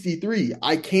 and 63.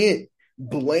 I can't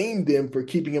blame them for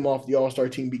keeping him off the All-Star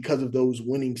team because of those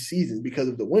winning seasons, because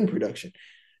of the win production.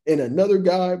 And another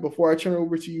guy, before I turn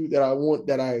over to you,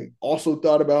 that I also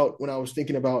thought about when I was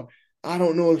thinking about, I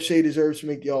don't know if Shea deserves to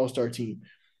make the All-Star team.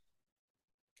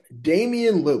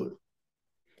 Damian Lillard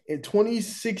in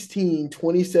 2016,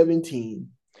 2017,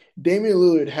 Damian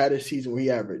Lillard had a season where he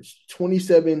averaged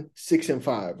 27, 6, and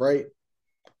 5, right?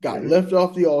 Got Mhm. left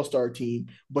off the All-Star team,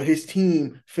 but his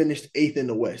team finished eighth in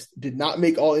the West. Did not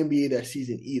make All NBA that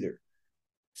season either.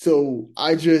 So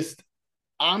I'm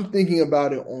thinking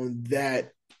about it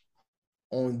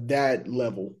on that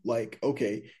level. Like,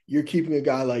 okay, you're keeping a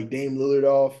guy like Dame Lillard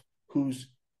off, who's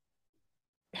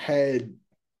had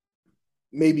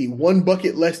maybe one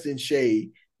bucket less than Shea,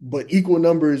 but equal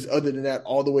numbers other than that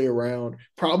all the way around.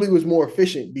 Probably was more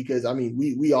efficient because I mean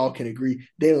we all can agree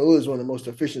Damian Lillard is one of the most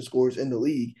efficient scorers in the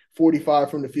league.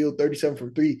 45 from the field, 37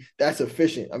 from three. That's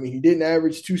efficient. I mean, he didn't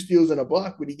average 2 steals and a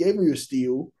block, but he gave you a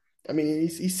steal. I mean,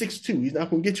 he's 6'2". He's not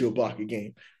going to get you a block a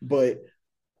game, but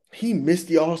he missed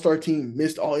the All-Star team,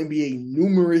 missed all NBA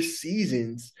numerous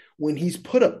seasons when he's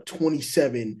put up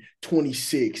 27,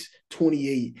 26,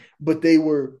 28, but they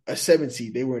were a 7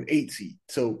 seed. They were an 8 seed.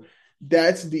 So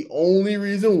that's the only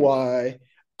reason why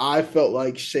I felt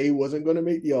like Shea wasn't going to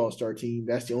make the All-Star team.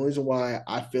 That's the only reason why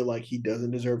I feel like he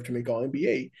doesn't deserve to make All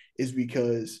NBA is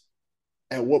because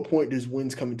at what point does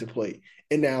wins come into play?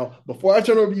 And now, before I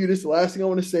turn over to you, this is the last thing I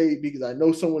want to say because I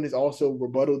know someone has also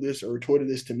rebutted this or retorted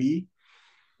this to me.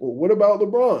 Well, what about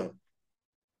LeBron?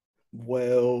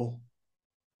 Well,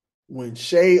 when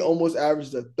Shea almost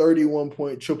averages a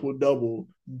 31-point triple double,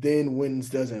 then wins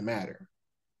doesn't matter.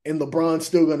 And LeBron's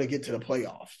still going to get to the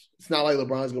playoffs. It's not like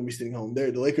LeBron's going to be sitting home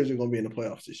there. The Lakers are going to be in the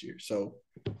playoffs this year. So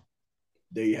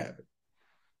there you have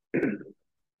it.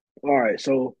 All right.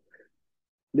 So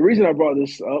the reason I brought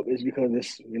this up is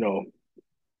because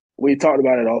we talked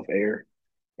about it off air,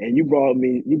 and you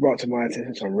brought to my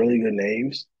attention some really good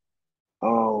names.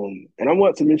 And I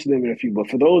want to mention them in a few, but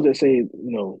for those that say,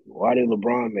 why did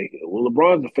LeBron make it? Well,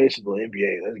 LeBron's the face of the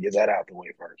NBA. Let's get that out the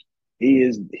way first. He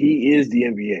is the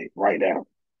NBA right now.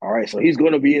 All right, so he's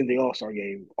going to be in the All-Star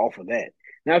game off of that.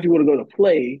 Now, if you want to go to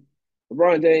play,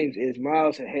 LeBron James is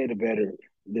miles ahead of better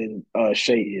than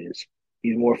Shea is.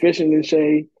 He's more efficient than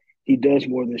Shea. He does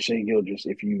more than Shea Gilgeous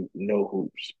if you know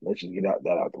hoops. Let's just get that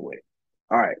out the way.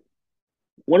 All right.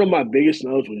 One of my biggest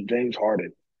notes was James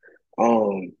Harden.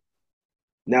 Um,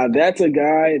 Now that's a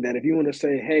guy that if you want to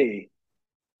say, hey,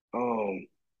 um,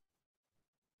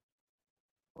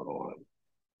 hold on,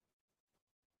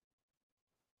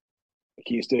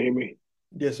 can you still hear me?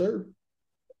 Yes, sir.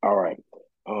 All right.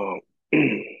 Um,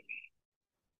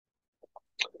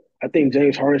 I think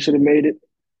James Harden should have made it.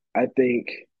 I think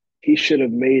he should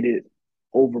have made it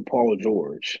over Paul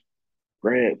George.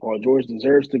 Granted, Paul George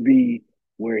deserves to be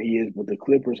where he is, but the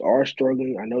Clippers are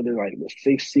struggling. I know they're like the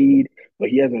 6th seed, but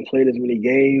he hasn't played as many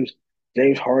games.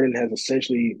 James Harden has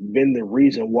essentially been the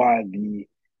reason why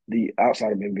the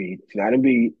outside of Embiid, it's not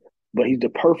Embiid, but he's the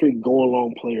perfect go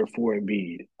along player for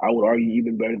Embiid. I would argue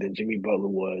even better than Jimmy Butler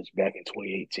was back in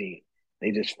 2018.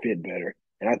 They just fit better.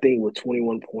 And I think with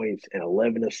 21 points and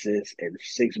 11 assists and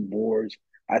 6 boards,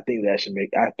 I think that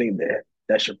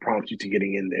should prompt you to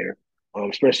getting in there,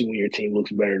 especially when your team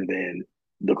looks better than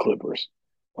the Clippers.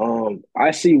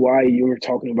 I see why you were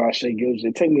talking about Shea Gilgeous.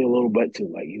 It took me a little bit to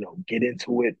get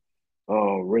into it,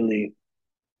 really,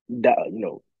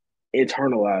 internalize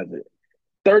it.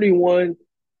 31,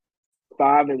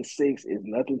 5 and 6 is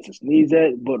nothing to sneeze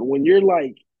at, but when you're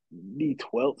like the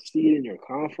 12th seed in your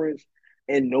conference,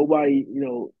 and nobody,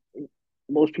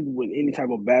 most people with any type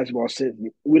of basketball sense,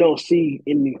 we don't see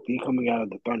anything coming out of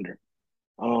the Thunder.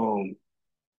 Um,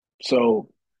 so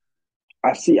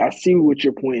I see what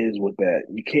your point is with that.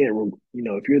 You can't,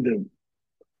 if you're the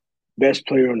best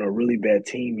player on a really bad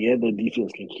team, yeah, the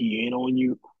defense can key in on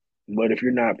you. But if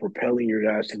you're not propelling your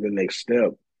guys to the next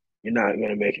step, you're not going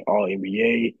to make it all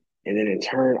NBA. And then in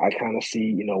turn, I kind of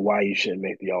see, why you shouldn't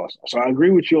make the All Star. So I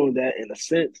agree with you on that in a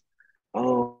sense.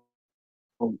 Um,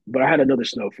 but I had another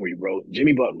snub for you, bro.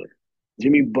 Jimmy Butler.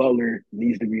 Jimmy Butler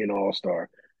needs to be an All Star.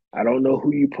 I don't know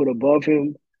who you put above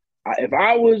him. If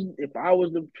I was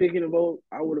the picking a vote,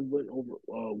 I would have went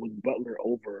over with Butler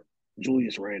over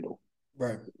Julius Randle.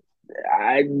 Right.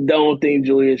 I don't think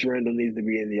Julius Randle needs to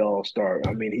be in the All Star.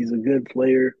 I mean, he's a good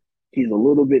player. He's a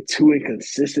little bit too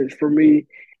inconsistent for me.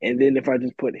 And then if I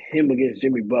just put him against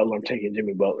Jimmy Butler, I'm taking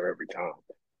Jimmy Butler every time,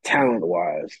 Right. talent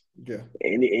wise, Yeah.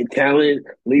 and talent,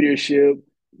 leadership,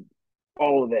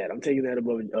 all of that. I'm taking that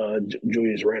above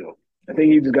Julius Randle. I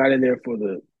think he just got in there for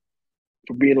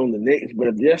being on the Knicks. But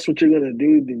if that's what you're gonna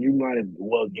do, then you might as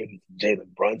well give it to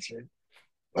Jalen Brunson.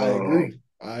 I Um, agree.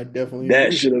 I definitely That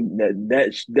agree. should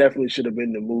have definitely should have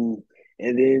been the move.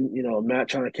 And then I'm not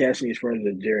trying to cast any aspersions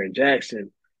at Jaren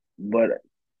Jackson, but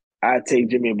I take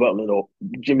Jimmy Butler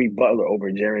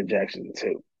over Jaren Jackson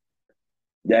too.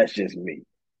 That's just me.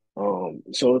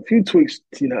 So a few tweaks,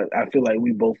 I feel like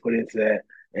we both put into that,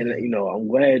 and Mhm. I'm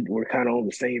glad we're kind of on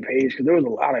the same page because there was a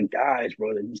lot of guys,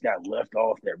 bro, that just got left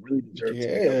off that really deserve to be up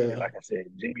there. Yeah. Like I said,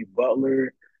 Jimmy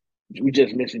Butler. We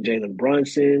just mentioned Jalen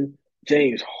Brunson,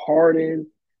 James Harden.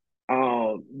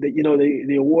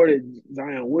 They awarded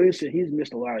Zion Williamson. He's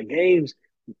missed a lot of games.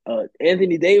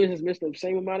 Anthony Davis has missed the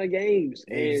same amount of games,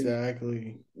 and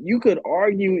Exactly. you could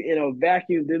argue in a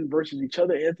vacuum then versus each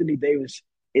other. Anthony Davis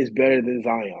is better than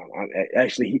Zion.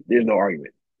 Actually, there's no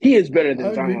argument. He is better I than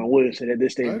agree. Zion Williamson at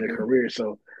this I stage of their agree. career.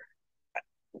 So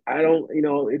I don't,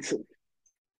 it's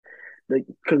like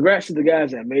congrats to the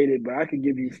guys that made it, but I could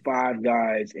give you five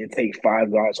guys and take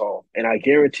five guys off, and I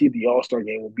guarantee the All Star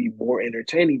game will be more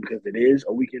entertaining because it is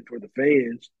a weekend for the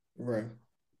fans. Right.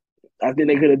 I think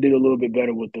they could have did a little bit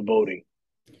better with the voting.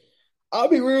 I'll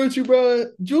be real with you, bro.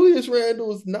 Julius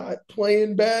Randle is not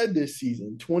playing bad this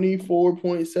season.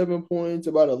 24.7 points,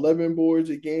 about 11 boards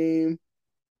a game.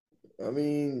 I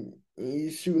mean,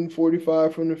 he's shooting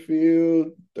 45 from the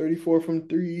field, 34 from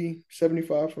three,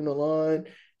 75 from the line.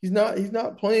 He's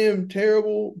not playing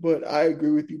terrible, but I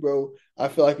agree with you, bro. I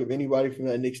feel like if anybody from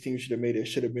that Knicks team should have made it, it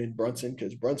should have been Brunson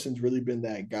because Brunson's really been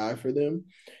that guy for them.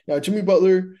 Now, Jimmy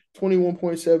Butler,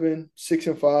 21.7, 6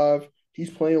 and 5.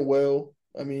 He's playing well.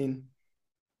 I mean,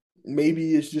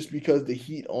 maybe it's just because the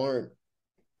Heat aren't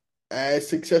as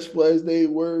successful as they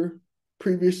were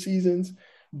previous seasons.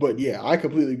 But yeah, I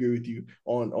completely agree with you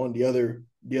on the other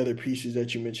pieces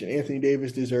that you mentioned. Anthony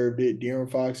Davis deserved it. De'Aaron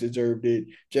Fox deserved it.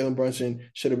 Jalen Brunson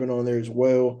should have been on there as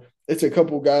well. It's a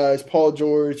couple guys. Paul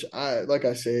George, like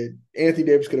I said, Anthony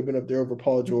Davis could have been up there over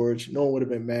Paul George. No one would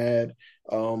have been mad.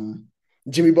 Um,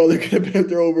 Jimmy Butler could have been up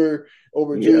there over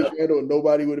Julius Yeah, Randle.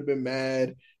 Nobody would have been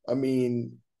mad. I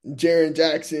mean, Jaren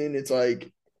Jackson, it's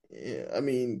like yeah, I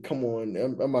mean, come on.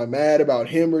 Am I mad about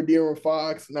him or De'Aaron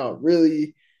Fox? Not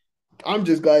really. I'm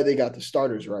just glad they got the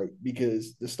starters right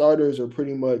because the starters are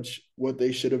pretty much what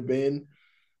they should have been.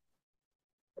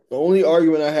 The only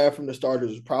argument I have from the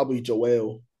starters is probably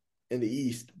Joel in the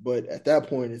East. But at that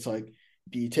point, it's like,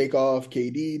 do you take off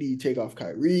KD? Do you take off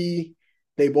Kyrie?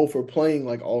 They both are playing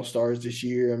like all stars this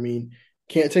year. I mean,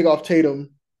 can't take off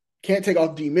Tatum. Can't take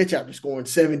off D Mitch after scoring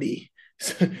 70.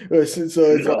 So it's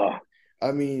like, no,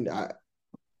 I mean,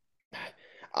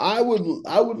 I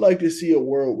would like to see a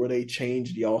world where they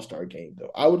change the All Star game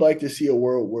though. I would like to see a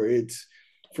world where it's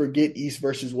forget East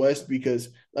versus West because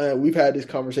we've had this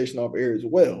conversation off air as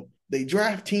well. They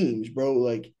draft teams, bro.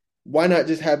 Like, why not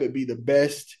just have it be the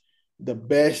best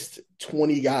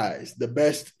 20 guys, the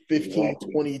best 15,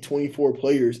 exactly. 20, 24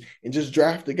 players, and just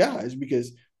draft the guys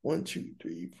because 1, 2,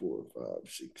 3, 4, 5,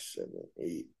 6, 7,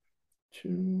 8,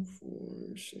 2,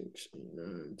 4, 6, 8,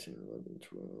 9, 10, 11,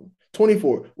 12,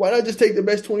 24. Why not just take the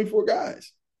best 24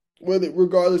 guys? Whether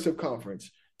regardless of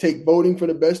conference. Take voting for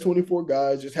the best 24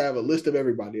 guys, just have a list of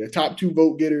everybody. The top two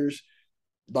vote getters,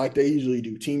 like they usually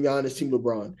do. Team Giannis, Team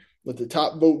LeBron. Let the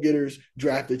top vote getters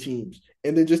draft the teams.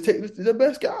 And then just take the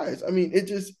best guys. I mean,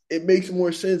 it makes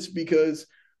more sense because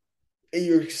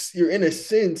you're in a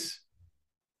sense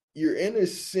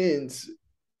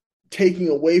taking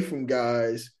away from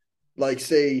guys like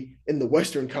say in the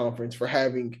Western Conference for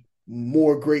having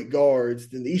more great guards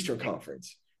than the Eastern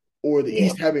Conference. or the Yeah,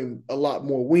 East having a lot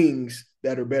more wings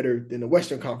that are better than the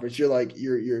Western Conference. You're like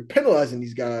you're penalizing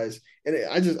these guys, and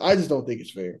I just don't think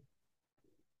it's fair.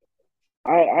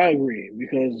 I agree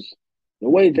because the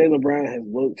way Jaylen Brown has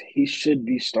looked, he should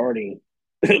be starting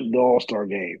the All Star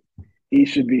game. He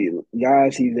should be,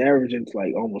 guys. He's averaging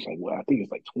like almost like what I think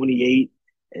it's like 28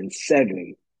 and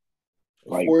 7,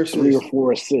 like Four 3 or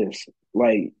 4 assists.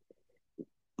 Like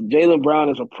Jaylen Brown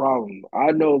is a problem.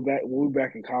 I know back when we were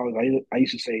back in college, I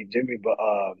used to say Jimmy, but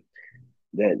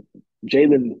that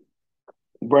Jaylen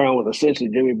Brown was essentially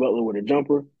Jimmy Butler with a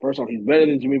jumper. First off, he's better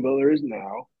than Jimmy Butler is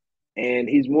now, and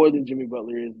he's more than Jimmy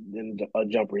Butler is than a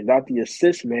jumper. He's not the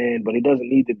assist man, but he doesn't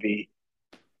need to be.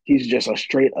 He's just a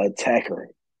straight attacker.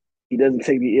 He doesn't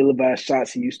take the ill-advised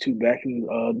shots he used to back in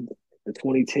the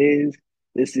 2010s.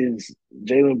 This is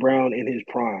Jaylen Brown in his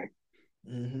prime.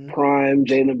 mm-hmm. Prime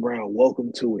Jaylen Brown.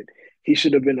 Welcome to it. He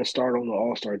should have been a starter on the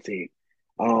All Star team.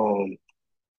 Um,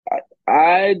 I,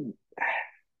 I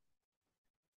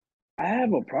I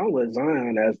have a problem with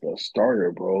Zion as the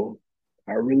starter, bro.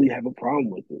 I really have a problem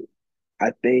with it.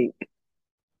 I think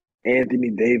Anthony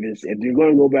Davis, if you're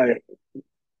going to go back,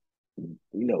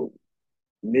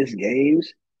 miss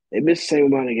games, they miss the same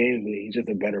amount of games, but he's just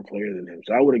a better player than him.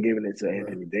 So I would have given it to Right.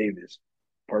 Anthony Davis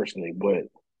personally. But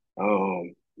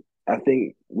um, I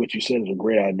think what you said is a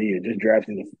great idea. Just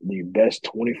drafting the best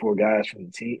 24 guys from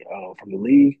the team, from the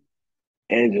league,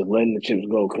 and just letting the chips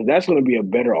go because that's going to be a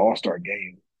better All Star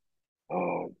game.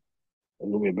 Um, it's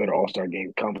going to be a better All Star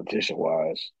game competition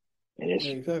wise, and it's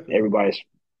Yeah, exactly. everybody's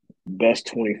best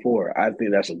 24. I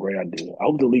think that's a great idea. I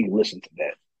hope the league listens to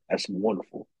that. That's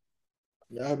wonderful.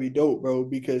 That'd be dope, bro.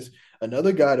 Because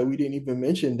another guy that we didn't even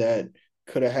mention that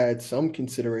could have had some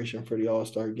consideration for the All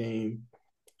Star game,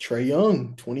 Trae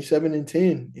Young, 27 and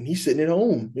 10, and he's sitting at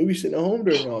home. He'll be sitting at home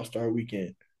during the All Star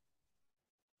weekend.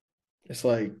 It's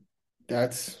like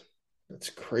that's that's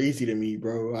crazy to me,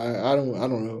 bro. I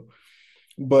don't know.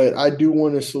 But I do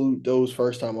want to salute those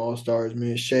first time All Stars,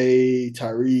 man. Shea,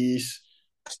 Tyrese,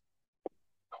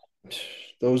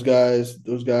 those guys,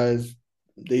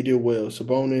 they did well.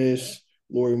 Sabonis,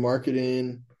 Laurie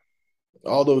Marketing,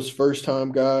 all those first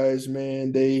time guys,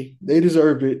 man, they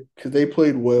deserved it because they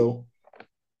played well.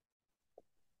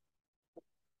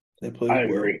 They I played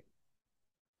well. agree.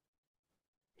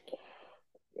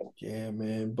 Yeah,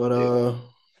 man. But Yeah.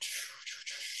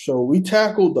 so we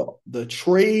tackled the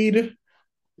trade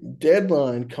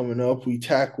deadline coming up. We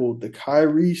tackled the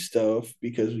Kyrie stuff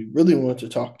because we really wanted to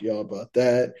talk to y'all about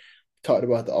that. Talked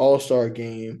about the All-Star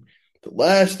game. The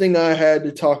last thing I had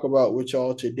to talk about with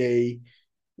y'all today,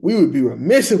 we would be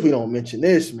remiss if we don't mention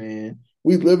this, man.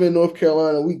 We live in North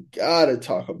Carolina. We gotta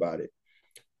talk about it.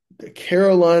 The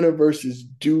Carolina versus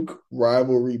Duke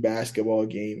rivalry basketball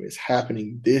game is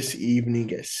happening this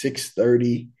evening at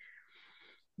 6:30.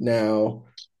 Now,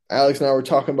 Alex and I were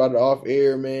talking about it off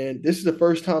air, man. This is the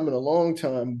first time in a long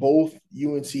time both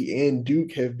UNC and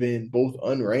Duke have been both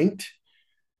unranked,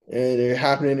 and they're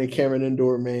happening in Cameron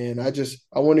Indoor, man.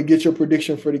 I want to get your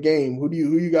prediction for the game. Who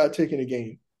you got taking the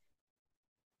game?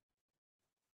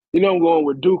 I'm going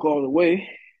with Duke all the way.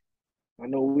 I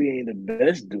know we ain't the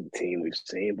best Duke team we've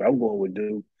seen, but I'm going with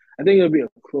Duke. I think it'll be a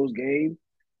close game.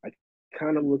 I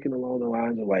kind of looking along the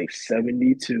lines of like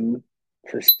 72-69.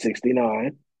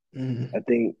 Mm, I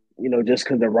think, just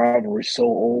because the rivalry is so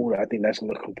old, I think that's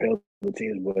going to compel the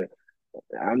teams. But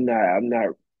I'm not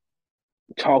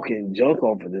talking junk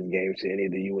off of this game to any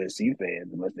of the UNC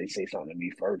fans unless they say something to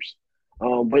me first.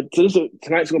 But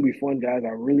tonight's gonna be fun, guys. I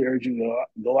really urge you to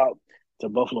go out to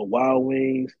Buffalo Wild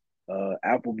Wings,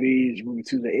 Applebee's, Ruby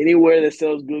Tuesday, anywhere that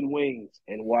sells good wings,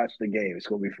 and watch the game. It's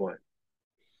gonna be fun.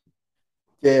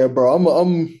 yeah, bro.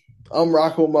 I'm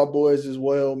rocking with my boys as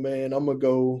well, man. I'm gonna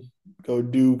go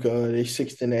Duke. They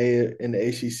sixth in the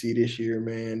ACC this year,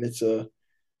 man. It's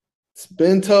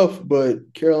been tough,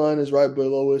 but Carolina's right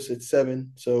below us at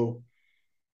 7. So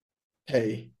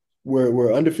hey,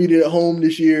 we're undefeated at home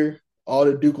this year. All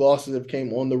the Duke losses have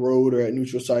came on the road or at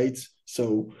neutral sites.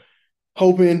 So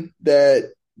hoping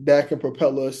that that can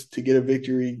propel us to get a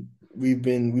victory. We've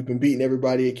been beating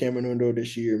everybody at Cameron Indoor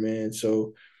this year, man.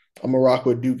 So I'm gonna rock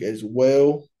with Duke as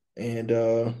well. And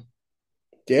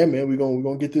yeah, man, we're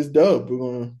gonna get this dub.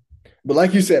 But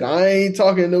like you said, I ain't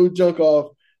talking no junk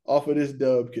off of this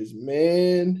dub because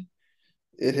man,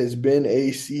 it has been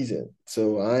a season.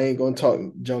 So I ain't gonna talk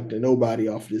junk to nobody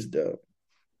off this dub.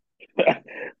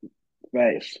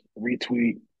 Nice.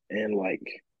 Retweet and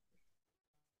like.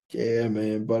 Yeah,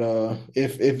 man. But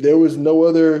if there was no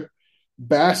other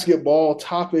basketball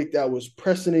topic that was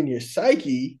pressing in your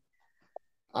psyche,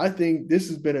 I think this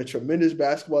has been a tremendous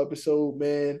basketball episode,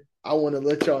 man. I want to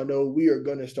let y'all know we are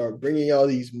going to start bringing y'all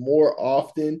these more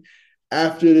often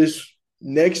after this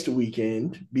next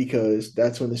weekend because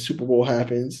that's when the Super Bowl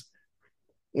happens.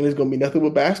 And there's going to be nothing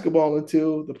but basketball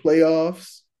until the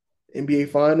playoffs, NBA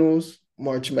Finals,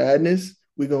 March Madness.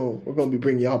 We're gonna be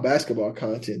bringing y'all basketball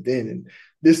content then, and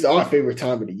this is our favorite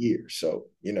time of the year. So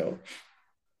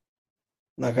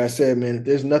like I said, man, if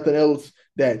there's nothing else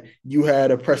that you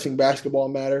had a pressing basketball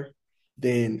matter,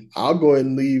 then I'll go ahead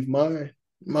and leave my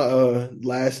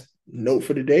last note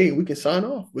for the day, and we can sign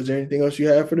off. Was there anything else you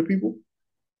have for the people?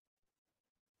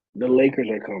 The Lakers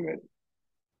are coming.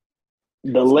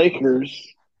 The Lakers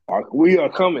we are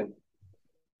coming.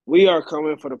 We are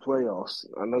coming for the playoffs.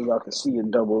 I know y'all can see a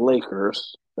double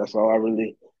Lakers. That's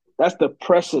the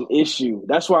pressing issue.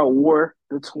 That's why I wore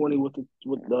the 20 with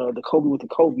the Kobe with the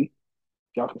Kobe.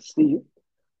 Y'all can see it.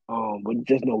 But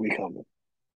just know we coming.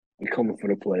 We coming for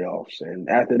the playoffs. And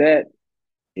after that,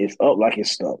 it's up like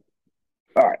it's stuck.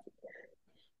 All right.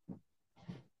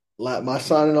 Like my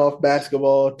signing off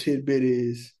basketball tidbit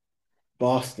is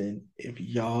Boston. If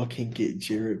y'all can get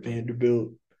Jared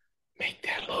Vanderbilt, make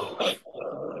that move.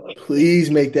 Please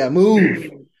make that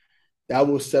move. That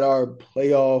will set our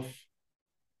playoff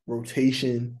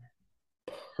rotation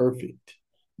perfect.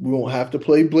 We won't have to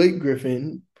play Blake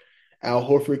Griffin. Al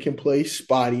Horford can play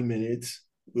spotty minutes.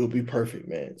 We'll be perfect,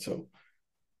 man. So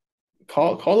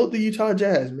call up the Utah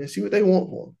Jazz, man. See what they want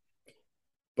for him.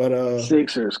 But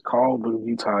Sixers, call the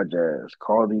Utah Jazz.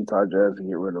 Call the Utah Jazz and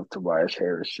get rid of Tobias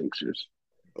Harris. Sixers.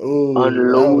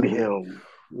 Unload him.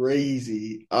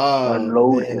 Crazy.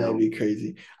 Unload man, him. that'd be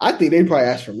crazy. I think they'd probably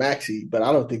ask for Maxey, but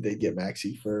I don't think they'd get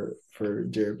Maxey for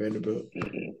Jared Vanderbilt.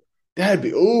 Mm-hmm. That'd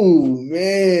be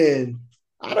man.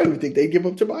 I don't even think they'd give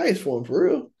up Tobias for him for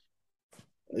real.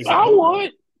 I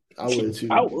would. I would too.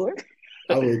 I would.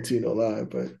 I would too, no lie.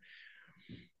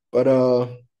 But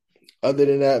other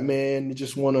than that, man,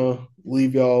 just want to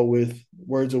leave y'all with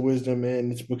words of wisdom,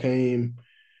 man. It's became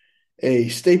a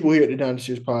staple here at the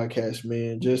Dynastyers podcast,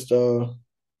 man. Just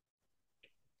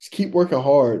keep working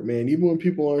hard, man. Even when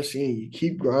people aren't seeing you,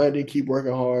 keep grinding, keep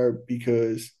working hard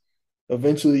because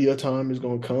eventually your time is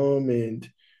going to come. And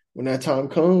when that time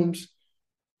comes,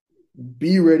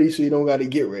 be ready so you don't got to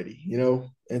get ready,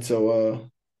 And so,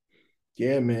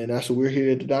 yeah, man, that's what we're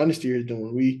here at the Dynastyers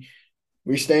doing.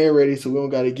 We're staying ready so we don't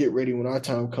got to get ready when our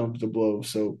time comes to blow.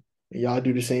 So y'all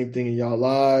do the same thing in y'all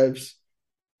lives.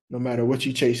 No matter what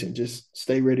you're chasing, just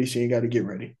stay ready so you ain't got to get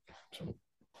ready. So.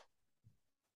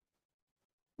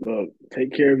 Look,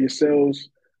 take care of yourselves.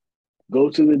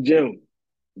 Go to the gym.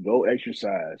 Go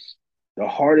exercise. The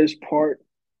hardest part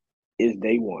is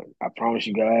day one. I promise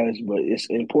you guys, but it's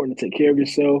important to take care of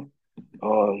yourself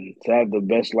to have the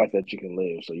best life that you can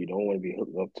live. So you don't want to be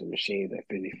hooked up to machines at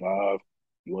 55.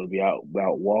 You want to be out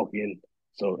walking.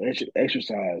 So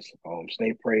exercise,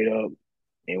 stay prayed up,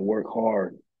 and work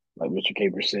hard. Like Mr.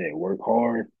 Caper said, work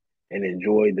hard and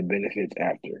enjoy the benefits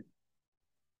after.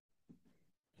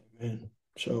 Amen.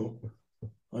 So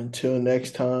until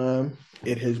next time,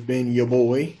 it has been your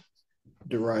boy,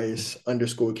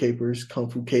 Darius_Capers, Kung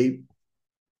Fu Cape.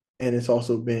 And it's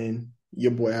also been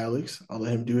your boy Alex. I'll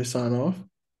let him do his sign off.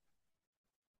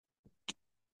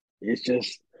 It's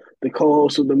just the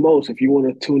co-host of the most. If you want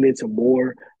to tune into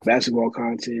more basketball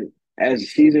content as the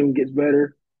season gets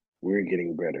better, we're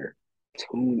getting better.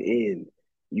 Tune in.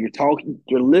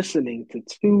 You're listening to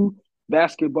two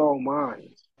basketball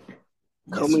minds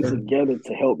coming together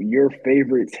to help your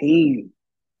favorite team.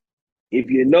 If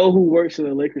you know who works in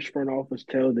the Lakers front office,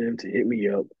 tell them to hit me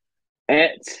up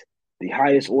at the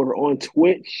highest order on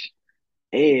Twitch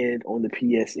and on the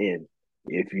PSN.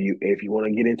 If you want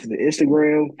to get into the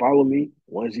Instagram, follow me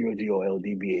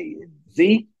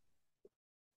 10GOLDBAZ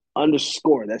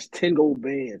 _. That's 10 gold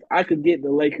bands. I could get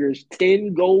the Lakers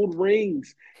 10 gold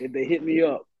rings if they hit me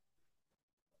up.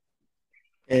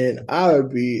 And I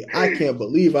can't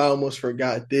believe I almost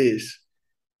forgot this.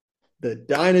 The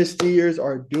Dynastyers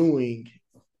are doing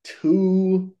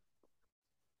 2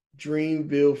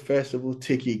 Dreamville Festival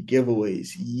ticket giveaways.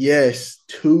 Yes,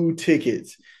 2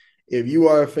 tickets. If you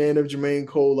are a fan of Jermaine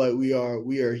Cole like we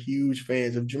are huge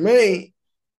fans of Jermaine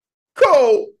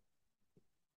Cole.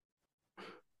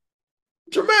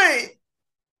 Jermaine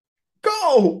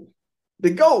Cole.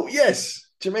 The GOAT, yes.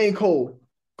 Jermaine Cole.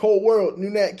 Cold World, new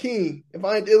Nat King. If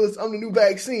I ain't the illest, I'm the new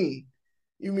vaccine.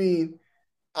 You mean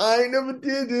I ain't never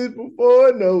did this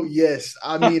before? No. Yes.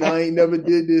 I mean, I ain't never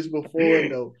did this before?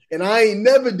 No. And I ain't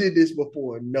never did this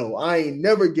before? No. I ain't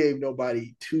never gave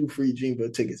nobody 2 free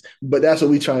Dreamville tickets. But that's what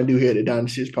we try and do here at the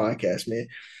Dynastyers podcast, man.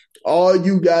 All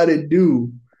you got to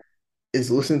do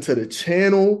is listen to the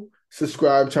channel,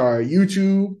 subscribe to our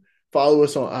YouTube, follow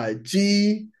us on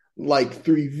IG, like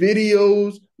 3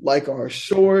 videos, like our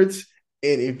shorts.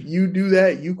 And if you do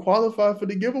that, you qualify for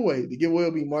the giveaway. The giveaway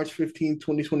will be March 15th,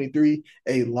 2023,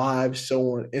 a live show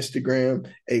on Instagram,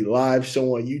 a live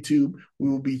show on YouTube. We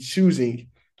will be choosing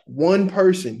one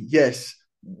person, yes,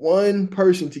 one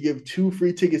person to give 2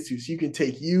 free tickets to. So you can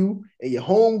take you and your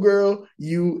homegirl,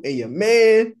 you and your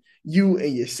man, you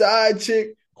and your side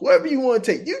chick, whoever you want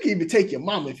to take. You can even take your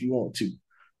mom if you want to.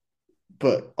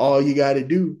 But all you got to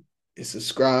do is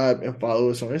subscribe and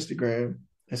follow us on Instagram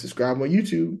and subscribe on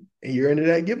YouTube, and you're into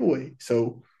that giveaway.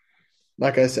 So,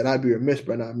 like I said, I'd be remiss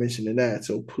by not mentioning that.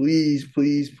 So please,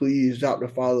 please, please drop the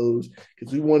follows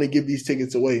because we want to give these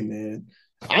tickets away, man.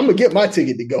 I'm gonna get my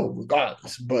ticket to go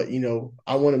regardless, but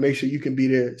I want to make sure you can be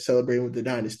there celebrating with the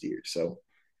Dynastyers. So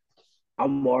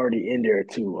I'm already in there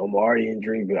too. I'm already in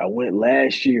Dreamville. I went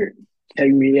last year.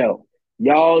 Take me out.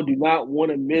 Y'all do not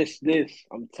want to miss this.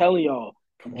 I'm telling y'all,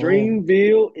 come on,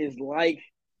 Dreamville is like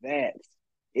that.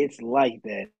 It's like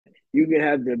that. You can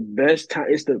have the best time.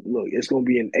 It's gonna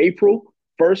be in April,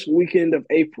 first weekend of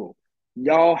April.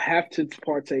 Y'all have to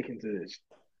partake into this.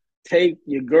 Take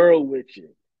your girl with you.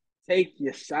 Take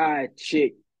your side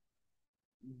chick.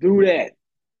 Do that.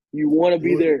 You want to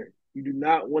be do it. there. You do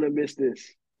not want to miss this.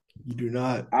 You do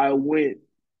not. I went.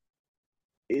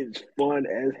 It's fun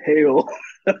as hell.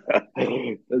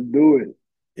 Let's do it.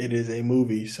 It is a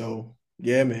movie. So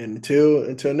yeah, man.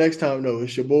 Until next time, though,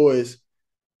 it's your boys.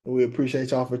 And we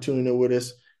appreciate y'all for tuning in with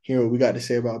us, hearing what we got to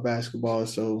say about basketball.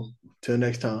 So till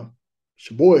next time, it's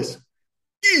your boys.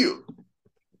 Yeah.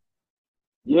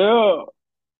 Yeah.